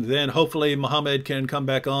 and then hopefully Muhammad can come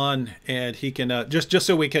back on, and he can just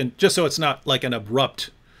so it's not like an abrupt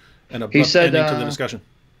ending to the discussion.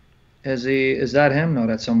 Is that him? No,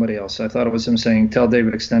 that's somebody else. I thought it was him saying, tell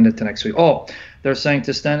David extend it to next week. Oh, they're saying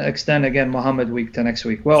to extend again Muhammad week to next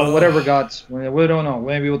week. Well, whatever God's, we don't know.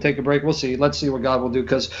 Maybe we'll take a break. We'll see. Let's see what God will do,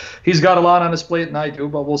 because he's got a lot on his plate and I do,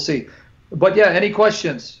 but we'll see. But yeah, any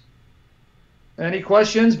questions? Any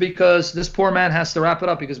questions? Because this poor man has to wrap it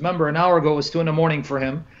up, because remember, an hour ago it was 2 in the morning for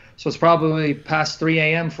him. So it's probably past 3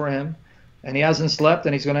 a.m. for him. And he hasn't slept,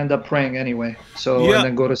 and he's going to end up praying anyway. So and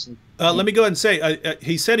then go to sleep. Let me go ahead and say,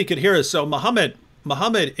 he said he could hear us. So Muhammad,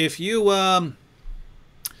 if you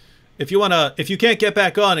can't get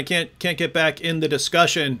back on and can't get back in the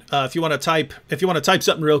discussion, if you want to type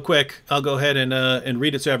something real quick, I'll go ahead and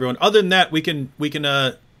read it to everyone. Other than that,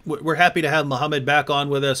 we're happy to have Muhammad back on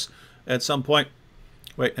with us at some point.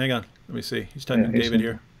 Wait, hang on. Let me see. He's typing David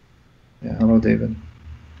here. Yeah, hello, David.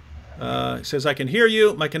 It says, I can hear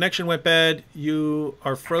you. My connection went bad. You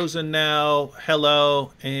are frozen now.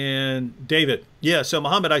 Hello. And David. Yeah, so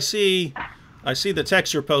Muhammad, I see the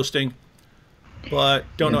text you're posting, but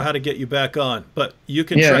don't know how to get you back on. But you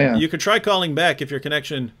can you can try calling back if your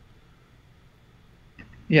connection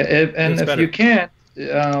if you can't,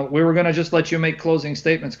 we were going to just let you make closing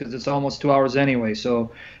statements because it's almost 2 hours anyway.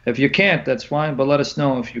 So if you can't, that's fine, but let us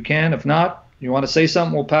know if you can. If not, you want to say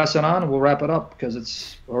something, we'll pass it on and we'll wrap it up because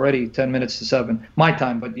it's already 10 minutes to 7. My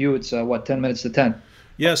time, but you, it's what, 10 minutes to 10.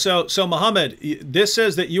 Yeah, so Mohammed, this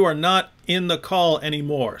says that you are not in the call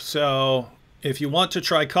anymore. So if you want to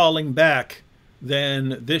try calling back,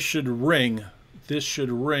 then this should ring. This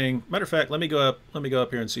should ring. Matter of fact, let me go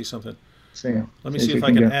up here and see something. Let me see if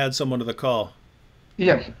I can add someone to the call.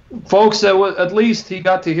 Yeah, folks, at least he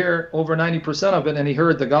got to hear over 90% of it, and he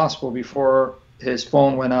heard the gospel before his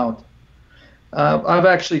phone went out. I've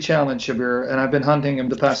actually challenged Shabir, and I've been hunting him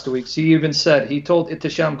the past 2 weeks. He even said, he told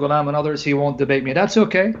Ittisham Ghulam and others he won't debate me. That's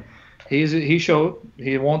okay. He showed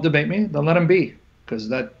he won't debate me. Then let him be, because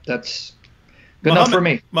that's good enough for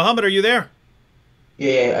me. Mohammed, are you there?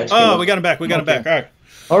 Yeah. Oh, we got him back. We got him back. All right.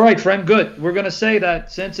 All right, friend, good. We're going to say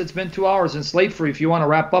that since it's been 2 hours and slate free, if you want to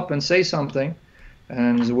wrap up and say something,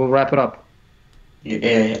 and we'll wrap it up.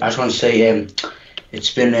 Yeah, I just want to say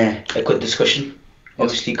it's been a good discussion,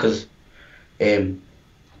 obviously, because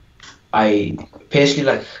I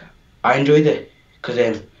personally, I enjoyed it,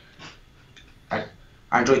 because I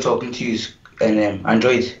enjoyed talking to you, and I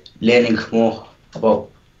enjoyed learning more about,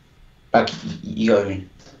 you know what I mean.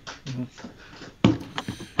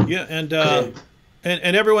 Mm-hmm. Yeah,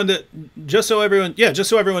 and everyone just so everyone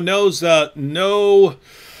knows,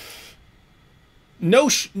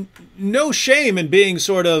 no shame in being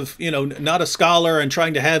sort of, not a scholar and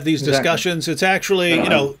trying to have these discussions. It's actually,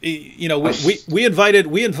 we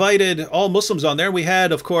invited all Muslims on there. We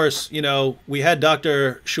had, of course, we had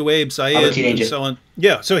Dr. Shuaib Syed and so on.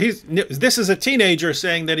 Yeah, so this is a teenager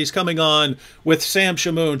saying that he's coming on with Sam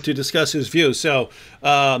Shamoun to discuss his views. So,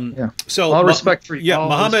 so all respect for you. Yeah,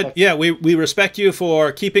 Mohammed. Yeah, we respect you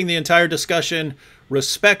for keeping the entire discussion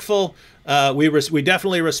respectful. We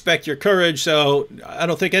definitely respect your courage. So I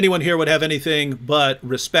don't think anyone here would have anything but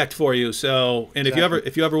respect for you. So, and if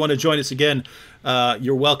you ever want to join us again,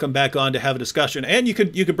 you're welcome back on to have a discussion. And you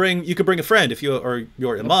could bring a friend if or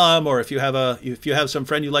your imam, or if you have some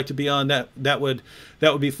friend you'd like to be on, that would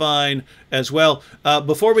be fine as well.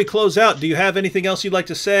 Before we close out, do you have anything else you'd like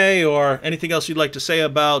to say, or anything else you'd like to say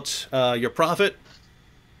about your prophet?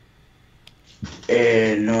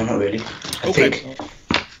 No, not really. I think.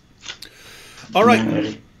 All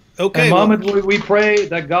right. Okay. And Mohammed, we pray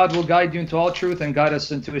that God will guide you into all truth and guide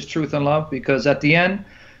us into his truth and love, because at the end,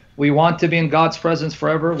 we want to be in God's presence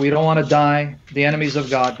forever. We don't want to die the enemies of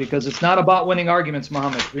God, because it's not about winning arguments,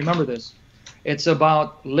 Mohammed. Remember this. It's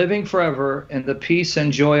about living forever in the peace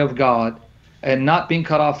and joy of God and not being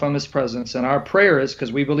cut off from his presence. And our prayer is,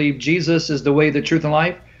 because we believe Jesus is the way, the truth, and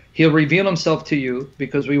life, he'll reveal himself to you,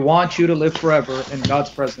 because we want you to live forever in God's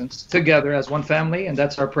presence together as one family, and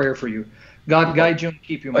that's our prayer for you. God guide you and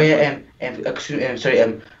keep you. Sorry, I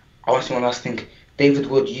want to say one last thing. David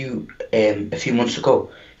Wood, you a few months ago,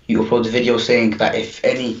 you uploaded a video saying that if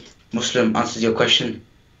any Muslim answers your question,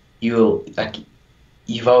 you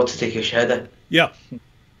vow to take your shahada. Yeah.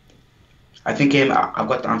 I think I've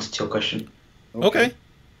got the answer to your question. Okay.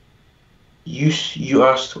 You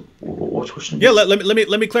asked what question? Yeah,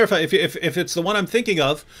 let me clarify. If it's the one I'm thinking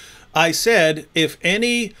of, I said if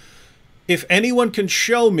anyone can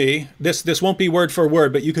show me, this won't be word for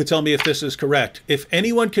word, but you could tell me if this is correct. If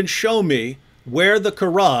anyone can show me where the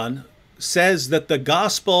Quran says that the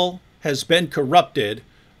gospel has been corrupted,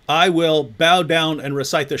 I will bow down and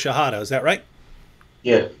recite the Shahada. Is that right?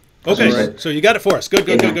 Yeah. Okay, right. So you got it for us. Good.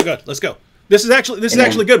 Let's go. This is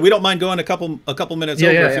actually good. We don't mind going a couple minutes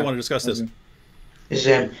over if you want to discuss this. This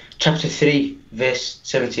is chapter 3, verse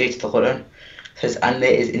 78 of the Quran. Says, and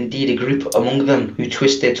there is indeed a group among them who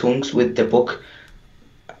twist their tongues with the book,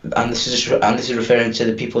 and this is referring to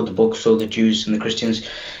the people of the book, so the Jews and the Christians,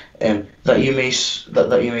 that you may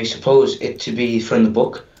suppose it to be from the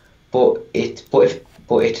book, but it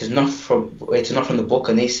is not from the book,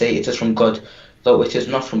 and they say it is from God, though it is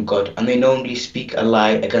not from God, and they knowingly speak a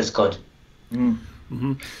lie against God.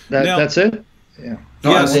 Mm-hmm. That's it. Yeah.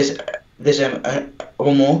 No, yes. There's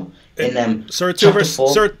one more in Surah 2 verse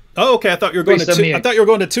 4. Oh, okay. I thought you were going to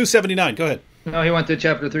 279. Go ahead. No, he went to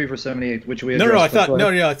chapter 3 for 78, which we No. I thought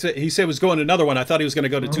he said he was going to another one. I thought he was going to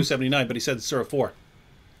go to 279, but he said Surah 4.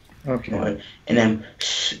 Okay. Right. And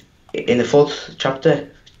in the 4th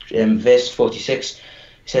chapter, verse 46, it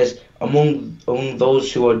says, among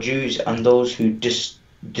those who are Jews and those who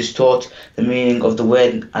distort the meaning of the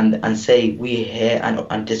word and say we hear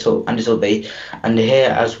and disobey, and hear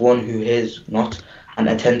as one who hears not, and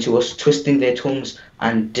attend to us, twisting their tongues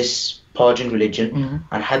and disparaging religion,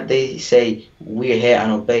 and had they say we hear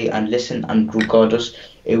and obey and listen and regard us,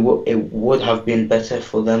 it would have been better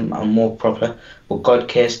for them and more proper, but God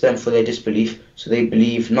cursed them for their disbelief, so they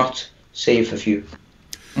believe not, save a few.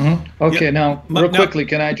 Okay, now real quickly,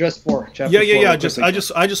 can I address 4? Chapter 4, yeah.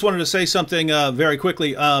 I just wanted to say something very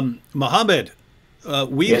quickly. Muhammad,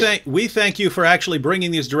 we thank you for actually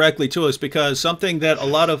bringing these directly to us, because something that a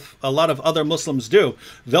lot of other Muslims do,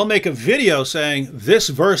 they'll make a video saying this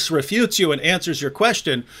verse refutes you and answers your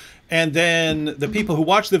question, and then the people who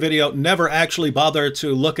watch the video never actually bother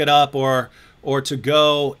to look it up or to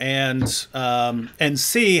go and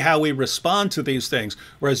see how we respond to these things.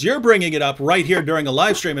 Whereas you're bringing it up right here during a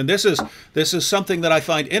live stream, and this is something that I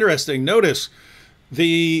find interesting. Notice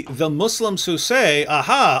the Muslims who say,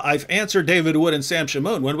 aha, I've answered David Wood and Sam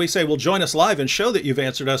Shamoun. When we say, well, join us live and show that you've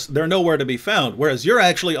answered us, they're nowhere to be found. Whereas you're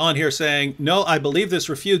actually on here saying, no, I believe this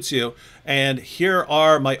refutes you, and here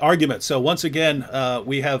are my arguments. So once again,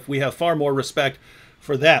 we have far more respect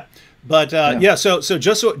for that. But yeah, so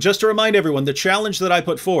just to remind everyone, the challenge that I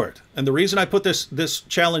put forward, and the reason I put this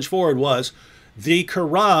challenge forward was the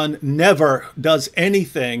Quran never does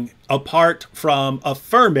anything apart from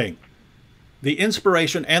affirming the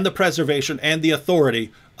inspiration and the preservation and the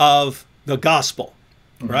authority of the gospel,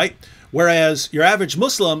 right? Whereas your average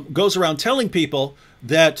Muslim goes around telling people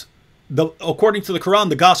that according to the Quran,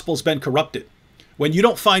 the gospel's been corrupted, when you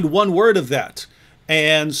don't find one word of that.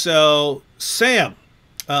 And so Sam,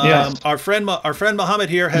 our friend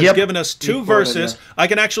Muhammad here has given us 2 verses. I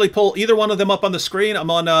can actually pull either one of them up on the screen.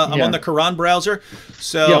 I'm on the Quran browser.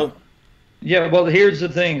 So yeah, well, here's the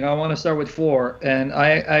thing. I want to start with 4, and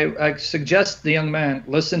I suggest the young man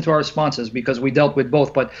listen to our responses, because we dealt with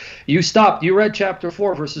both. But you stopped. You read chapter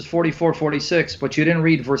 4, verses 44, 46, but you didn't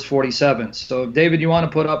read verse 47. So, David, you want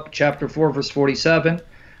to put up chapter 4, verse 47,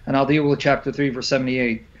 and I'll deal with chapter 3, verse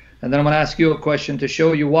 78. And then I'm going to ask you a question to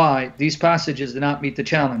show you why these passages did not meet the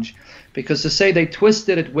challenge. Because to say they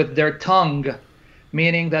twisted it with their tongue,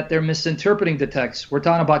 meaning that they're misinterpreting the text. We're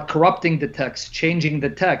talking about corrupting the text, changing the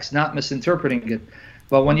text, not misinterpreting it.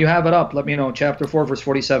 But when you have it up, let me know, chapter 4, verse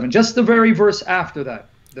 47. Just the very verse after that.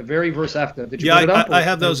 The very verse after. Did you put it up? I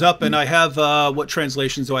have those up, and I have, what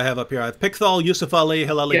translations do I have up here? I have Pickthall, Yusuf Ali,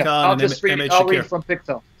 Hilali Khan, and M.H. I'll read from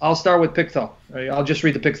Pickthall. I'll start with Pickthall. I'll just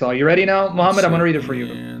read the Pickthall. You ready now, Muhammad? I'm going to read it for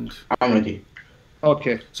you. I'm ready.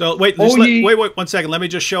 Okay. So wait, wait 1 second. Let me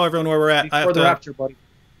just show everyone where we're at. Before the rapture, buddy.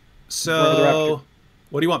 So,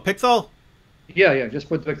 what do you want, Pickthall? Yeah, just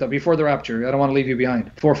put Pickthall before the rapture. I don't want to leave you behind.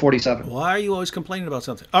 447. Why are you always complaining about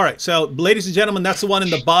something? All right, so ladies and gentlemen, that's the one in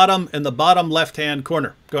the bottom left-hand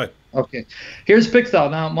corner. Go ahead. Okay, here's Pickthall.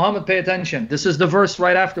 Now, Muhammad, pay attention. This is the verse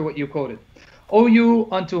right after what you quoted. O you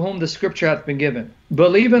unto whom the scripture hath been given,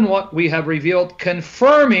 believe in what we have revealed,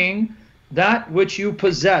 confirming that which you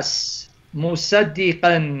possess.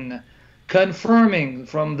 Musaddiqan, confirming,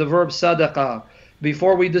 from the verb sadaqa.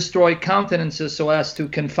 Before we destroy countenances so as to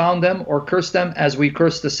confound them or curse them, as we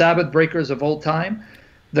curse the Sabbath breakers of old time,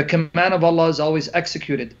 the command of Allah is always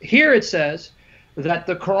executed. Here it says that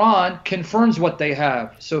the Quran confirms what they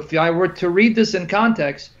have. So if I were to read this in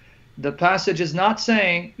context, the passage is not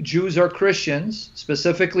saying Jews or Christians,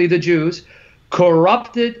 specifically the Jews,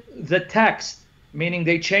 corrupted the text, meaning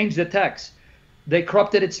they changed the text. They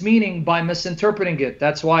corrupted its meaning by misinterpreting it.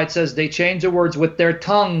 That's why it says they changed the words with their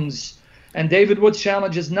tongues. And David Wood's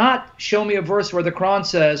challenge is not show me a verse where the Quran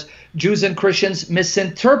says Jews and Christians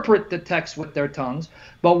misinterpret the text with their tongues,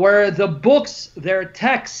 but where the books, their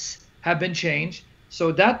texts, have been changed.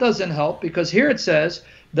 So that doesn't help, because here it says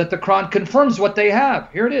that the Quran confirms what they have.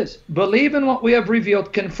 Here it is. Believe in what we have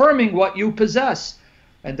revealed, confirming what you possess.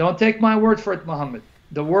 And don't take my word for it, Muhammad.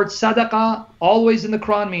 The word sadaqah always in the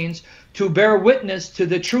Quran means to bear witness to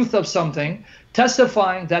the truth of something,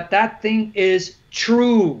 testifying that that thing is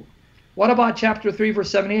true. What about chapter 3,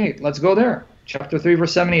 verse 78? Let's go there. Chapter 3,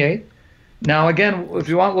 verse 78. Now, again, if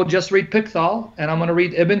you want, we'll just read Pickthall, and I'm going to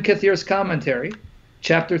read Ibn Kathir's commentary,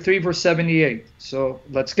 chapter 3, verse 78. So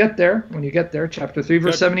let's get there. When you get there, chapter 3,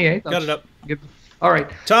 verse 78. Got it up. All right.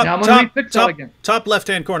 Now I'm going to read Pickthall again. Top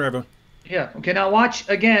left-hand corner, everyone. Yeah. Okay, now watch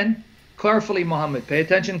again carefully, Muhammad. Pay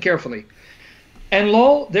attention carefully. And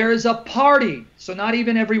lo, there is a party, so not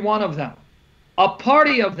even every one of them, a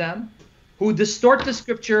party of them who distort the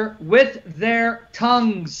scripture with their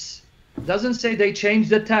tongues. It doesn't say they change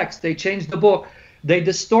the text, they change the book. They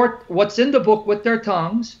distort what's in the book with their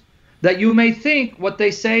tongues, that you may think what they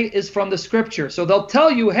say is from the scripture. So they'll tell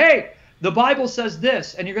you, hey, the Bible says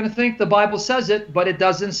this, and you're going to think the Bible says it, but it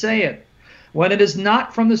doesn't say it. When it is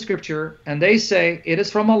not from the scripture, and they say it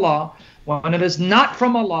is from Allah, when it is not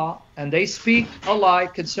from Allah, and they speak a lie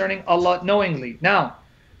concerning Allah knowingly. Now,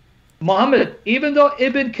 Muhammad, even though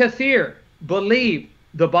Ibn Kathir believed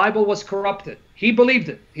the Bible was corrupted, he believed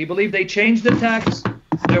it. He believed they changed the text.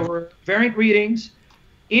 There were or variant readings,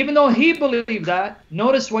 even though he believed that,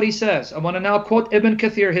 notice what he says. I want to now quote Ibn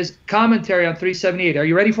Kathir, his commentary on 378. Are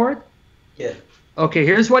you ready for it? Yeah. Okay,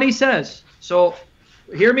 here's what he says. So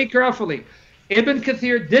hear me carefully. Ibn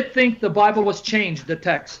Kathir did think the Bible was changed, the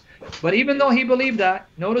text. But even though he believed that,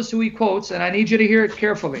 notice who he quotes, and I need you to hear it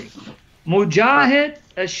carefully. Mujahid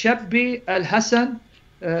al-Shabbi al-Hasan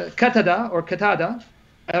Qatada,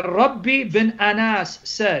 al-Rabbi bin Anas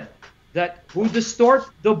said that who distort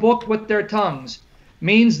the book with their tongues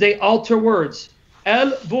means they alter words.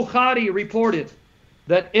 Al-Bukhari reported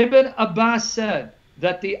that Ibn Abbas said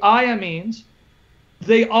that the ayah means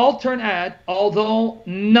they alter and add, although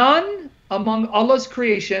none among Allah's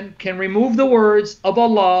creation can remove the words of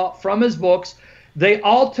Allah from his books, they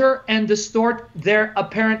alter and distort their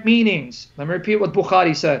apparent meanings. Let me repeat what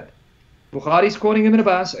Bukhari said. Bukhari's quoting Ibn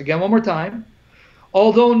Abbas, again one more time.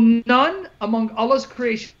 Although none among Allah's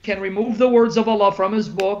creation can remove the words of Allah from his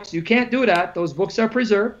books, you can't do that. Those books are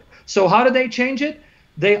preserved. So how do they change it?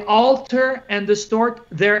 They alter and distort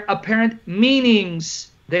their apparent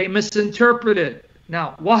meanings. They misinterpret it.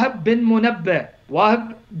 Now, Wahab bin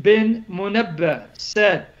Munabbih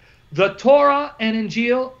said, the Torah and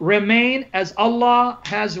Injil remain as Allah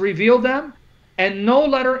has revealed them, and no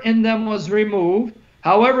letter in them was removed.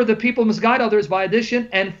 However, the people misguide others by addition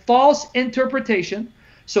and false interpretation.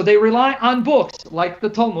 So they rely on books like the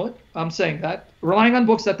Talmud. I'm saying that. Relying on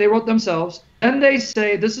books that they wrote themselves. And they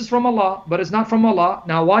say this is from Allah, but it's not from Allah.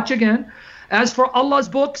 Now watch again. As for Allah's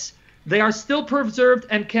books, they are still preserved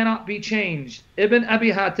and cannot be changed. Ibn Abi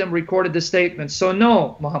Hatim recorded the statement. So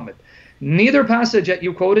no, Muhammad, neither passage that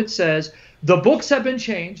you quoted says the books have been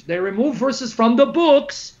changed. They remove verses from the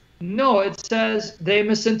books. No, it says they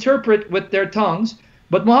misinterpret with their tongues.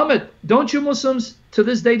 But Muhammad, don't you Muslims to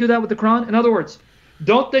this day do that with the Quran? In other words,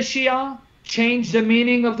 don't the Shia change the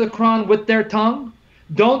meaning of the Quran with their tongue?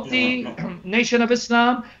 Don't the Nation of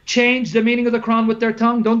Islam change the meaning of the Quran with their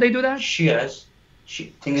tongue? Don't they do that? Shias.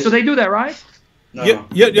 So they do that, right? No,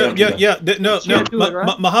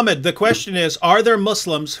 Muhammad, the question is, are there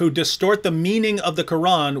Muslims who distort the meaning of the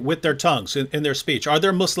Quran with their tongues in their speech? Are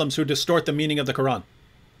there Muslims who distort the meaning of the Quran?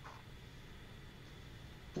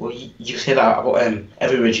 Well, you say that about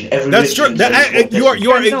every religion. That's true.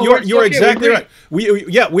 You're exactly right.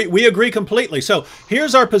 We agree completely. So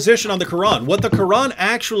here's our position on the Quran. What the Quran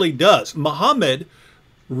actually does. Muhammad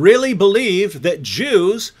really believed that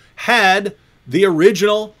Jews had the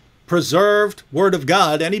original preserved Word of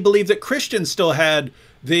God, and he believed that Christians still had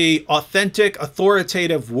the authentic,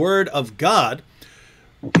 authoritative Word of God.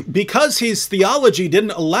 Because his theology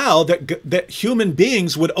didn't allow that human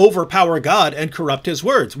beings would overpower God and corrupt his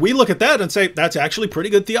words. We look at that and say, that's actually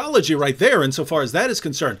pretty good theology right there insofar as that is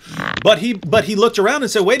concerned. But he looked around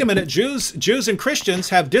and said, wait a minute, Jews and Christians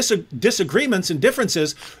have disagreements and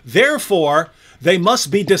differences. Therefore, they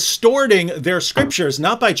must be distorting their scriptures,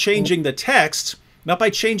 not by changing the text,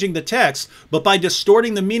 but by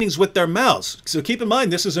distorting the meanings with their mouths. So keep in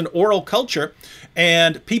mind, this is an oral culture,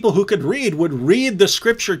 and people who could read would read the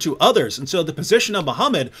scripture to others. And so the position of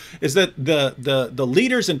Muhammad is that the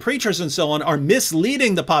leaders and preachers and so on are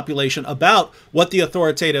misleading the population about what the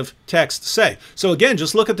authoritative texts say. So again,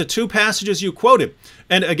 just look at the two passages you quoted.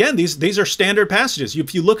 And again, these are standard passages.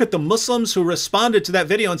 If you look at the Muslims who responded to that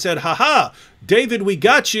video and said, haha, David, we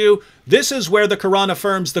got you. This is where the Quran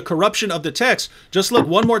affirms the corruption of the text. Just look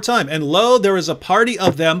one more time. And lo, there is a party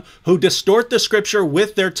of them who distort the scripture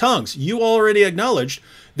with their tongues. You already acknowledged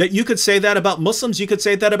that you could say that about Muslims. You could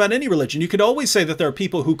say that about any religion. You could always say that there are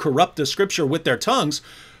people who corrupt the scripture with their tongues.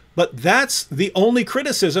 But that's the only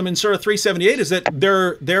criticism in Surah 378 is that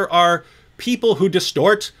there are people who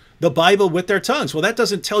distort the Bible with their tongues. Well, that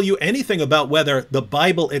doesn't tell you anything about whether the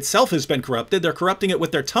Bible itself has been corrupted. They're corrupting it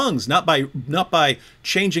with their tongues, not by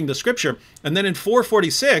changing the scripture. And then in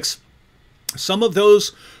 446, some of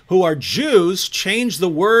those who are Jews change the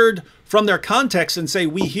word from their context and say,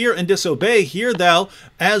 we hear and disobey, hear thou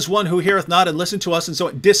as one who heareth not and listen to us, and so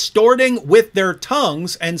on, distorting with their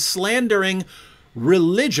tongues and slandering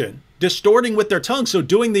religion, distorting with their tongues. So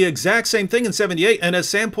doing the exact same thing in 78. And as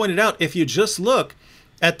Sam pointed out, if you just look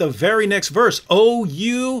at the very next verse, O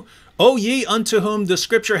ye unto whom the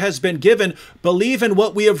scripture has been given, believe in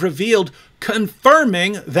what we have revealed,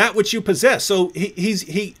 confirming that which you possess. So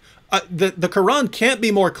the Quran can't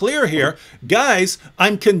be more clear here. Guys,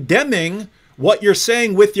 I'm condemning what you're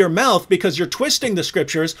saying with your mouth because you're twisting the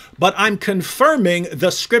scriptures, but I'm confirming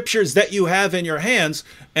the scriptures that you have in your hands.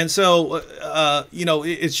 And so,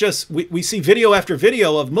 it's just, we see video after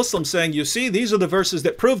video of Muslims saying, you see, these are the verses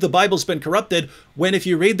that prove the Bible's been corrupted, when if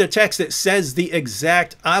you read the text, it says the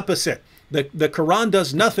exact opposite. The Quran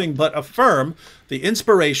does nothing but affirm the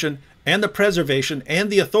inspiration and the preservation and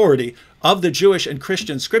the authority of the Jewish and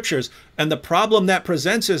Christian scriptures. And the problem that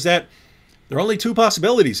presents is that there are only two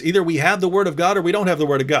possibilities. Either we have the Word of God or we don't have the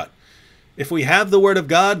Word of God. If we have the Word of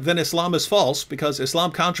God, then Islam is false because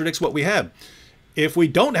Islam contradicts what we have. If we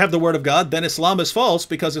don't have the Word of God, then Islam is false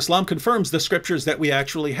because Islam confirms the scriptures that we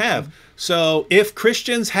actually have. So if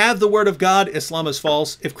Christians have the Word of God, Islam is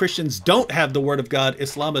false. If Christians don't have the Word of God,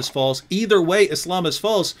 Islam is false. Either way, Islam is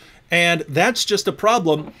false. And that's just a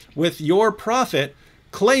problem with your prophet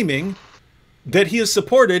claiming that he is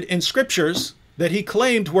supported in scriptures that he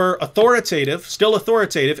claimed were authoritative, still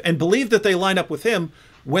authoritative, and believed that they line up with him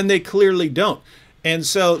when they clearly don't. And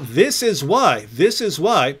so this is why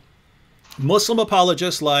Muslim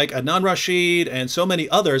apologists like Adnan Rashid and so many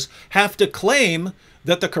others have to claim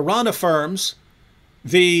that the Quran affirms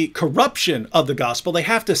the corruption of the gospel. They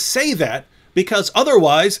have to say that because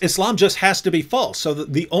otherwise Islam just has to be false. So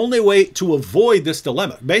the only way to avoid this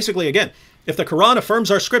dilemma, basically, again, if the Quran affirms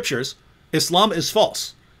our scriptures, Islam is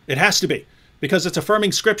false. It has to be, because it's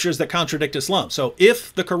affirming scriptures that contradict Islam. So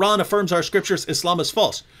if the Quran affirms our scriptures, Islam is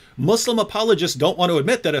false. Muslim apologists don't want to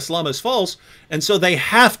admit that Islam is false, and so they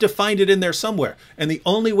have to find it in there somewhere. And the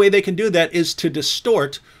only way they can do that is to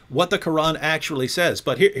distort what the Quran actually says.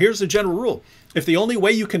 But here's the general rule. If the only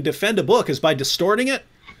way you can defend a book is by distorting it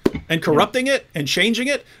and corrupting it and changing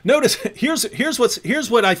it, notice, here's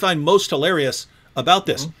what I find most hilarious about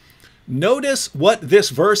this. Notice what this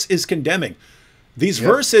verse is condemning. These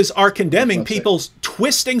verses are condemning people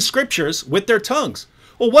twisting scriptures with their tongues.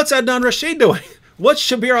 Well, what's Adnan Rashid doing? What's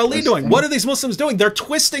Shabir Ali doing? What are these Muslims doing? They're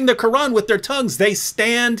twisting the Quran with their tongues. They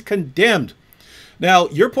stand condemned. Now,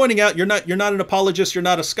 you're pointing out you're not an apologist, you're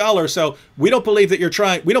not a scholar, so we don't believe that you're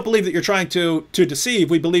trying to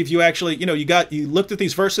deceive. We believe you actually, you looked at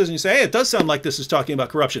these verses and you say, hey, it does sound like this is talking about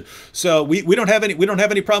corruption. So we don't have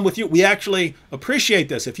any problem with you. We actually appreciate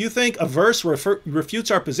this. If you think a verse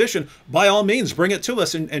refutes our position, by all means bring it to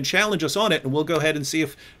us and challenge us on it, and we'll go ahead and see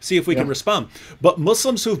if we can respond. But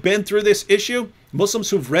Muslims who've been through this issue,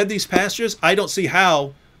 Muslims who've read these passages, I don't see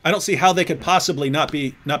how they could possibly not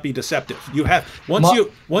be deceptive. You have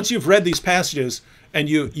once you've read these passages and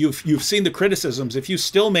you've seen the criticisms, if you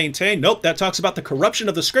still maintain, nope, that talks about the corruption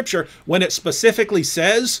of the scripture when it specifically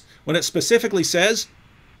says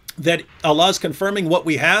that Allah is confirming what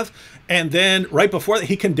we have, and then right before that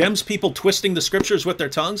he condemns people twisting the scriptures with their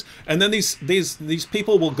tongues, and then these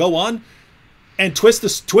people will go on and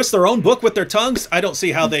twist their own book with their tongues. I don't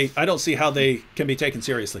see how they can be taken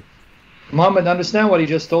seriously. Mohammed, understand what he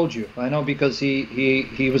just told you. I know, because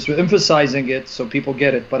he was emphasizing it so people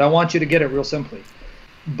get it, but I want you to get it real simply.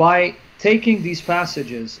 By taking these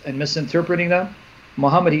passages and misinterpreting them,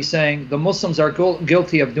 Muhammad, he's saying the Muslims are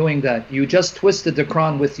guilty of doing that. You just twisted the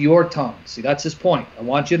Quran with your tongue. See, that's his point. I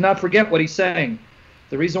want you to not forget what he's saying.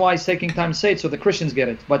 The reason why he's taking time to say it so the Christians get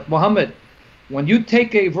it. But Muhammad, when you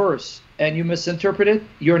take a verse and you misinterpret it,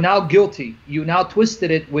 you're now guilty. You now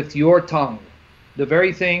twisted it with your tongue. The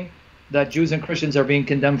very thing that Jews and Christians are being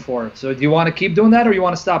condemned for. So do you want to keep doing that, or you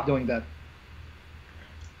want to stop doing that?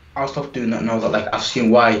 I'll stop doing that now that I've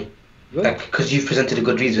seen why. Because you've presented a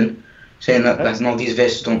good reason, saying that no, these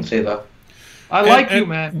verses don't say that. I like you,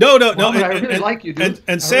 man. No. I really like you, dude.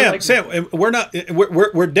 And Sam,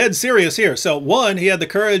 we're dead serious here. So one, he had the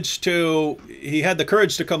courage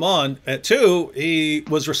to come on. At two, he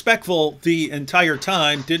was respectful the entire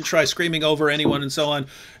time, didn't try screaming over anyone and so on.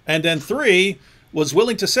 And then three, was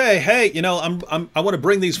willing to say, hey, I want to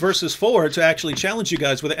bring these verses forward to actually challenge you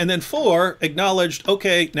guys with it. And then four, acknowledged,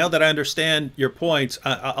 okay, now that I understand your points,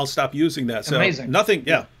 I'll stop using that. So amazing. Nothing,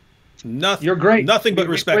 nothing. You're great. Nothing but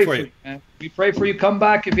respect for you. We pray for you. Come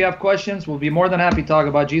back if you have questions. We'll be more than happy to talk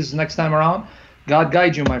about Jesus next time around. God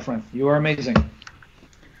guide you, my friend. You are amazing.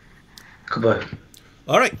 Goodbye.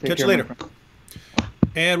 All right. Catch you later.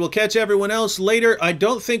 And we'll catch everyone else later. I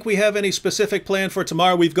don't think we have any specific plan for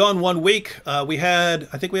tomorrow. We've gone 1 week. I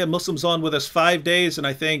think we had Muslims on with us 5 days, and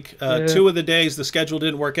I think 2 of the days the schedule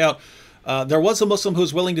didn't work out. There was a Muslim who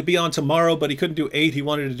was willing to be on tomorrow, but he couldn't do 8. He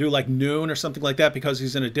wanted to do like noon or something like that because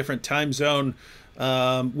he's in a different time zone.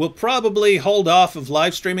 We'll probably hold off of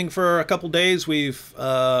live streaming for a couple days.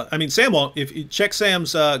 Sam won't. If you check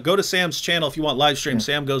Sam's, go to Sam's channel if you want live stream.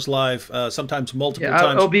 Sam goes live sometimes multiple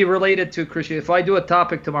times. It'll be related to Christian. If I do a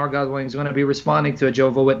topic tomorrow, God willing, it's going to be responding to a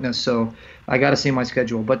Jehovah's Witness. So I got to see my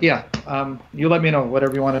schedule. But yeah, you let me know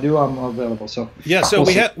whatever you want to do. I'm available. So yeah. So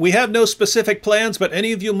we have no specific plans. But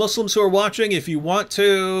any of you Muslims who are watching, if you want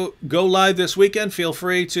to go live this weekend, feel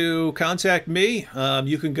free to contact me.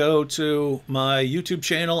 You can go to my my YouTube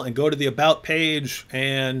channel and go to the About page,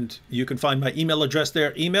 and you can find my email address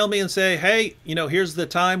there. Email me and say, hey, you know, here's the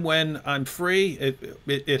time when I'm free.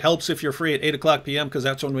 It helps if you're free at 8 o'clock p.m. because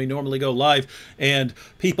that's when we normally go live, and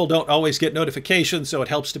people don't always get notifications, so it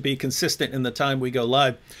helps to be consistent in the time we go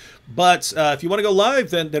live. But if you want to go live,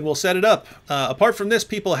 then we'll set it up. Apart from this,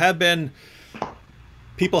 people have been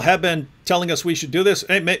telling us we should do this.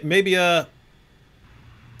 Hey,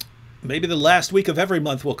 maybe the last week of every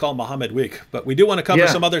month we'll call Mohammed Week. But we do want to cover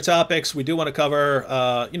some other topics. We do want to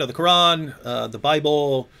cover, you know, the Quran, the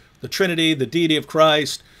Bible, the Trinity, the deity of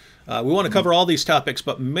Christ. We want to cover all these topics,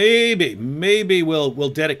 but maybe we'll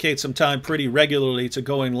dedicate some time pretty regularly to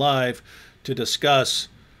going live to discuss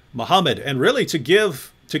Muhammad, and really to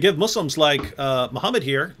give Muslims like Muhammad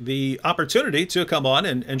here the opportunity to come on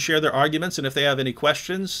and share their arguments. And if they have any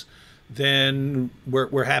questions, then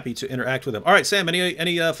we're happy to interact with them. All right, Sam,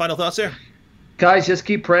 any final thoughts there? Guys, just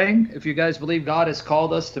keep praying. If you guys believe God has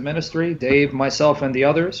called us to ministry, Dave, myself, and the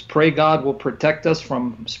others, pray God will protect us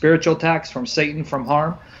from spiritual attacks, from Satan, from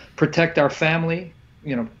harm, protect our family,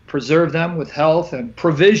 you know, preserve them with health and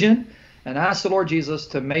provision, and ask the Lord Jesus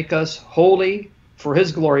to make us holy for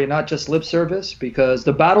his glory, not just lip service, because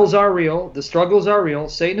the battles are real, the struggles are real,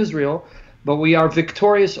 Satan is real, but we are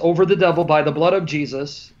victorious over the devil by the blood of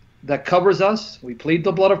Jesus that covers us. We plead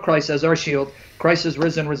the blood of Christ as our shield. Christ is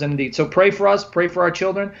risen, risen indeed. So pray for us, pray for our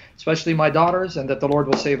children, especially my daughters, and that the Lord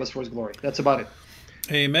will save us for his glory. That's about it.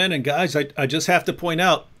 Amen. And guys, I just have to point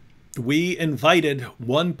out, we invited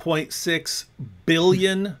 1.6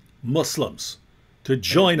 billion Muslims to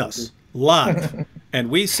join us live.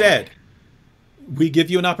 And we said, we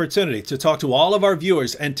give you an opportunity to talk to all of our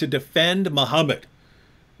viewers and to defend Muhammad.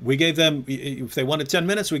 We gave them, if they wanted 10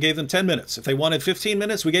 minutes, we gave them 10 minutes. If they wanted 15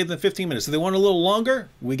 minutes, we gave them 15 minutes. If they wanted a little longer,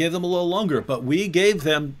 we gave them a little longer. But we gave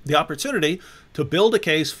them the opportunity to build a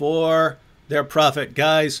case for their prophet.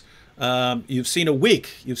 Guys, you've seen a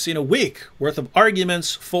week worth of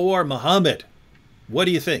arguments for Muhammad. What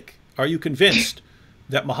do you think? Are you convinced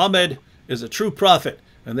that Muhammad is a true prophet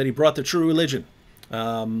and that he brought the true religion?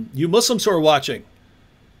 You Muslims who are watching,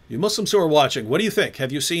 what do you think?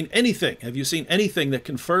 Have you seen anything? Have you seen anything that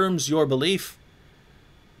confirms your belief?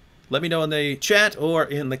 Let me know in the chat or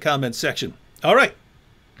in the comments section. All right.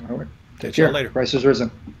 All right. Take care. Later. Christ is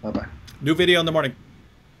risen. Bye-bye. New video in the morning.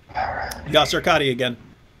 All right. Yasser Qadi again.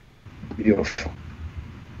 Beautiful.